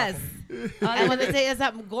gorgeous. I want to tell you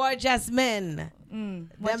something. Gorgeous men. Them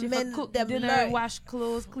men, cook them dinner, wash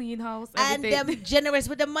clothes, clean house, everything. and them generous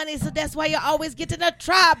with the money, so that's why you always get in a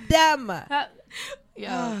trap. Them.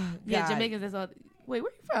 Yeah, Jamaicans. That's all. Wait,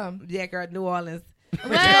 where you from? Yeah, girl, New Orleans.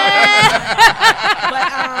 But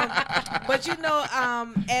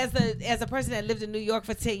as a person that lived in New York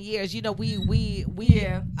for 10 years, we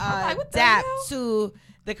adapt to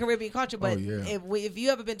the Caribbean culture. But if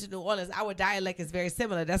you ever been to New Orleans, our dialect is very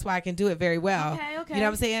similar. That's why I can do it very well. Okay. You know what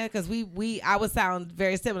I'm saying? Because our sound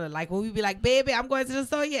very similar. Like when we be like, baby, I'm going to the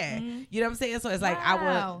store. Yeah. Mm-hmm. You know what I'm saying? So it's like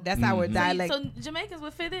our dialect. So Jamaicans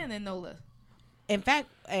would fit in NOLA. In fact,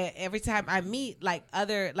 every time I meet like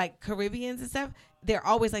other like Caribbeans and stuff, they're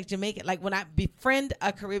always like Jamaican. Like when I befriend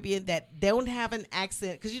a Caribbean that don't have an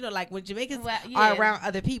accent, because like when Jamaicans are around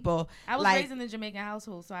other people. I was like, raised in a Jamaican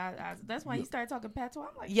household, so I that's why he started talking patois. I'm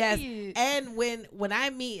like, yes. Shit. And when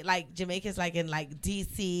I meet like Jamaicans, like in like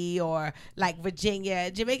DC or like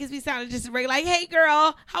Virginia, Jamaicans be sounding just regular, like, "Hey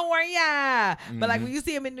girl, how are ya?" But like when you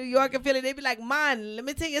see them in New York and Philly, they be like, "Man, let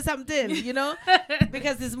me tell you something,"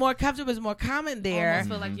 because it's more comfortable, it's more common there. Almost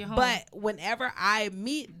feel like you're home. But whenever I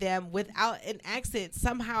meet them without an accent,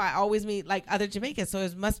 somehow I always meet like other Jamaicans, so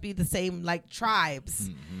it must be the same like tribes.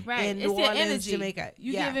 Right, in it's New your Orleans, energy. Jamaica.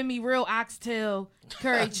 You giving me real oxtail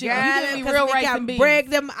curry chicken. Girl, You give me because real we rice can and beans. break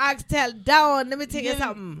them oxtail down. Let me tell you Give me-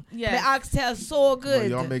 something. yes. The oxtail so good.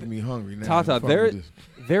 Y'all make me hungry now. Tata, Fuck with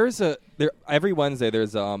this. every Wednesday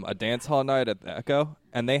there's a dance hall night at the Echo,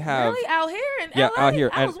 and they have Really out here in Yeah, LA? out here,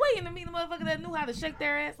 I and- was waiting to meet a motherfucker that knew how to shake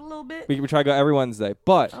their ass a little bit. we try to go every Wednesday,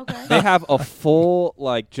 but Okay. they have a full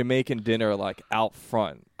like Jamaican dinner like out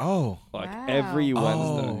front. Oh, like Wow. every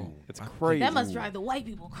Wednesday. Oh. It's crazy. That must drive the white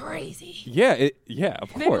people crazy. Yeah, of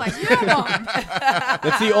They be course. like, yeah, Mom.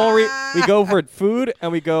 That's the only we go for food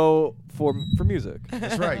and we go for music.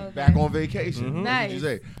 That's right. Back on vacation. Mhm. That's what you Nice.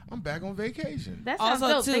 say. I'm back on vacation. That sounds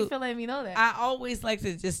Also, dope. too, Thanks for letting me know that. I always like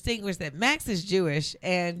to distinguish that Max is Jewish,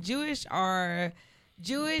 and Jewish are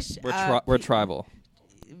Jewish. We're tribal.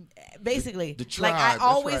 Basically, The like tribe, I that's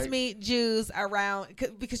always right. meet Jews around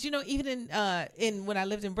because even in when I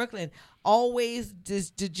lived in Brooklyn, always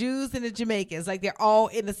just the Jews and the Jamaicans, like they're all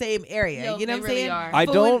in the same area. Yo, You know they what I'm really saying? are. I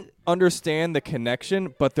But don't when- understand the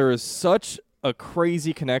connection, but there is such a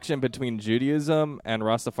crazy connection between Judaism and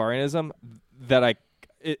Rastafarianism that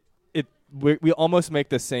we almost make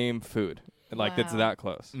the same food. Like it's Wow. that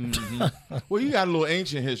close. Well, you got a little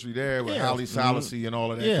ancient history there with Haile Selassie and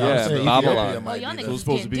all of that. Yeah, kind of Yeah, stuff. Babylon. Ethiopia Oh, might y'all be niggas the- was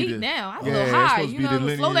supposed to getting be deep the- now. I was a yeah, little it's high. supposed to You be the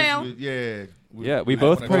know, slow lineage down. with- yeah. with Yeah, we black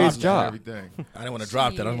both on the praise top Jah. and everything. I didn't want to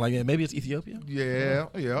drop that. I'm like, yeah, maybe it's Ethiopia. Yeah,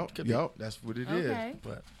 that's what it is. Okay.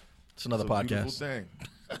 But it's another It's a beautiful podcast. thing.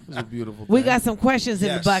 It's a beautiful We thing. got some questions in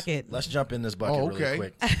the Yes. bucket. Let's jump in this bucket Oh, really okay.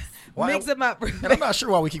 quick. Mix them up. And I'm not sure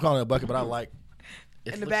why we keep calling it a bucket, but I like it.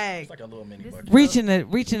 In the looks- bag. It's like a little mini bucket.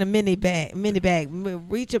 Reaching a mini bag.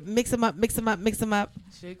 Reach up, mix them up. Shake them up,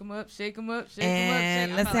 shake them up, shake them up.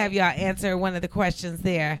 And let's have y'all answer one of the questions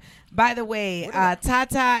there. By the way,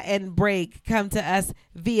 Tata and Break come to us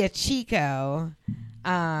via Chico.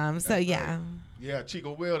 So yeah. Yeah,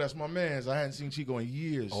 Chico Will, that's my man. I hadn't seen Chico in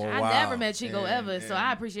years. Oh, I wow. never met Chico And- ever, so and-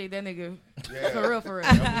 I appreciate that nigga Yeah. for real.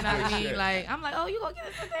 You know what I good mean? shit. Like, I'm like, oh, you gonna get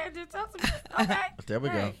us in there and just talk some shit? Okay. There we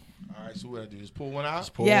go. Right. All right, so what I do? Just pull one out?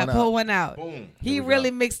 Just pull Yeah, one out. pull one out. Boom. He Here we really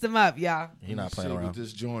go. mixed them up, y'all. He not Let's playing see around. what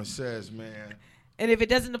this joint says, man. And if it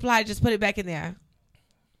doesn't apply, just put it back in there.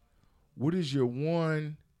 What is your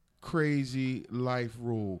one crazy life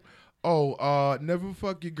rule? Oh, never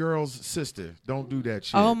fuck your girl's sister. Don't do that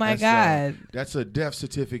shit. Oh, my That's, God. that's a death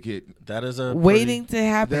certificate. That is a Waiting to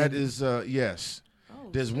happen. That is, yes.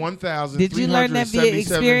 There's 1,000. Did you learn that via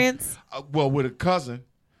experience? Well, with a cousin,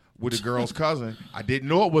 with a girl's cousin. I didn't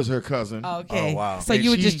know it was her cousin. Okay. Oh, wow. So And you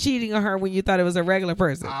were she- just cheating on her when you thought it was a regular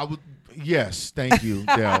person. I would. Yes, thank you,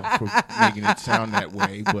 Del, for making it sound that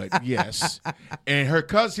way. But yes, and her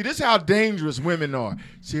cousin. See, this is how dangerous women are.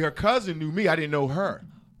 See, her cousin knew me. I didn't know her.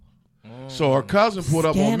 So her cousin pulled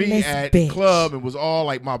up on me Scandalous at bitch. the club and was all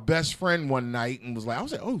like my best friend one night and was like, I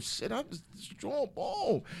was like, oh shit, I'm just strong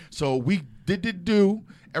ball. So we did.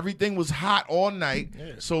 Everything was hot all night.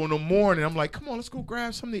 Yeah. So in the morning, I'm like, come on, let's go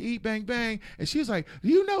grab something to eat, bang, bang. And she was like, do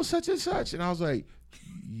you know such and such? And I was like,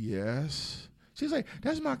 yes. She's like,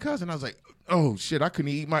 that's my cousin. I was like, oh shit, I couldn't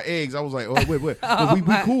eat my eggs. I was like, oh wait. But we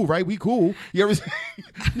cool, right? We cool. You ever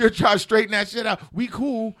you're trying to straighten that shit out. We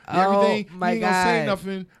cool. Everything. Oh, my you ain't gonna say God.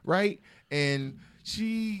 nothing, right? And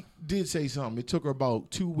she did say something. It took her about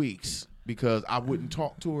 2 weeks because I wouldn't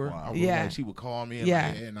talk to her. I was Yeah. like, she would call me and, Yeah.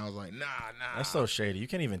 and I was like, nah. That's so shady. You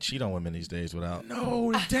can't even cheat on women these days without.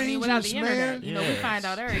 No, it's I mean, without dangerous, the internet, man. you know, we find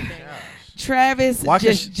out everything. Travis Why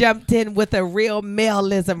can't just jumped in with a real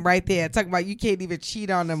maleism right there, talking about you can't even cheat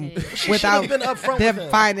on them She without should've been upfront them with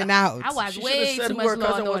him. finding out. I watch She way should've said too who her much Law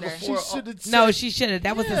cousin and was Order. before. She should have No, she should have.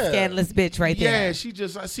 That was a Yeah. scandalous bitch right there. Yeah, she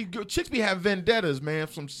just. I see chicks be have vendettas, man,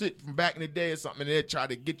 from back in the day or something, and they try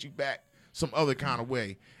to get you back some other kind of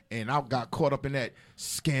way. And I got caught up in that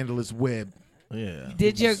scandalous web. Yeah.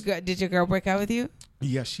 Did your girl break out with you?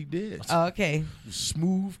 Yes, she did. Oh, okay.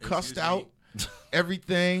 Smooth, cussed out,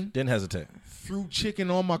 everything. Didn't hesitate. Threw chicken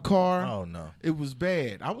on my car. Oh no. It was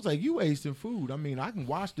bad. I was like, you wasting food. I mean, I can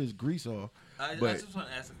wash this grease off. I But- just want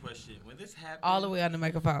to ask a question. When this happened, All the way on the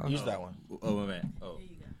microphone. Use that one. Oh, my man. Oh,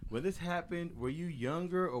 when this happened, were you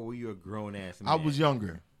younger or were you a grown ass man? I was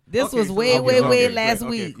younger. This Okay, was so- way, okay, way, okay, way great. last Okay,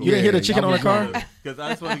 week. cool. You didn't hear the chicken I on the was car? younger. Because I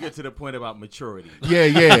just want to get to the point about maturity. Yeah.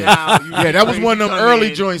 Now, you Yeah, that was crazy one of them come early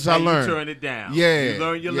in, joints I now you learned. turn it down. Yeah, You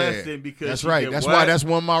learn your yeah. lesson because That's you right. did That's what? why that's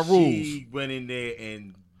one of my rules. She went in there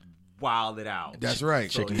and wilded it out. That's right.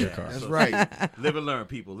 Chicken yeah, your car. That's right. Live and learn,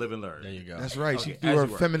 people. Live and learn. There you go. That's right. She Okay, threw as her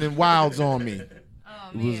you were. feminine wilds on me. Oh,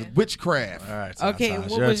 It was man. witchcraft. All right. Okay, Tata,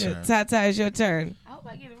 it's what was your turn. Tata? It's your turn. I hope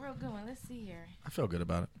I get a real good one. Let's see here. I feel good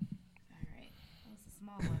about it. All right. What's a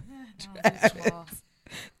small one? That was too small.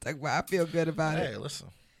 Talk about, I feel good about Hey, it. listen.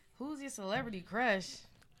 Who's your celebrity crush?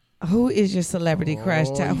 Who is your celebrity crush?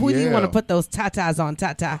 Who do you want to put those tatas on,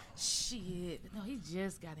 Tata? Shit. No, he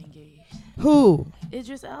just got engaged. Who?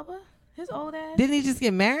 Idris Elba? His old ass. Didn't he just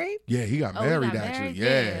get married? Yeah, he got married actually.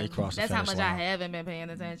 Yeah. He crossed That's the how much line. I haven't been paying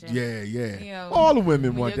attention. Yeah. You know, All the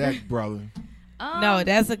women want that brother. No,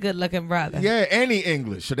 that's a good looking brother. Yeah, any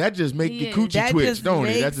English. So that just make the coochie that twitch, just don't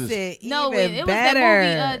it? makes That just it no, even it was better.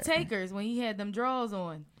 that movie Takers when he had them drawers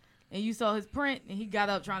on. And you saw his print, and he got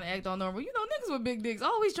up trying to act all normal. You know, niggas with big dicks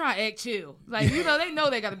always trying to act chill. Like, you know, they know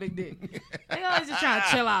they got a big dick. They always just trying to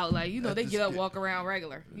chill out. Like, you know, they get up, walk around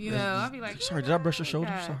regular. You know, I'd be like, sorry, did I brush your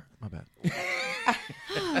shoulder? Sorry, my bad.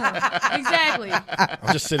 Exactly.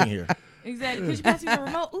 I'm just sitting here. Exactly. Could you pass me the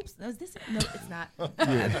remote? Oops. No, is this it? No, it's not.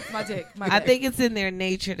 That's my dick. I think it's in their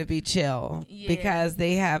nature to be chill because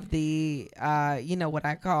they have the, you know, what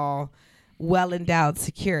I call well-endowed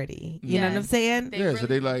security. You know what I'm saying? So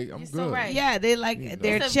they like, I'm good. So right. Yeah, they like,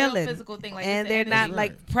 they're It's a chilling. real physical thing, like, and it's they're the not energy.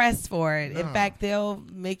 like pressed for it. In fact, they'll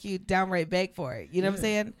make you downright beg for it. You know what I'm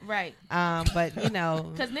saying? Right. But, you know.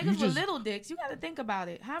 Because niggas with little dicks, you got to think about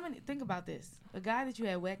it. Think about this. A guy that you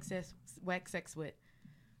had whack sex with,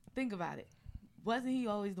 think about it. Wasn't he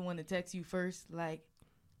always the one to text you first? Like,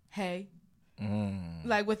 hey.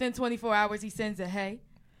 Like within 24 hours, he sends a hey.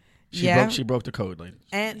 She broke the code, ladies.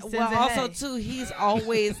 And well, also too, he's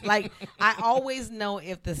always like, I always know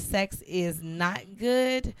if the sex is not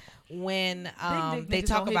good when they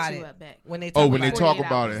talk about it. When they talk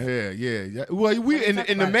about it, yeah. Well, we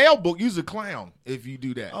in the mail book use a clown if you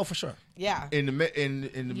do that. Oh, for sure. Yeah. In the mail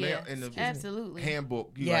in the absolutely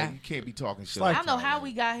handbook, you can't be talking shit. I don't know how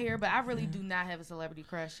we got here, but I really do not have a celebrity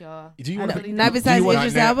crush, y'all. Do you not besides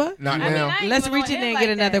Idris Elba? Not now. Let's reach in there and get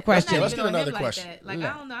another question. Let's get another question. Like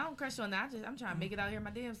I don't know, I don't crush on that. I'm trying to make it out here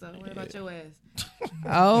my damn self. What about your ass?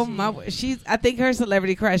 Oh my! I think her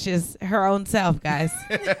celebrity crush is her own self, guys.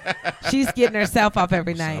 She's getting herself off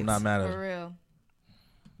every night. I'm not mad at her. For real.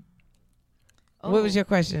 What was your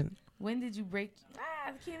question? When did you break?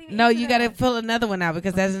 I can't even. No, you got to pull another one out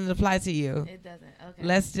because that doesn't apply to you. It doesn't. Okay.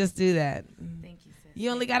 Let's just do that. Thank you, sis.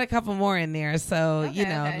 You only got a couple more in there, so you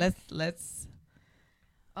know. Okay. Let's.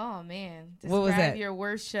 Oh man! Describe What was that? Your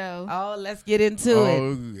worst show. Oh, let's get into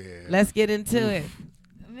it. Yeah. Let's get into it.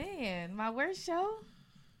 Man, my worst show.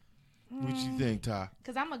 What you think, Ty?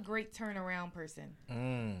 Because I'm a great turnaround person.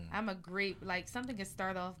 I'm a great, like, something can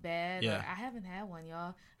start off bad. Yeah. I haven't had one,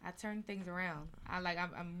 y'all. I turn things around.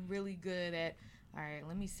 I'm really good at, all right,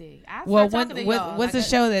 let me see. What's the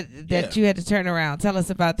show that you had to turn around? Tell us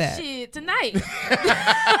about that. Shit, tonight. Nigga,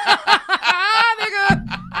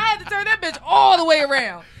 I had to turn that bitch all the way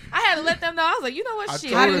around. I had to let them know. I was like, you know what,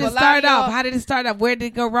 shit. How did it start off? How did it start off? Where did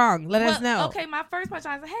it go wrong? Let us know. Okay, my first punch,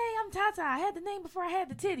 I was like, hey, I'm Tata. I had the name before I had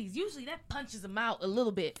the titties. Usually that punches them out a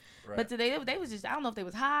little bit. Right. But today, they was just, I don't know if they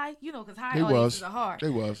was high, you know, because high audiences are hard. They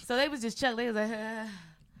was. So they was just chuckling. They was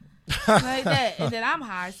like, like that. And then I'm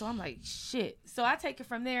high, so I'm like, shit. So I take it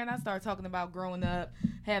from there, and I start talking about growing up,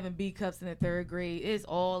 having B cups in the 3rd grade. It's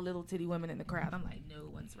all little titty women in the crowd. I'm like, no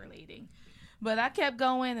one's relating. But I kept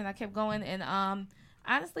going, and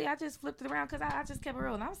honestly, I just flipped it around because I just kept it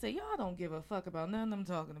real. And I would say, y'all don't give a fuck about nothing I'm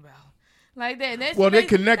talking about. Like that. And they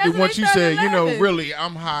connected once you said, you know, really,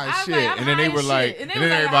 I'm high as shit. And then they were like, and then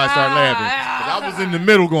everybody started laughing. I was in the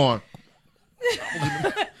middle going.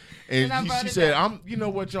 And she said, you know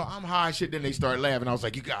what, y'all, I'm high as shit. Then they started laughing. I was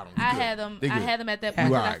like, you got them. I had them at that point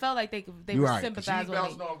because I felt like they were sympathizing with me.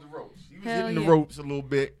 She was bouncing off the ropes. He was hitting the ropes a little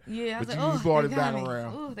bit. Yeah, I was but like, you brought it back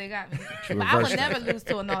around. Ooh, they got me. But I would never lose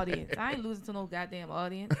to an audience. I ain't losing to no goddamn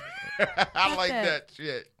audience. I like that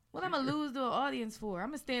shit. What I'm gonna lose to an audience for? I'm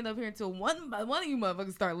gonna stand up here until one of you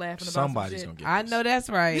motherfuckers start laughing about Somebody's some gonna shit. get I know that's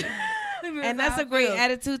right. And that's a great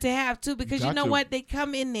attitude to have too, because you know what, they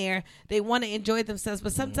come in there, they want to enjoy themselves,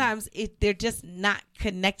 but sometimes they're just not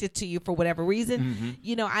connected to you for whatever reason.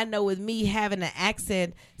 You know, I know with me having an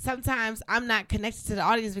accent, sometimes I'm not connected to the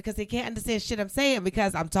audience because they can't understand shit I'm saying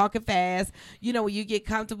because I'm talking fast. You know, when you get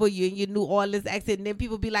comfortable, you in your New Orleans accent, and then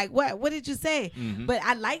people be like, what did you say? But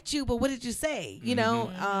I liked you, but what did you say? You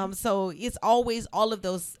know, so it's always all of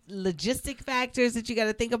those logistic factors that you got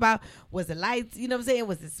to think about. Was it lights? You know what I'm saying?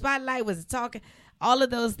 Was it spotlight? Was it talking? All of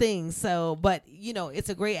those things. So, but you know, it's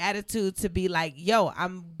a great attitude to be like, yo,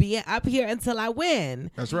 I'm being up here until I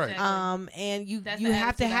win. That's right. And you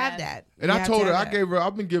have to have that. And I told her,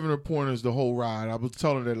 I've been giving her pointers the whole ride. I was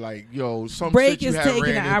telling her like, yo, some Break shit is you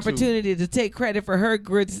taking an opportunity to take credit for her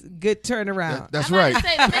good turnaround. That's right. Make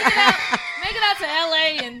it out to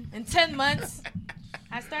LA in 10 months.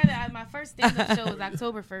 I started my first stand-up show was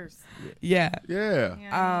October 1st. Yeah.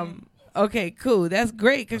 Yeah. Okay, cool. That's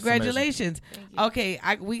great. Congratulations. Okay,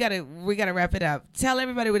 we gotta wrap it up. Tell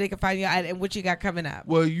everybody where they can find you and what you got coming up.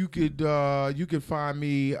 Well, you could find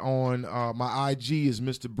me on my IG is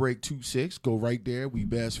Mr. Break26. Go right there. We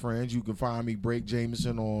best friends. You can find me Break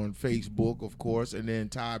Jameson on Facebook, of course, and then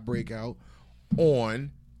Ty Breakout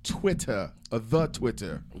on Twitter or the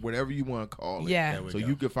Twitter, whatever you want to call it. Yeah. So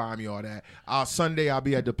you can find me all that. Sunday I'll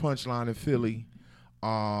be at the Punchline in Philly.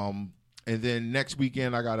 And then next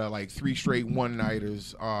weekend I got 3 straight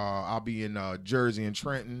one-nighters. I'll be in Jersey and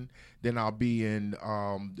Trenton. Then I'll be in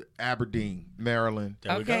Aberdeen, Maryland.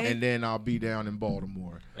 Okay. And then I'll be down in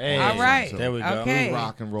Baltimore. Hey. All right. So There we go. Okay. we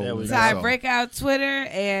rock and roll. Ty Breakout Twitter,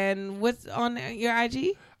 and what's on your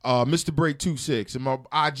IG? Mr. Break26. And my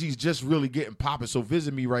IG's just really getting popping. So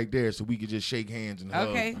visit me right there so we can just shake hands and hug.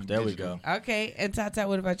 Okay. There we go. Okay. And Tata,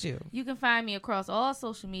 what about you? You can find me across all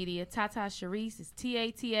social media. Tata Sharice is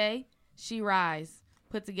Tata. She Rise.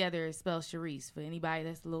 Put together is spelled Sharice for anybody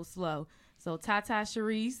that's a little slow. So Tata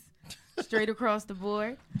Sharice, straight across the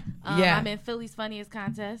board. Yeah. I'm in Philly's Funniest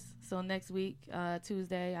Contest. So next week,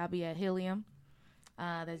 Tuesday, I'll be at Helium.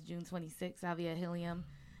 That's June 26th. I'll be at Helium.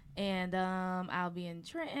 And I'll be in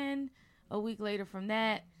Trenton a week later from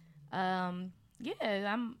that. I'm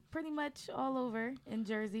pretty much all over in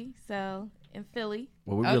Jersey. So in Philly.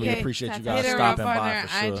 Well, we really appreciate you guys Hit her stopping up on by her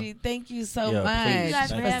for sure. IG. Thank you so Yeah, much please. guys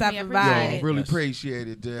for for having me. stopping I by. appreciate it. Really Yes. appreciate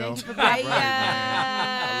it, Dale. Thank you for Right, being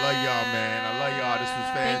I love y'all, man. I love y'all. This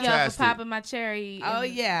was Thank y'all for fantastic. popping my cherry. Oh,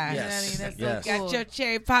 yeah. Yes. That's Yes. so cool. Got your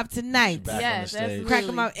cherry pop tonight. Back on the Yes, stage. absolutely. Crack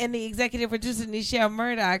 'em up. And the executive producer, Nichelle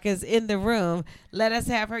Murdoch, is in the room. Let us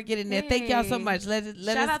have her get in there. Thank y'all so Hey. much. Let Shout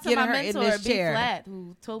us out to get my her mentor, in this B chair. Flat,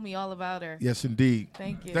 who told me all about her. Yes, indeed.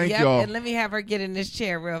 Thank you. Thank Yep, y'all. and let me have her get in this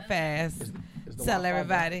chair real fast. Tell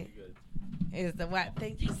everybody. Is the what?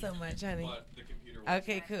 Thank you so much, honey.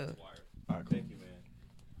 Okay, cool. All right, thank you, man.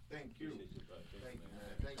 Thank you.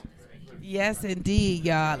 Yes, indeed,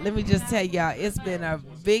 y'all. Let me just tell y'all, it's been a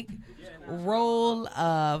big roll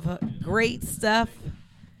of great stuff,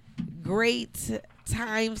 great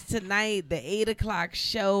times tonight. The 8 o'clock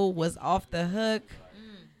show was off the hook.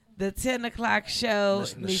 The 10 o'clock show,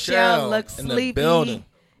 Listen to Michelle Shell looks in the sleepy building.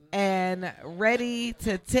 and ready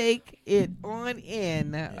to take it on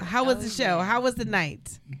in. How was the show? yeah. How was the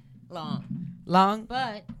night? Long, Long?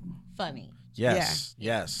 but funny. Yes.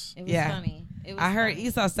 Yes. It was Yeah. funny. It was I heard funny.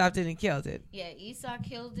 Esau stopped in and killed it. Yeah, Esau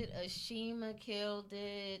killed it. Ashima killed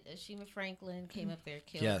it. Ashima Franklin came up there,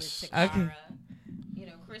 killed Yes. it. Takara. Okay. You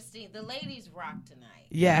know, Christine. The ladies rocked tonight.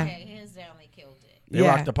 Yeah. Okay, hands down, they killed it. They Yeah.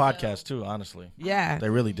 rocked the podcast too, honestly. Yeah. They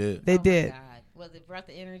really did. They Oh did. my God. Well, they brought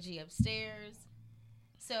the energy upstairs.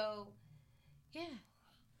 So, yeah.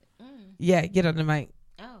 Yeah, get on the mic.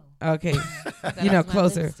 Oh. Okay. That you know, was my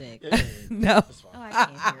closer. lipstick. No. Oh, I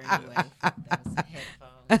can't hear anyway. That was the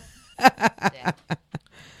headphones. Yeah.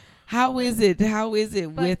 How is it? How is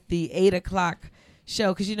it with the 8 o'clock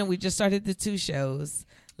show? Because, you know, we just started the 2 shows.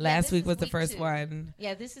 Last this week is was the week first 2. one.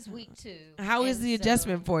 Yeah, this is week 2. How is And the so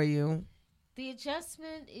adjustment for you? The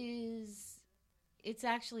adjustment is, it's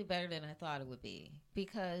actually better than I thought it would be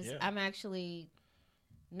because I'm actually,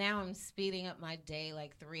 now I'm speeding up my day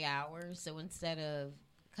like 3 hours. So instead of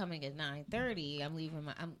coming at 9:30, I'm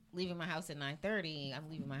leaving my house at 9:30. I'm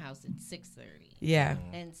leaving my house at 6:30. Yeah.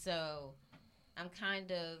 And so I'm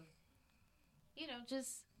kind of,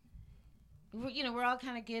 just, we're all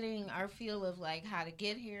kind of getting our feel of like how to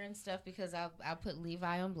get here and stuff because I put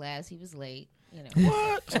Levi on blast. He was late.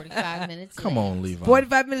 What? 45 minutes Come late. on, Levi.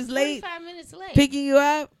 45 minutes late? 45 minutes late. Picking you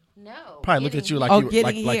up? No. Probably looked at you like Oh, you were,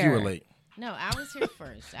 getting like you were here. late. No, I was here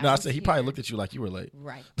first. No, I was said he here. probably looked at you like you were late.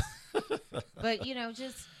 Right. But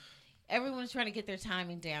just everyone's trying to get their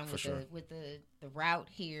timing down For with sure. the route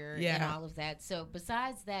here and Yeah. all of that. So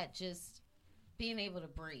besides that, just being able to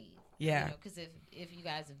breathe. Yeah. Because if you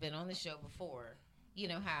guys have been on the show before, you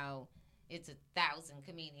know how it's 1,000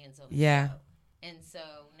 comedians on the Yeah. show. And so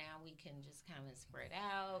now we can just kind of spread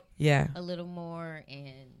out Yeah. a little more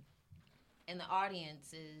and the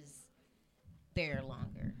audience is there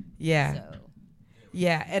longer. Yeah. So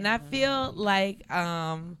Yeah, and I feel like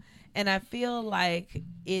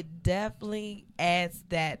it definitely adds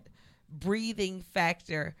that breathing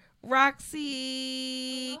factor.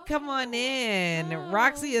 Roxy, come on in.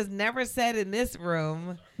 Roxy has never sat in this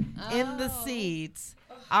room in the seats.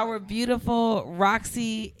 Our beautiful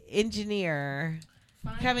Roxy engineer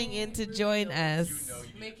coming in to join us.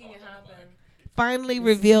 Making it happen. Finally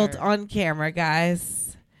revealed on camera,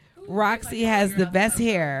 guys. Roxy has the best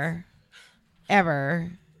hair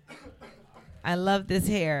ever. I love this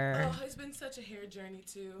hair. Oh, it's been such a hair journey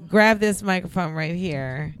too. Grab this microphone right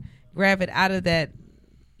here. Grab it out of that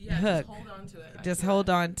hook. Just hold on to it. Just hold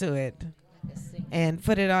on to it. And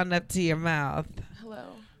put it on up to your mouth. Hello.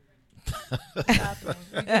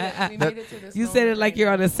 We made it to this You said it like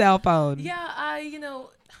you're on a cell phone. Yeah, I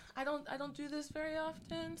don't do this very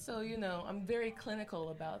often, so I'm very clinical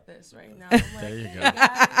about this right now. There you go.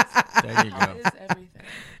 Guys, there you how go. is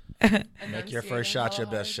everything? Make your first shot your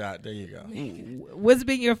best shot. There you go. What's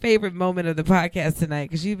been your favorite moment of the podcast tonight?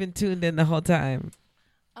 Because you've been tuned in the whole time.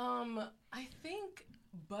 I think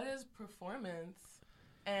Butta's performance.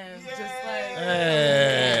 And just like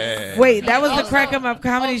wait, that was the Crack 'Em Up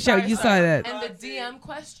comedy show. You saw that? And the DM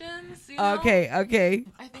questions. Okay.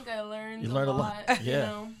 I think I learned. You learned a lot.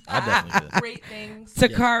 Yeah, I definitely did. Great things.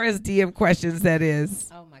 Takara's DM questions. That is.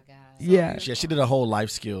 Oh my god. Yeah. She did a whole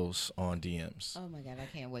life skills on DMs. Oh my god, I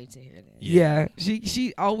can't wait to hear that. Yeah,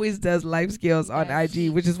 she always does life skills on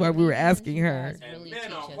IG, which is why we were asking her. And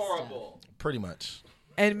men are horrible. Pretty much.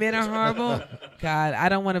 And men are horrible? God, I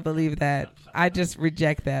don't want to believe that. I just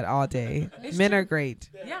reject that all day. Men are great.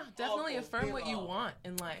 Yeah, definitely affirm what you want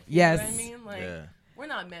in life. Yes. You know what I mean? Like, we're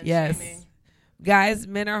not men shaming. Guys,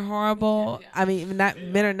 men are horrible. I mean,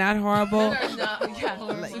 men are not horrible. Men are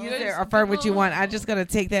not, You say affirm what you want. I'm just going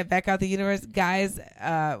to take that back out the universe. Guys,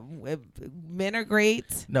 men are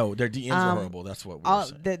great. No, their DMs are horrible. That's what we're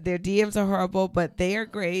saying. Their DMs are horrible, but they are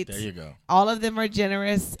great. There you go. All of them are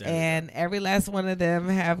generous, and every last one of them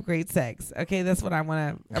have great sex. Okay, that's what I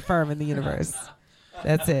want to affirm in the universe.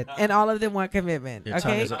 That's it. And all of them want commitment. Your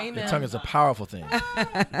okay? Your tongue is a powerful thing.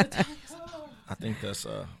 I think that's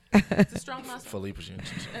it's a strong muscle. Philippe was using.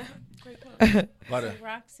 So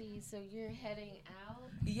Roxy, so you're heading out?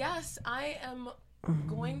 Yes, I am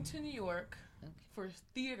going to New York for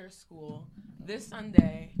theater school this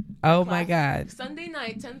Sunday. Oh my God! Sunday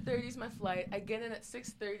night, 10:30 is my flight. I get in at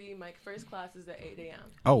 6:30. My first class is at 8 a.m.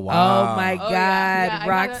 Oh wow! Oh my God, yeah,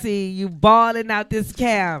 Roxy, you balling out this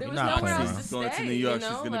camp. There was nowhere else to stay. Going to New York, she's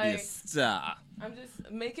gonna be a star. I'm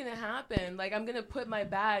just making it happen. Like, I'm gonna put my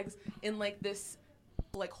bags in like this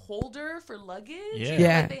holder for luggage.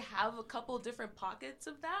 Yeah. Like, they have a couple different pockets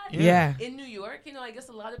of that. Yeah. In New York, I guess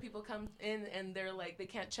a lot of people come in and they're like, they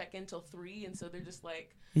can't check in till 3, and so they're just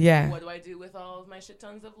like, what do I do with all of my shit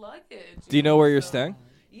tons of luggage? Do you know where you're staying?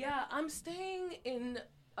 Yeah, I'm staying in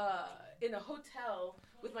a hotel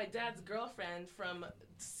with my dad's girlfriend from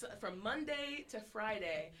Monday to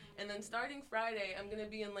Friday, and then starting Friday, I'm gonna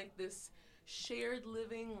be in like this shared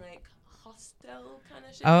living hostel kind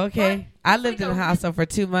of shit. Oh, okay. I lived in a hostel for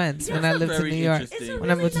 2 months when I lived in New York. It's a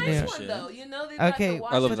when I really moved to New nice York. one, though. They've Okay,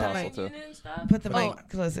 got I the lived in a washer hostel, too. unit and stuff. Put the mic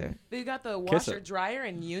closer. They got the Kiss washer it. dryer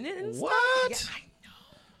and unit and stuff. What? Yeah, I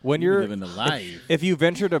know. When You're you're living the life. If you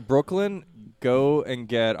venture to Brooklyn, go and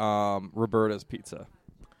get Roberta's Pizza.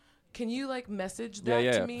 Can you message that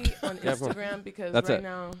Yeah. to me on Yeah, of course. Instagram because That's right it.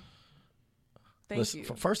 now. Thank Listen, you.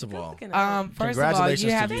 first of all, First of all, congratulations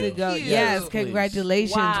you have to to you. go. Thank you. Yes, Please.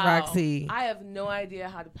 congratulations, Wow. Roxy. I have no idea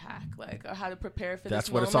how to pack, or how to prepare for That's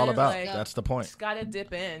this what it's all moment. about. That's the point. Just gotta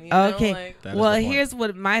dip in. Okay. That is Well, the point. here's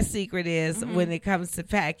what my secret is when it comes to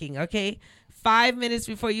packing. Okay. 5 minutes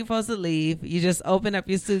before you're supposed to leave, you just open up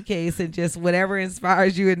your suitcase and just whatever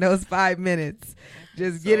inspires you in those 5 minutes,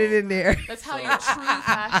 just get it in there. That's how your true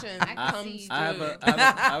fashion comes through. I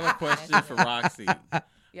have a question for Roxy.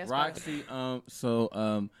 Yes, Roxy,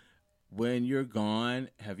 when you're gone,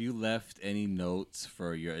 have you left any notes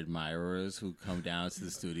for your admirers who come down to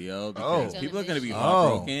the studio? Because people are going to be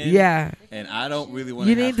heartbroken. Yeah. And I don't really want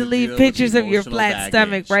You need to leave pictures of your flat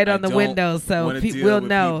stomach right on the window so people will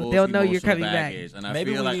know. They'll know you're coming back. And I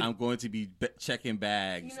feel like I'm going to be checking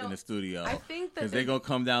bags in the studio. I think that because they're going to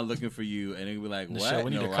come down looking for you and they'll be like, what?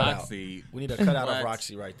 We need no, a cutout. Roxy. We need a cutout of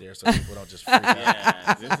Roxy right there so people don't just freak out.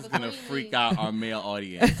 Yeah, this is going to freak out our male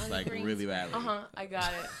audience really badly. I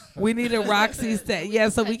got it. We need a Roxy set. Yeah,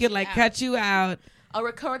 so we can cut you out. I'll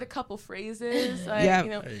record a couple phrases. Like, Yeah.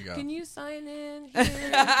 There you go. Can you sign in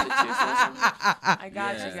here? I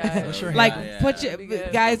got you guys. Put your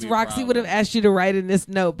guys. Roxy would have asked you to write in this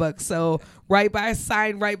notebook. So right by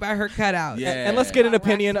her cutout. Yeah. And let's get an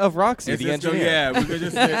opinion of Roxy, the It's just engineer. yeah, we could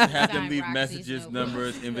just have them leave Roxy's messages, notebook.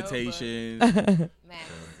 numbers, invitations.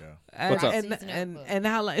 What's up? And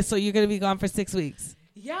how long? So you're gonna be gone for 6 weeks.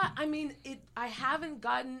 Yeah, I mean, I haven't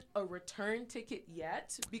gotten a return ticket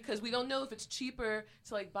yet because we don't know if it's cheaper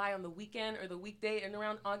to buy on the weekend or the weekday and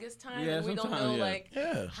around August time. Yeah, and we don't sometime,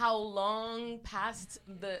 know how long past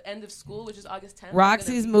the end of school, which is August 10th.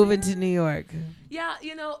 Roxy's moving to New York. Yeah,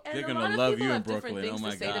 and They're a gonna lot of love people you in have different Brooklyn. things Oh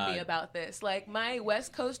my to say to God. me about this. Like, my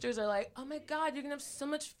West Coasters are like, oh my God, you're gonna have so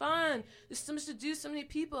much fun. There's so much to do, so many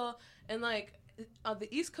people. And the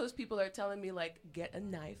East Coast people are telling me get a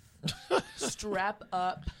knife, strap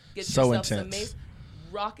up, get So yourself some intense. mace.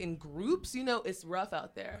 rock in groups, you know, it's rough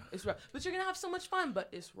out there. It's rough, but you're gonna have so much fun. But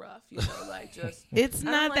it's rough, you know, like just. It's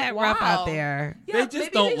not that rough out there. Yeah, they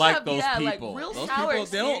just don't like those people. Like those people,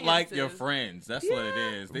 they don't like your friends. That's what it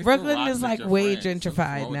is. They Brooklyn is like way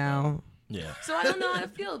gentrified now. Yeah. So I don't know how to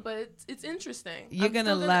feel, but it's interesting. You're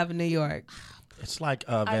gonna love New York. It's like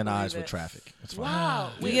Van Nuys with traffic. It's fine.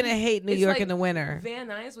 Wow. You're gonna hate New York in the winter. Van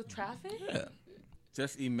Nuys with traffic? Yeah.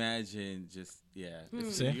 Just imagine, you're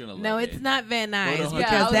gonna no, love it's it. not Van Nuys Yeah,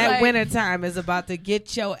 because that winter time is about to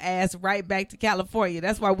get your ass right back to California.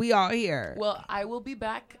 That's why we all here. Well, I will be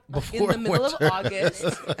back Before in the middle winter. of August.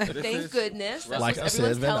 Thank goodness. That's like what I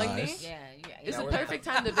said, everyone's Van telling me. Nuys. It's a perfect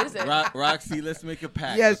time to visit. Roxy, let's make a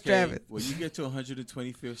pact. Yes, okay? Travis. When you get to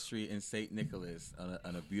 125th Street in St. Nicholas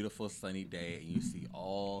on a beautiful sunny day, and you see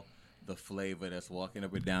all the flavor that's walking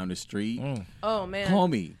up and down the street, Oh man, call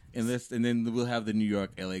me and then we'll have the New York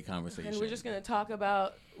LA conversation. and we're just gonna talk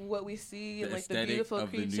about what we see and like the aesthetic beautiful of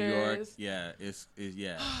creatures. the New York, yeah,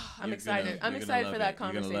 yeah. I'm You're excited. gonna- I'm you're excited gonna for love that it.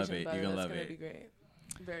 You're gonna conversation. love it. But You're gonna that's love gonna it. be great.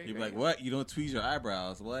 Very. You're great. like, what? You don't tweeze your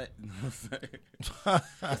eyebrows? What? It's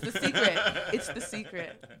the secret. It's the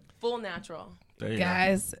secret. Full natural. There you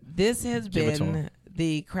Guys, this has Give it to been 'em.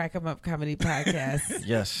 the Crack 'em Up Comedy Podcast.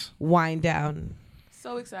 Yes. Wind down.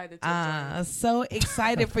 So excited to join. So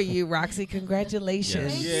excited for you, Roxy.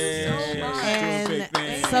 Congratulations. Yes. Thank you so much.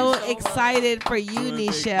 And so excited for you,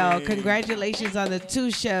 Nichelle. Congratulations on the 2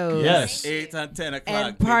 shows. Yes. 8 on 10 o'clock.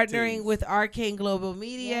 And partnering with Arcane Global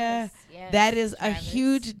Media. Yes, That is a Travis.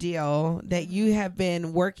 huge deal that you have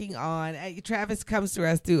been working on. Travis comes to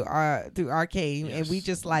us through Arcane, and we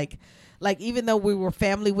just like even though we were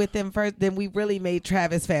family with them first, then we really made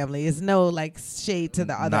Travis family. It's no like shade to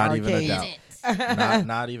the other Not even a Arcane. doubt.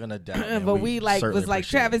 not even a doubt. man. But we like certainly was like,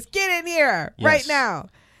 appreciate it. Travis, get in here Yes. right now,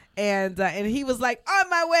 and he was like, on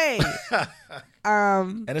my way.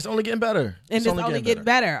 And it's only getting better. And it's only getting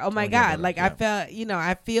better. Oh my only getting God! better, Like yeah.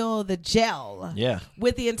 I feel the gel. Yeah.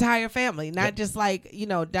 With the entire family, not just like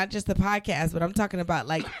not just the podcast, but I'm talking about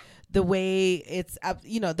like the way it's up,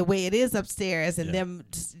 the way it is upstairs, and them,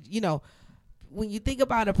 just, when you think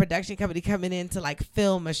about a production company coming in to like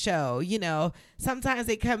film a show, sometimes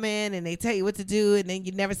they come in and they tell you what to do, and then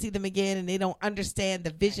you never see them again, and they don't understand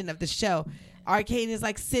the vision of the show. Arcane is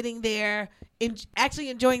like sitting there, actually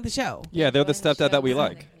enjoying the show. Yeah, they're the stepdad that we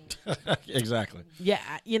like. Exactly. Yeah,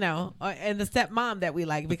 and the stepmom that we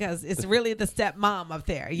like, because it's really the stepmom up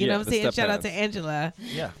there. You Yeah, know what I'm the saying? Shout out stepdads. to Angela.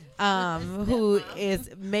 Yeah. Who is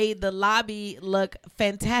made the lobby look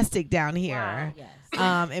fantastic down here. Wow. Yes.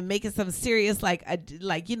 And making some serious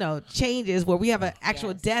changes where we have an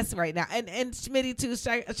actual desk right now. And Smitty too.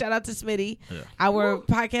 Shout out to Smitty, our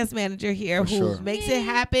podcast manager here, For who sure. makes it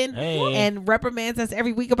happen Hey. and reprimands us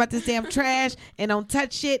every week about this damn trash and don't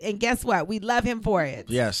touch shit. And guess what? We love him for it.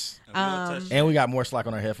 Yes. And we got more slack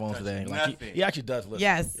on our headphones today. Like he actually does listen.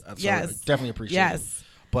 Yes. So Yes. Definitely appreciate it. Yes.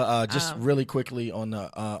 But just really quickly on the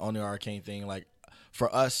Arcane thing, like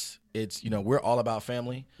for us, it's we're all about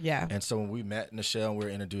family. Yeah. And so when we met Nichelle and we were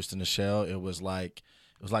introduced to Nichelle, it was like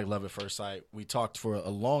love at first sight. We talked for a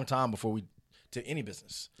long time before we did any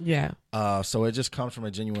business. Yeah. So it just comes from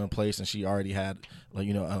a genuine place, and she already had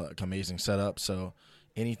an amazing setup. So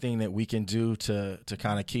anything that we can do to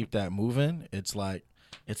kind of keep that moving, it's like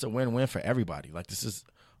it's a win-win for everybody. Like this is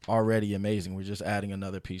already amazing. We're just adding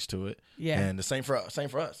another piece to it. Yeah. And the same for us.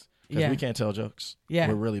 Because Yeah. we can't tell jokes. Yeah.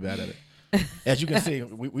 We're really bad at it. As you can see,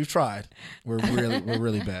 we've tried. We're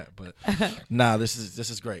really bad. But this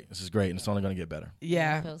is great. This is great, and it's only going to get better.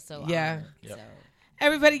 Yeah. I feel so Yeah. honored, Yep. so.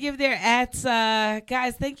 Everybody give their ats.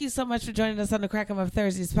 Guys, thank you so much for joining us on the Crack 'em Up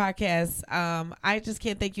Thursdays podcast. I just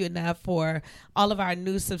can't thank you enough for all of our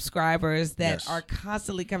new subscribers that are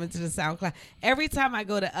constantly coming to the SoundCloud. Every time I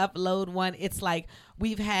go to upload one, it's like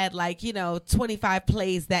we've had 25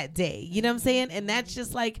 plays that day. You know what I'm saying? And that's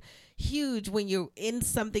just like huge when you're in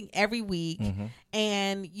something every week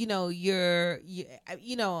and you're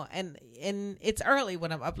and it's early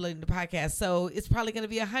when I'm uploading the podcast, so it's probably going to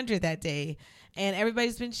be 100 that day, and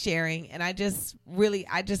everybody's been sharing, and I just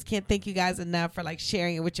can't thank you guys enough for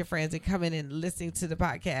sharing it with your friends and coming and listening to the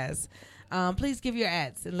podcast. Please give your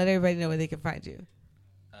ads and let everybody know where they can find you.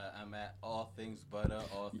 I'm at All Things Butter,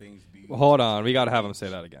 All Things B. Hold on, we got to have him say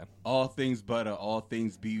that again. All Things Butter, All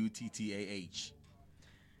Things BUTTAH.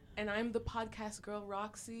 And I'm the podcast girl,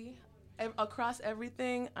 Roxy. Across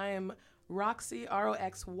everything, I am Roxy,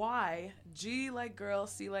 ROXY, G like girl,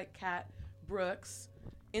 C like cat, Brooks.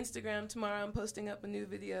 Instagram tomorrow, I'm posting up a new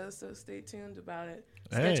video, so stay tuned about it.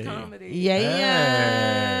 Sketch comedy. Yeah.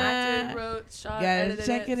 Acted, wrote, shot, Gotta edited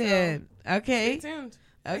check it so in. Okay. Stay tuned.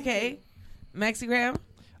 Okay. Maxigram.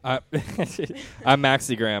 I'm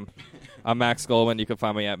Maxigram. I'm Max Goldman. You can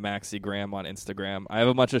find me at MaxiGram on Instagram. I have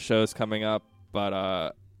a bunch of shows coming up,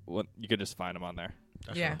 but you could just find them on there.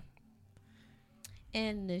 That's right.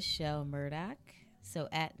 And Nichelle Murdoch. So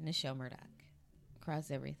at Nichelle Murdoch.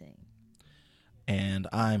 Across everything. And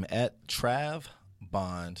I'm at Trav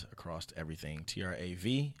Bond across everything.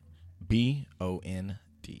 TravBond.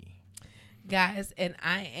 Guys, and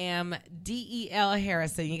I am DEL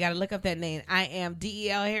Harrison. You got to look up that name. I am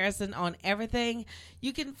DEL Harrison on everything.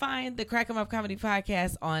 You can find the Crack 'em Up Comedy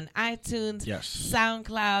Podcast on iTunes,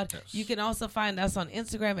 SoundCloud. Yes. You can also find us on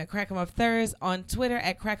Instagram at Crack 'em Up Thurs, on Twitter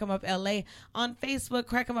at Crack 'em Up LA, on Facebook,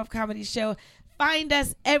 Crack 'em Up Comedy Show. Find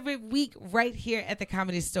us every week right here at the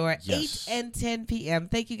Comedy Store, 8 and 10 p.m.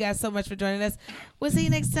 Thank you guys so much for joining us. We'll see you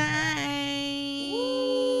next time.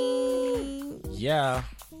 Yeah.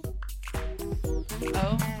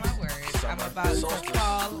 Oh, my word. I'm about to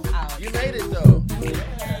fall out. You made it, though.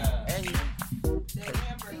 Yeah. And you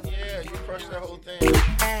crushed that whole thing.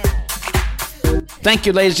 Thank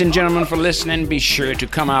you, ladies and gentlemen, for listening. Be sure to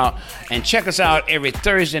come out and check us out every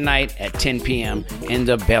Thursday night at 10 p.m. in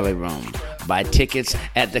the Belly Room. Buy tickets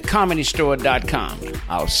at thecomedystore.com.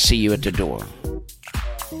 I'll see you at the door.